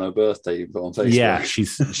having that on her birthday you put on Facebook. Yeah,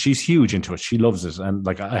 she's huge into it. She loves it, and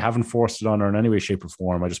like I haven't forced it on her in any way, shape, or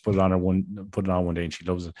form. I just put it on one day, and she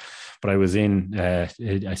loves it. But I was in.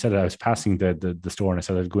 I said I was passing the store, and I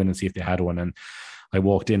said I'd go in and see if they had one, and I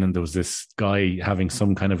walked in, and there was this guy having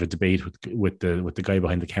some kind of a debate with the guy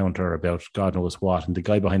behind the counter about God knows what. And the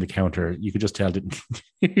guy behind the counter, you could just tell that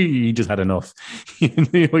he just had enough. You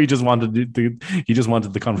know, he just wanted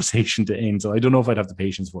the conversation to end. So I don't know if I'd have the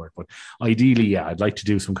patience for it, but ideally, yeah, I'd like to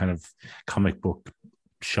do some kind of comic book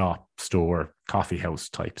shop, store, coffee house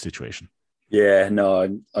type situation. Yeah,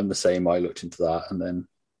 no, I'm the same. I looked into that, and then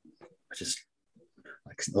I just.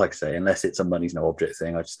 Like I say, unless it's a money's no object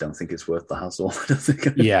thing, I just don't think it's worth the hassle.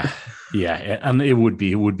 Yeah, and it would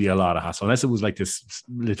be a lot of hassle unless it was like this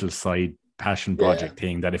little side passion project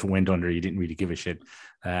thing that if it went under, you didn't really give a shit.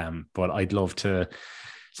 But I'd love to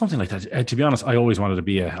something like that. To be honest, I always wanted to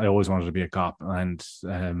be a cop, and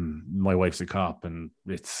my wife's a cop, and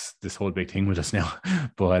it's this whole big thing with us now.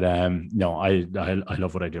 But no, I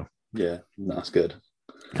love what I do. Yeah, that's good.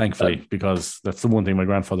 Thankfully, because that's the one thing my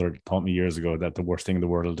grandfather taught me years ago, that the worst thing in the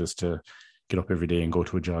world is to get up every day and go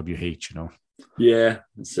to a job you hate, you know? Yeah,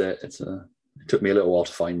 it took me a little while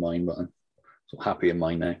to find mine, but I'm happy in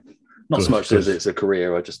mine now. Not so much as it's a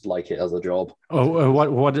career, I just like it as a job. Oh,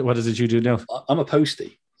 what is it you do now? I'm a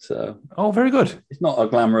postie. So very good. It's not a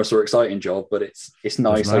glamorous or exciting job, but it's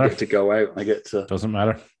nice. I get to go out. I get to. Doesn't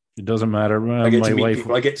matter. It doesn't matter. I get to meet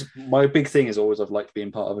people. My big thing is always I've liked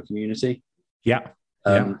being part of a community. Yeah.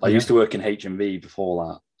 I used to work in HMV before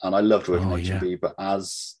that, and I loved working in HMV. But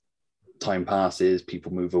as time passes,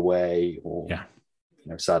 people move away, or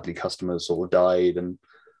sadly, customers sort of died, and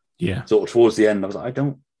sort of towards the end, I was like, I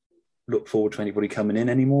don't look forward to anybody coming in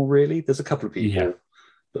anymore. Really, there's a couple of people,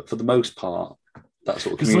 but for the most part, that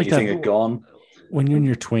sort of community thing had gone. When you're in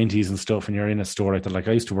your 20s and stuff, and you're in a store like that, like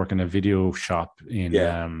I used to work in a video shop in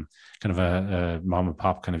kind of a mom and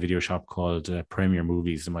pop kind of video shop called Premier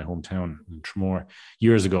Movies in my hometown in Tremor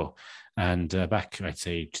years ago. And back, I'd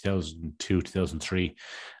say 2002, 2003.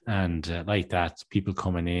 And like that, people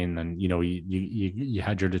coming in, and, you know, you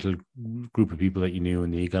had your little group of people that you knew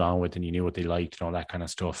and you got on with, and you knew what they liked and all that kind of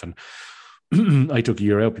stuff. And I took a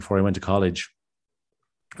year out before I went to college.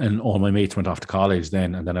 And all my mates went off to college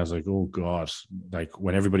then. And then I was like, oh God, like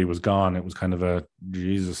when everybody was gone, it was kind of a,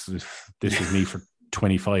 Jesus, if this was me for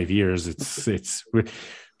 25 years, it's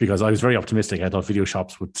because I was very optimistic. I thought video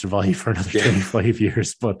shops would survive for another 25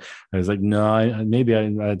 years, but I was like, no, I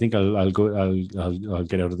think I'll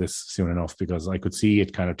get out of this soon enough, because I could see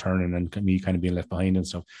it kind of turning and me kind of being left behind and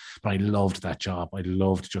stuff. But I loved that job. I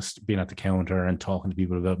loved just being at the counter and talking to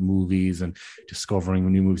people about movies and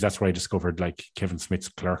discovering new movies. That's where I discovered like Kevin Smith's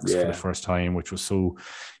Clerks for the first time, which was so,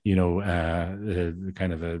 you know,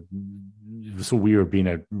 it was so weird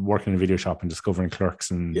working in a video shop and discovering Clerks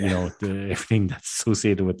and you know everything that's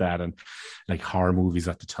associated with that, and like horror movies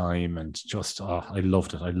at the time, and just I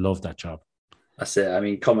loved it. I loved that job. That's it. I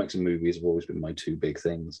mean, comics and movies have always been my two big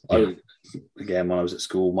things. When I was at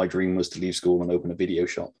school, my dream was to leave school and open a video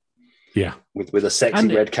shop. Yeah, with a sexy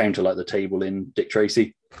red counter like the table in Dick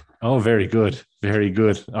Tracy. Oh, very good. Very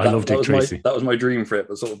good. I love Dick Tracy. That was my dream for it.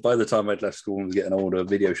 But sort of by the time I'd left school and was getting older,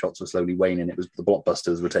 video shops were slowly waning. It was the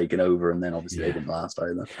blockbusters were taking over, and then obviously they didn't last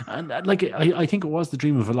either. And like I think it was the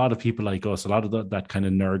dream of a lot of people like us, a lot of that kind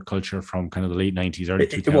of nerd culture from kind of the late 90s, early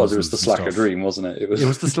 2000s. It was the slacker dream, wasn't it? It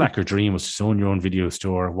was the slacker dream, was to own your own video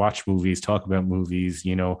store, watch movies, talk about movies,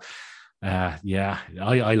 you know.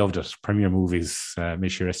 I loved it. Premier Movies, may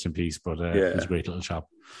she rest in peace, but it was a great little shop.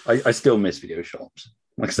 I still miss video shops.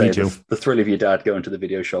 Like I say, the thrill of your dad going to the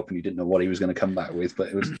video shop and you didn't know what he was going to come back with, but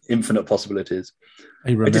it was infinite possibilities.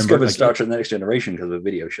 I discovered Star Trek: The Next Generation because of a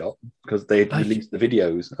video shop, because they released the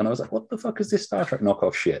videos, and I was like, "What the fuck is this Star Trek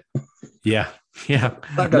knockoff shit?" Yeah.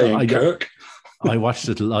 That guy ain't Kirk. I watched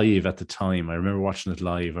it live at the time. I remember watching it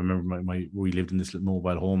live. I remember we lived in this little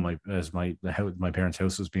mobile home as my parents'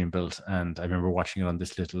 house was being built, and I remember watching it on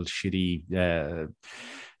this little shitty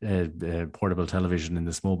portable television in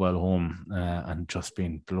this mobile home, and just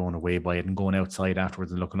being blown away by it, and going outside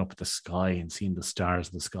afterwards and looking up at the sky and seeing the stars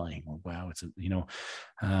in the sky. And going, wow, it's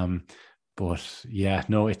but yeah,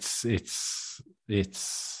 no, it's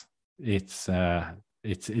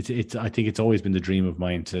I think it's always been the dream of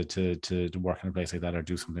mine to work in a place like that or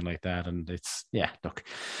do something like that. And it's, yeah, look,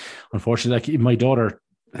 unfortunately, like my daughter,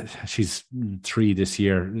 she's 3 this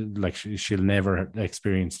year, like she'll never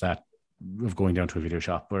experience that of going down to a video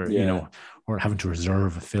shop or or having to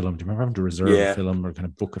reserve a film. Do you remember having to reserve a film or kind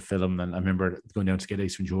of book a film? And I remember going down to get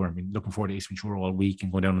Ace Ventura. I mean, looking forward to Ace Ventura all week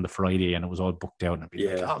and going down on the Friday, and it was all booked out. And I'd be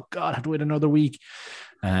like, oh God, I have to wait another week.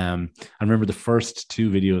 I remember the first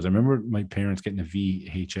 2 videos. I remember my parents getting a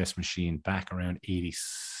VHS machine back around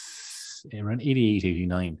 88,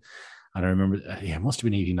 89. And I remember, it must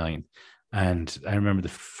have been 89. And I remember the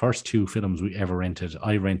first 2 films we ever rented.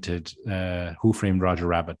 I rented Who Framed Roger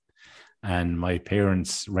Rabbit, and my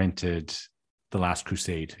parents rented The Last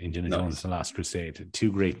Crusade, Indiana Jones, The Last Crusade.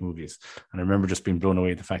 2 great movies. And I remember just being blown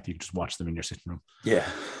away at the fact that you could just watch them in your sitting room. Yeah.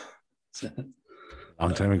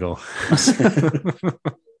 Long time ago. It's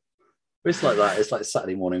like that. It's like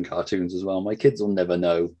Saturday morning cartoons as well. My kids will never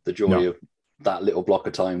know the joy of that little block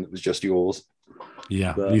of time that was just yours.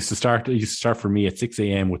 Yeah. It used to start for me at 6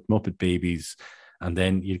 a.m. with Muppet Babies. And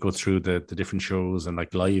then you'd go through the different shows and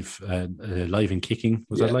like live and kicking.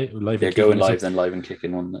 Was that live? Yeah, going live, then live and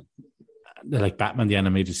kicking, wasn't it? Like Batman the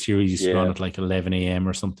Animated Series used to run at like 11 a.m.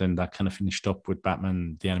 or something. That kind of finished up with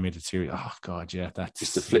Batman the Animated Series. Oh God, yeah, that's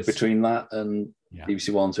used to flip between that and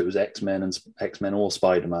BBC One. So it was X-Men or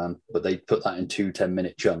Spider-Man, but they put that in 2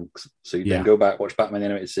 10-minute chunks. So you then go back, watch Batman the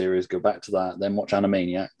Animated Series, go back to that, then watch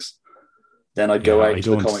Animaniacs. Then I'd go out to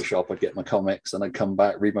the comic shop, I'd get my comics, and I'd come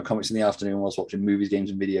back, read my comics in the afternoon whilst watching movies, games,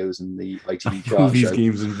 and videos and the ITV chart movies, show.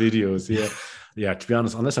 Games, and videos, yeah. Yeah, to be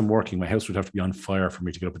honest, unless I'm working, my house would have to be on fire for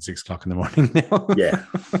me to get up at 6 o'clock in the morning now. Yeah.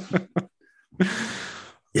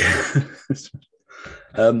 Yeah.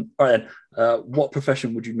 All right, then. What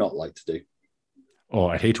profession would you not like to do? Oh,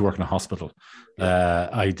 I'd hate to work in a hospital.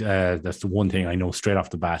 That's the one thing I know straight off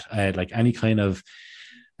the bat. Like any kind of,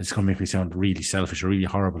 it's going to make me sound really selfish or really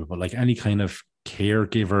horrible, but like any kind of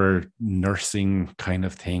caregiver, nursing kind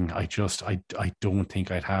of thing, I don't think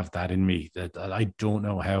I'd have that in me. That I don't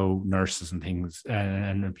know how nurses and things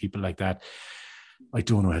and people like that, I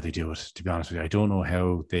don't know how they do it, to be honest with you. I don't know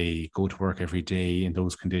how they go to work every day in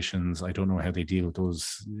those conditions. I don't know how they deal with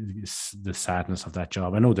the sadness of that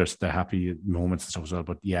job. I know there's the happy moments and stuff as well,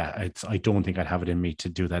 but yeah, I don't think I'd have it in me to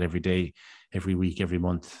do that every day, every week, every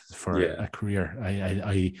month for a career.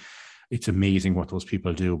 It's amazing what those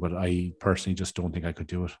people do, but I personally just don't think I could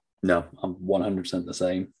do it. No, I'm 100% the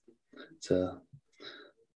same.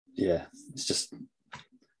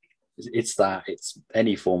 It's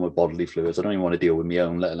any form of bodily fluids. I don't even want to deal with my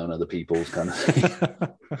own, let alone other people's kind of thing.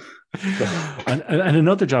 and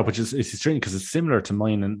another job, which is strange because it's similar to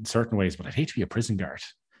mine in certain ways, but I'd hate to be a prison guard.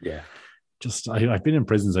 Yeah. Just I've been in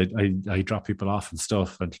prisons. I drop people off and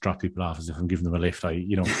stuff, and drop people off as if I'm giving them a lift.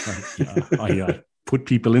 I put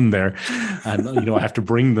people in there, and I have to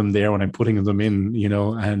bring them there when I'm putting them in.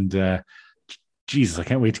 And Jesus, I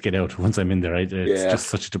can't wait to get out once I'm in there. It's just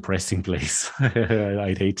such a depressing place.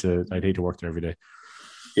 I'd hate to work there every day.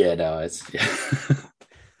 Yeah, no, I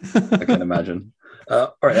can imagine.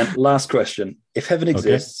 All right, then, last question. If heaven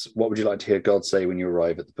exists, what would you like to hear God say when you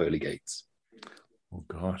arrive at the pearly gates? Oh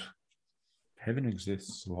God. Heaven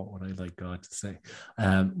exists, what would I like God to say?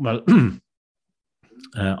 Well,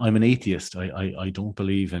 I'm an atheist. I don't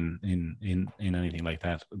believe in anything like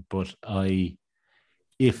that. But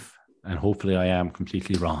and hopefully I am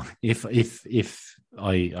completely wrong. If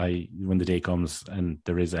I when the day comes and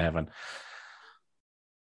there is a heaven,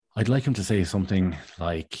 I'd like him to say something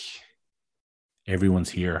like,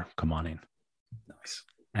 "Everyone's here. Come on in." Nice.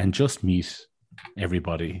 And just meet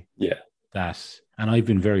everybody. Yeah. And I've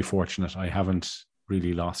been very fortunate. I haven't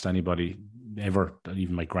really lost anybody ever,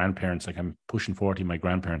 even my grandparents. Like, I'm pushing 40, my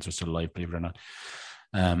grandparents are still alive, believe it or not.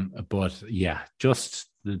 But yeah, just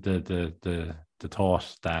the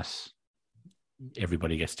thought that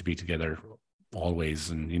everybody gets to be together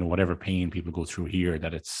always, and whatever pain people go through here,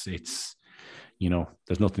 that it's there's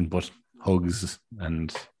nothing but hugs,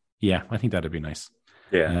 and yeah, I think that'd be nice.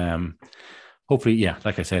 Yeah. Hopefully, yeah,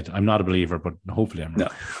 like I said, I'm not a believer, but hopefully I'm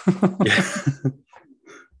right. No. Yeah.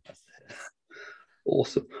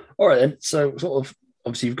 Awesome. All right, then. So, sort of,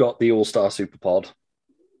 obviously, you've got the All-Star Super Pod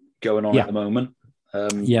going on at the moment.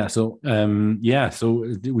 So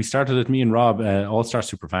we started it, me and Rob, All Star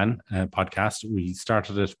Superfan podcast. We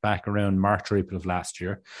started it back around March or April of last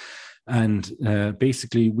year. And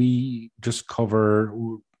basically, we just cover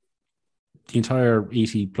the entire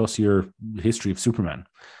 80 plus year history of Superman.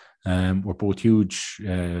 We're both huge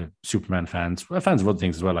Superman fans. We're fans of other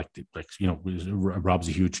things as well, like Rob's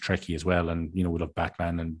a huge Trekkie as well, and we love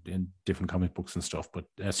Batman and different comic books and stuff. But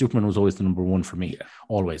Superman was always the number one for me,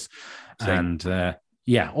 always. Same. And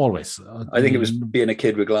always. I think it was being a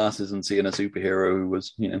kid with glasses and seeing a superhero who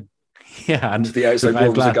was, and the outside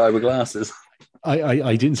world was a guy with glasses.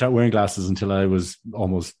 I didn't start wearing glasses until I was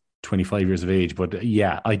almost 25 years of age, but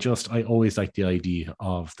I always liked the idea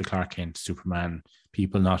of the Clark Kent Superman,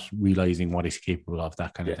 people not realizing what he's capable of,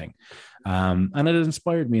 that kind of thing. And it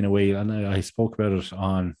inspired me in a way, and I spoke about it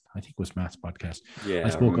on, I think it was Matt's podcast. I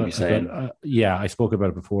spoke about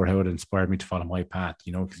it before, how it inspired me to follow my path,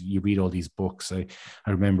 because you read all these books. I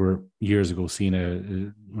remember years ago seeing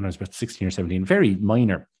when I was about 16 or 17, very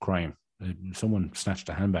minor crime. Someone snatched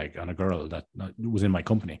a handbag on a girl that was in my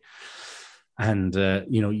company. And,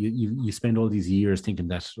 you spend all these years thinking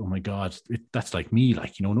that, oh my God, that's like me.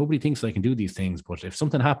 Like, nobody thinks I can do these things, but if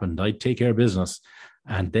something happened, I'd take care of business.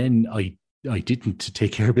 And then I didn't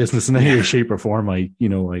take care of business in any shape or form. I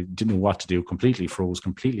didn't know what to do, completely froze,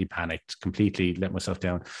 completely panicked, completely let myself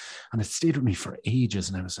down. And it stayed with me for ages.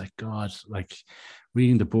 And I was like, God, like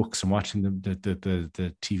reading the books and watching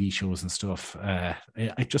the TV shows and stuff, I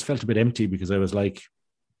just felt a bit empty, because I was like,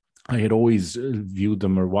 I had always viewed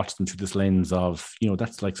them or watched them through this lens of,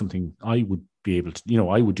 that's like something I would be able to,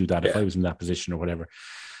 I would do that if I was in that position or whatever.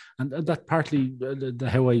 And that partly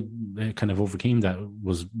how I kind of overcame that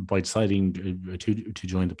was by deciding to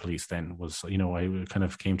join the police. Then was, I kind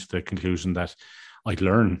of came to the conclusion that I'd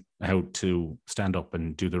learn how to stand up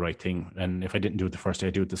and do the right thing. And if I didn't do it the first day,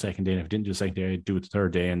 I'd do it the second day. And if I didn't do it the second day, I'd do it the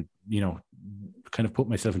third day. And, kind of put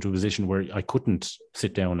myself into a position where I couldn't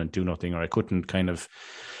sit down and do nothing, or I couldn't kind of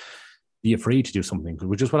be afraid to do something,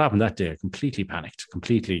 which is what happened that day. I completely panicked,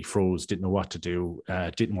 completely froze, didn't know what to do,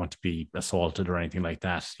 didn't want to be assaulted or anything like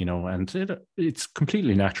that, and it's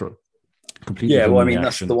completely natural. Completely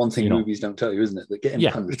that's the one thing movies don't tell you, isn't it? That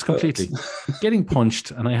getting punched it's completely getting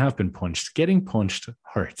punched, and I have been punched. Getting punched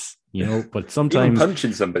hurts, but sometimes even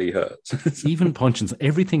punching somebody hurts. Even punching,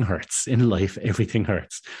 everything hurts in life. Everything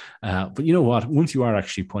hurts. But you know what? Once you are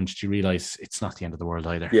actually punched, you realize it's not the end of the world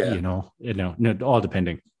either. All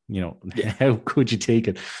depending. How could you take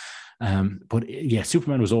it? But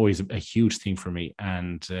Superman was always a huge thing for me,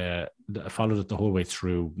 and I followed it the whole way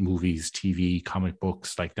through: movies, TV, comic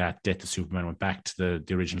books like that. Death of Superman, went back to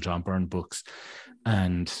the original John Byrne books,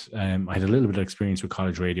 and I had a little bit of experience with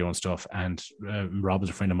college radio and stuff. And Rob was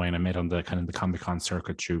a friend of mine I met on the kind of the Comic-Con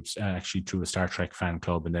circuit troops, actually through a Star Trek fan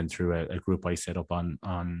club, and then through a group I set up on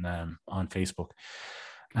Facebook.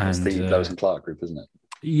 And it's the Lois and Clark group, isn't it?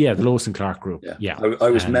 Yeah, the Lois and Clark group. Yeah.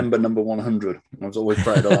 I was member number 100. I was always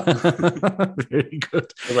proud of that. Very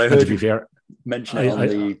good. Because I heard you mention it on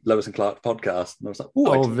the Lois and Clark podcast, and I was like,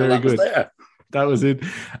 oh, very good. That was it.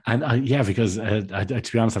 And because to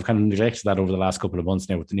be honest, I've kind of neglected that over the last couple of months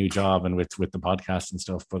now with the new job and with the podcast and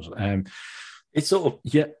stuff. But it's sort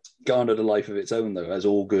of garnered a life of its own, though, as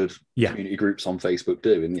all good community groups on Facebook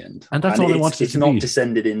do in the end. And that's all I wanted it's to not be.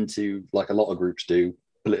 Descended into, like a lot of groups do,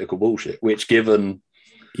 political bullshit, which given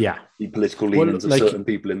the political leanings of certain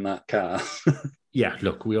people in that cast.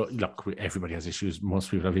 Everybody has issues. Most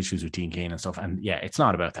people have issues with Dean Cain and stuff. And it's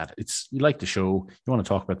not about that. It's, you like the show, you want to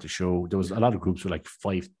talk about the show. There was a lot of groups with like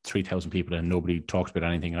 3,000 people and nobody talks about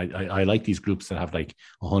anything. I like these groups that have like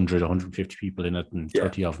 100, 150 people in it, and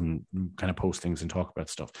 30 of them kind of post things and talk about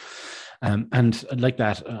stuff. And like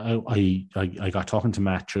that, I got talking to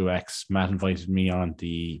Matt Truex. Matt invited me on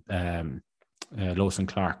the Lois and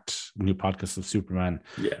Clark's new podcast of Superman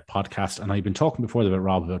podcast, and I've been talking before about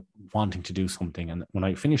Rob about wanting to do something, and when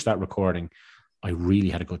I finished that recording, I really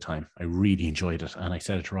had a good time. I really enjoyed it, and I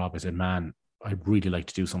said it to Rob. I said, man, I'd really like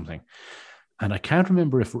to do something. And I can't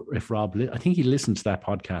remember if Rob, I think he listened to that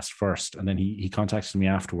podcast first, and then he contacted me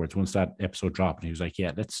afterwards once that episode dropped, and he was like,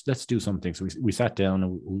 yeah, let's do something. So we sat down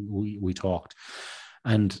and we talked,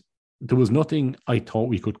 and there was nothing I thought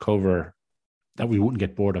we could cover that we wouldn't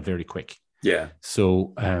get bored of very quick. Yeah.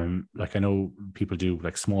 So, like I know people do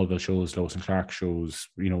like Smallville shows, Lois and Clark shows,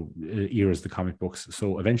 eras, the comic books.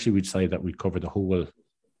 So eventually we decided that we'd cover the whole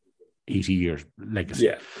 80-year legacy.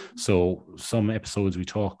 Yeah. So some episodes we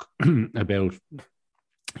talk about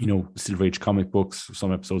Silver Age comic books.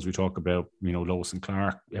 Some episodes we talk about, Lois and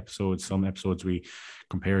Clark episodes. Some episodes we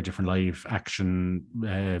compare different live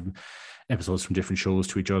action episodes from different shows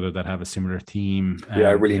to each other that have a similar theme. Yeah,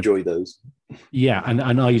 I really enjoy those. Yeah, and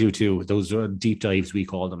I do too. Those are deep dives, we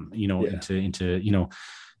call them,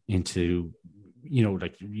 into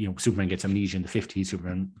Superman gets amnesia in the 50s,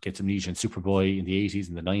 Superman gets amnesia in Superboy in the 80s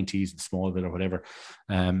and the 90s and Smallville or whatever.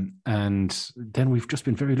 And then we've just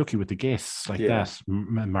been very lucky with the guests like that.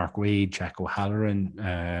 Mark Waid, Jack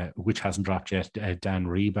O'Halloran, which hasn't dropped yet, Dan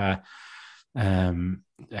Reba,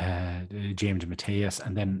 James Mateus,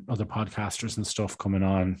 and then other podcasters and stuff coming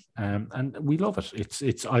on. And we love it.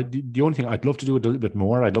 The only thing I'd love to do a little bit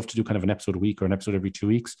more. I'd love to do kind of an episode a week or an episode every 2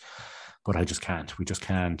 weeks. But I just can't. We just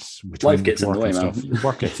can't. Life gets in the way, man.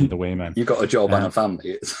 Work gets in the way, man. You've got a job and a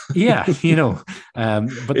family. Yeah,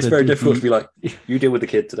 but it's very difficult to be like, you deal with the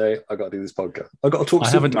kid today. I got to do this podcast. I got to talk to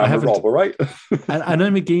Superman with Rob, all right? and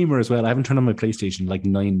I'm a gamer as well. I haven't turned on my PlayStation in like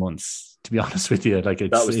 9 months, to be honest with you. Like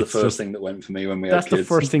that was the first thing that went for me when we had kids. That's the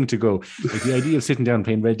first thing to go. Like the idea of sitting down and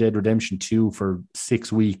playing Red Dead Redemption 2 for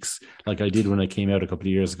 6 weeks, like I did when I came out a couple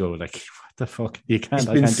of years ago, like what the fuck? It's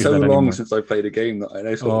been so long since I played a game that I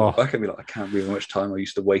know. So back at me, like I can't believe how much time I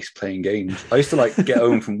used to waste playing games. I used to like get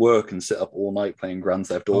home from work and sit up all night playing Grand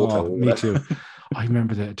Theft Auto. Me too. I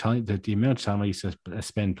remember the amount of time I used to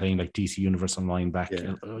spend playing like DC Universe Online back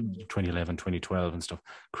 2011, 2012 and stuff.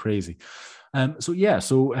 Crazy. So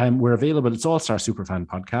we're available. It's All Star Superfan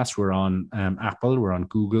Podcast. We're on Apple, we're on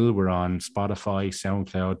Google, we're on Spotify,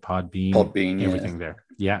 SoundCloud, Podbean, everything there.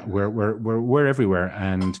 Yeah, we're everywhere,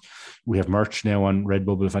 and we have merch now on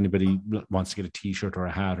Redbubble. If anybody wants to get a T-shirt or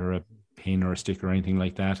a hat or a pin or a sticker or anything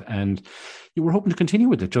like that, and we're hoping to continue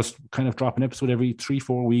with it. Just kind of drop an episode every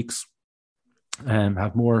 3-4 weeks.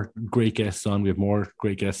 Have more great guests on. We have more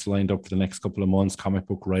great guests lined up for the next couple of months. Comic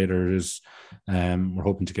book writers. We're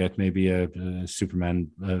hoping to get maybe a Superman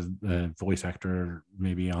voice actor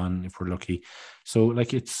maybe on if we're lucky. So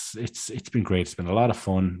like it's been great. It's been a lot of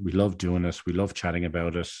fun. We love doing it. We love chatting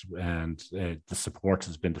about it, and the support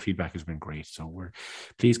the feedback has been great. So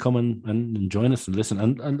please come and join us and listen.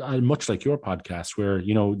 And much like your podcast, where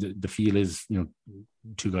the feel is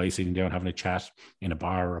 2 guys sitting down having a chat in a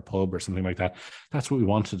bar or a pub or something like that. That's what we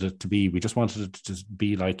wanted it to be. We just wanted it to just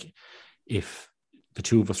be like if the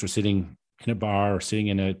 2 of us were sitting in a bar or sitting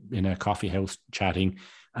in a coffee house chatting,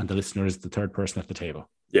 and the listener is the third person at the table.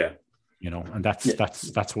 Yeah. And that's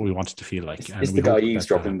what we wanted to feel like. It's the guy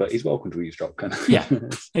eavesdropping, but he's welcome to eavesdrop, kind of. Yeah,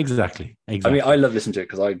 exactly. I mean, I love listening to it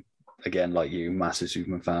because again, like you, massive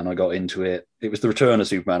Superman fan. I got into it. It was the return of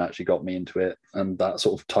Superman actually got me into it, and that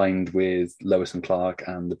sort of timed with Lois and Clark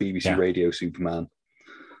and the BBC Radio Superman.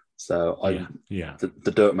 So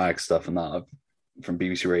the Dirt Mag stuff and that from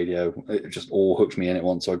BBC Radio, it just all hooked me in at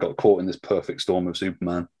once. So I got caught in this perfect storm of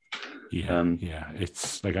Superman.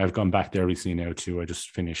 It's like I've gone back there recently now too. I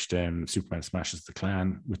just finished Superman Smashes the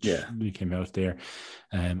Klan, which came out there.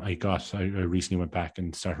 I recently went back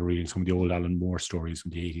and started reading some of the old Alan Moore stories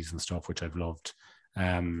from the 80s and stuff, which I've loved.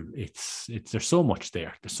 It's there's so much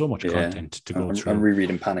there. There's so much content to go through. I'm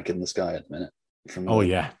rereading Panic in the Sky at the minute from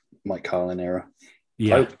Mike Carlin era.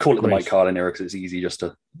 Yeah, I call it the Mike Carlin era because it's easy just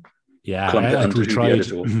to clump it under the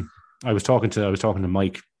editor. I was talking to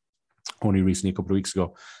Mike only recently a couple of weeks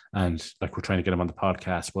ago, and like we're trying to get him on the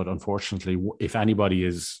podcast, but unfortunately, if anybody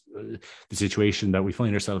is the situation that we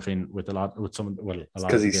find ourselves in with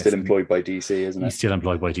because he's still employed by DC, isn't it? He's still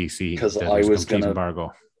employed by DC because I was going to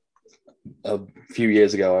embargo. A few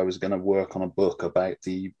years ago, I was going to work on a book about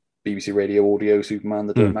the BBC Radio Audio Superman,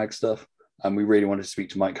 the Dirt Mag stuff, and we really wanted to speak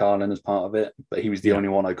to Mike Carlin as part of it, but he was the only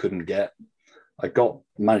one I couldn't get. I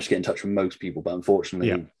managed to get in touch with most people, but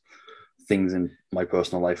unfortunately, things in my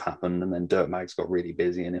personal life happened, and then Dirt Mags got really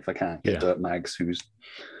busy. And if I can't get Dirt Mags, who's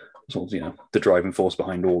sort of the driving force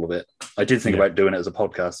behind all of it, I did think about doing it as a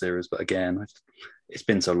podcast series, but again, it's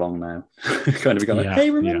been so long now. Kind of going like, hey,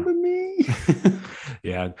 remember me?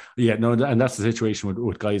 No, and that's the situation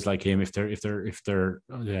with guys like him.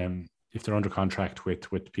 If they're under contract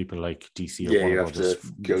with people like DC, or you have to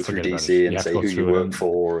go through DC and say who you work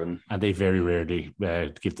for, and they very rarely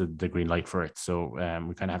give the green light for it. So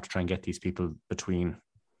we kind of have to try and get these people between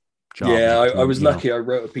jobs. I was lucky. I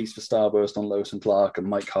wrote a piece for Starburst on Lois and Clark, and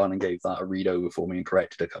Mike Carlin gave that a read over for me and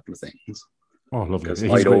corrected a couple of things. Oh, lovely!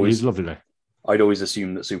 He's lovely guy. I'd always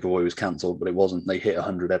assumed that Superboy was cancelled, but it wasn't. They hit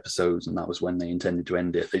 100 episodes, and that was when they intended to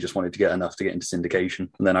end it. They just wanted to get enough to get into syndication.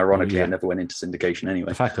 And then, ironically, it never went into syndication anyway.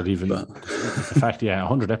 The fact that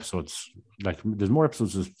 100 episodes, like, there's more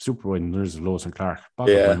episodes of Superboy than there's of Lois and Clark.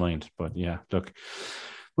 Boggled my mind. But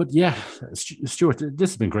Stuart,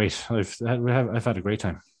 this has been great. I've had a great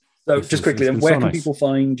time. So just quickly, where can people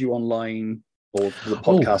find you online or the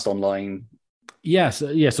podcast online? Yes,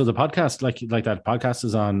 So the podcast, like that podcast,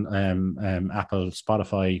 is on Apple,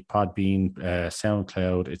 Spotify, Podbean,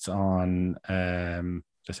 SoundCloud. It's on.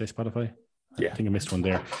 Did I say Spotify? Yeah, I think I missed one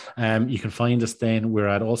there. You can find us then. We're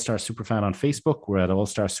at All Star Superfan on Facebook. We're at All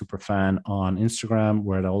Star Superfan on Instagram.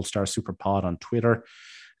 We're at All Star Superpod on Twitter.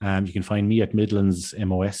 You can find me at Midlands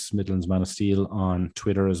MOS, Midlands Man of Steel, on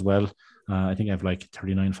Twitter as well. I think I have like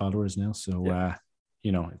 39 followers now. So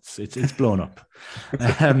it's blown up.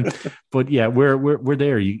 But yeah, we're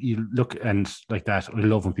there. You look, and like that, I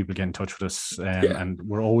love when people get in touch with us, and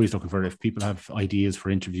we're always looking for, if people have ideas for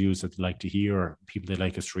interviews that they'd like to hear, or people they'd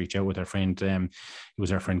like us to reach out with. Our friend, it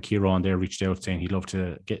was our friend Kira on there, reached out saying he'd love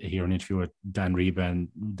to hear an interview with Dan Reba, and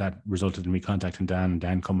that resulted in me contacting Dan and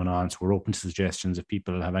Dan coming on. So we're open to suggestions. If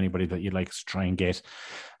people have anybody that you'd like us to try and get,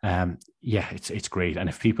 it's great. And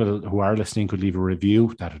if people who are listening could leave a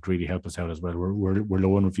review, that would really help us out as well. We're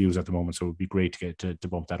low on reviews at the moment, so it would be great to get to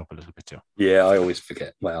bump that up a little bit too. Yeah, I always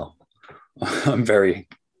forget. Well, I'm very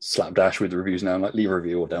slapdash with the reviews now. I'm like, leave a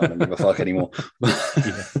review or don't give a fuck anymore.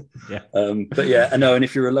 Yeah. But yeah, I know. And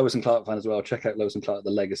if you're a Lois and Clark fan as well, check out Lois and Clark: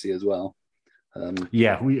 The Legacy as well.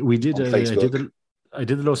 We did. I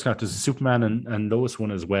did the Lois Clark. There's a Superman and Lois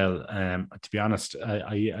one as well. To be honest,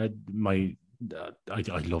 I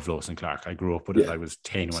love Lois and Clark. I grew up with it. I was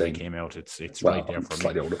 10 when it came out. It's right there for me.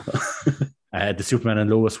 Slightly older. The Superman and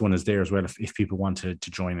Lois one is there as well if people want to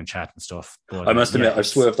join and chat and stuff. But, I must admit, I've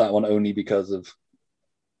swerved that one only because of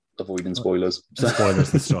avoiding spoilers.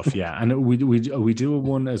 Spoilers and stuff, yeah. And we do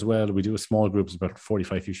one as well. We do a small group, it's about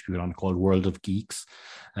 45, 50 people on, called World of Geeks,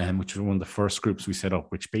 which was one of the first groups we set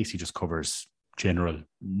up, which basically just covers general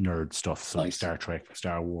nerd stuff, so like Star Trek,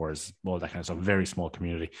 Star Wars, all that kind of stuff. Very small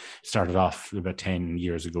community. Started off about 10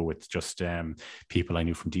 years ago with just people I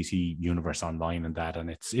knew from DC Universe Online and that, and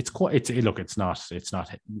it's not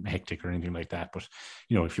hectic or anything like that, but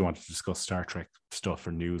if you want to discuss Star Trek stuff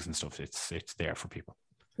or news and stuff, it's there for people.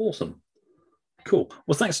 Awesome. Cool.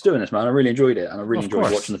 Well, thanks for doing this, man. I really enjoyed it, and I really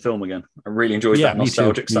enjoyed watching the film again. I really enjoyed that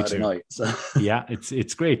nostalgic Saturday night. So. Yeah,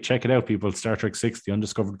 it's great. Check it out, people. Star Trek 6, The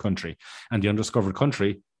Undiscovered Country. And the Undiscovered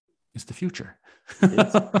Country is the future.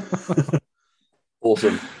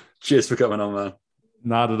 Awesome. Cheers for coming on, man.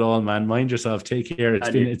 Not at all, man. Mind yourself. Take care.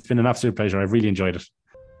 It's been an absolute pleasure. I've really enjoyed it.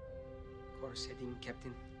 Course heading,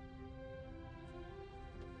 Captain.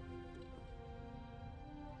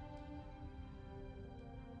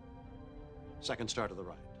 Second star to the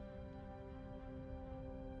right.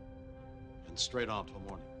 And straight on till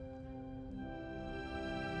morning.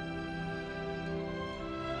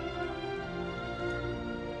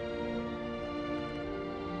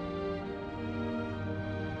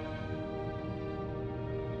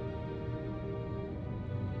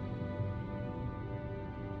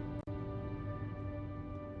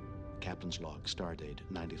 Captain's log, stardate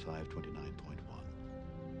 9529.1.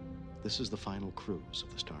 This is the final cruise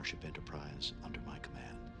of the Starship Enterprise under my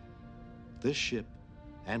command. This ship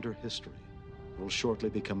and her history will shortly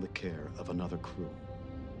become the care of another crew.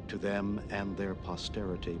 To them and their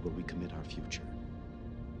posterity will we commit our future.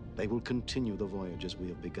 They will continue the voyages we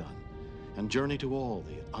have begun and journey to all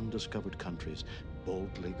the undiscovered countries,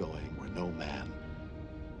 boldly going where no man,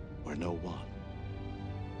 where no one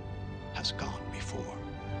has gone before.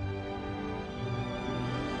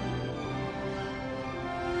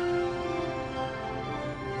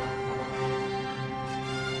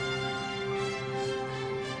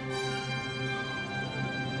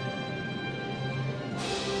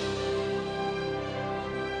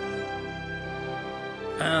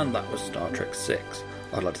 And that was Star Trek 6.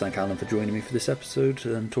 I'd like to thank Alan for joining me for this episode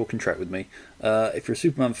and talking Trek with me. If you're a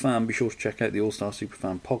Superman fan, be sure to check out the All Star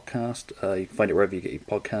Superfan podcast. You can find it wherever you get your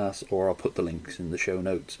podcasts, or I'll put the links in the show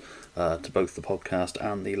notes to both the podcast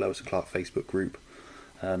and the Lois and Clark Facebook group.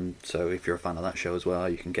 So if you're a fan of that show as well,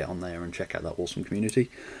 you can get on there and check out that awesome community.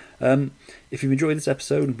 If you've enjoyed this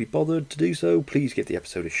episode and be bothered to do so, please give the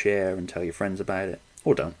episode a share and tell your friends about it.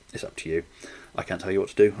 Or don't, it's up to you. I can't tell you what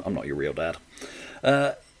to do, I'm not your real dad.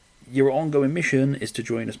 Your ongoing mission is to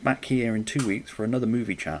join us back here in 2 weeks for another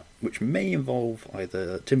movie chat, which may involve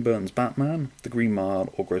either Tim Burton's Batman, The Green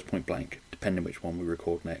Mile, or Grosse Pointe Blank, depending which one we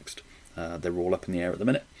record next. They're all up in the air at the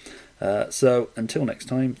minute. So until next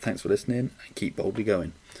time, thanks for listening and keep boldly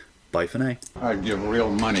going. Bye for now. I'd give real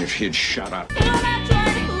money if he'd shut up.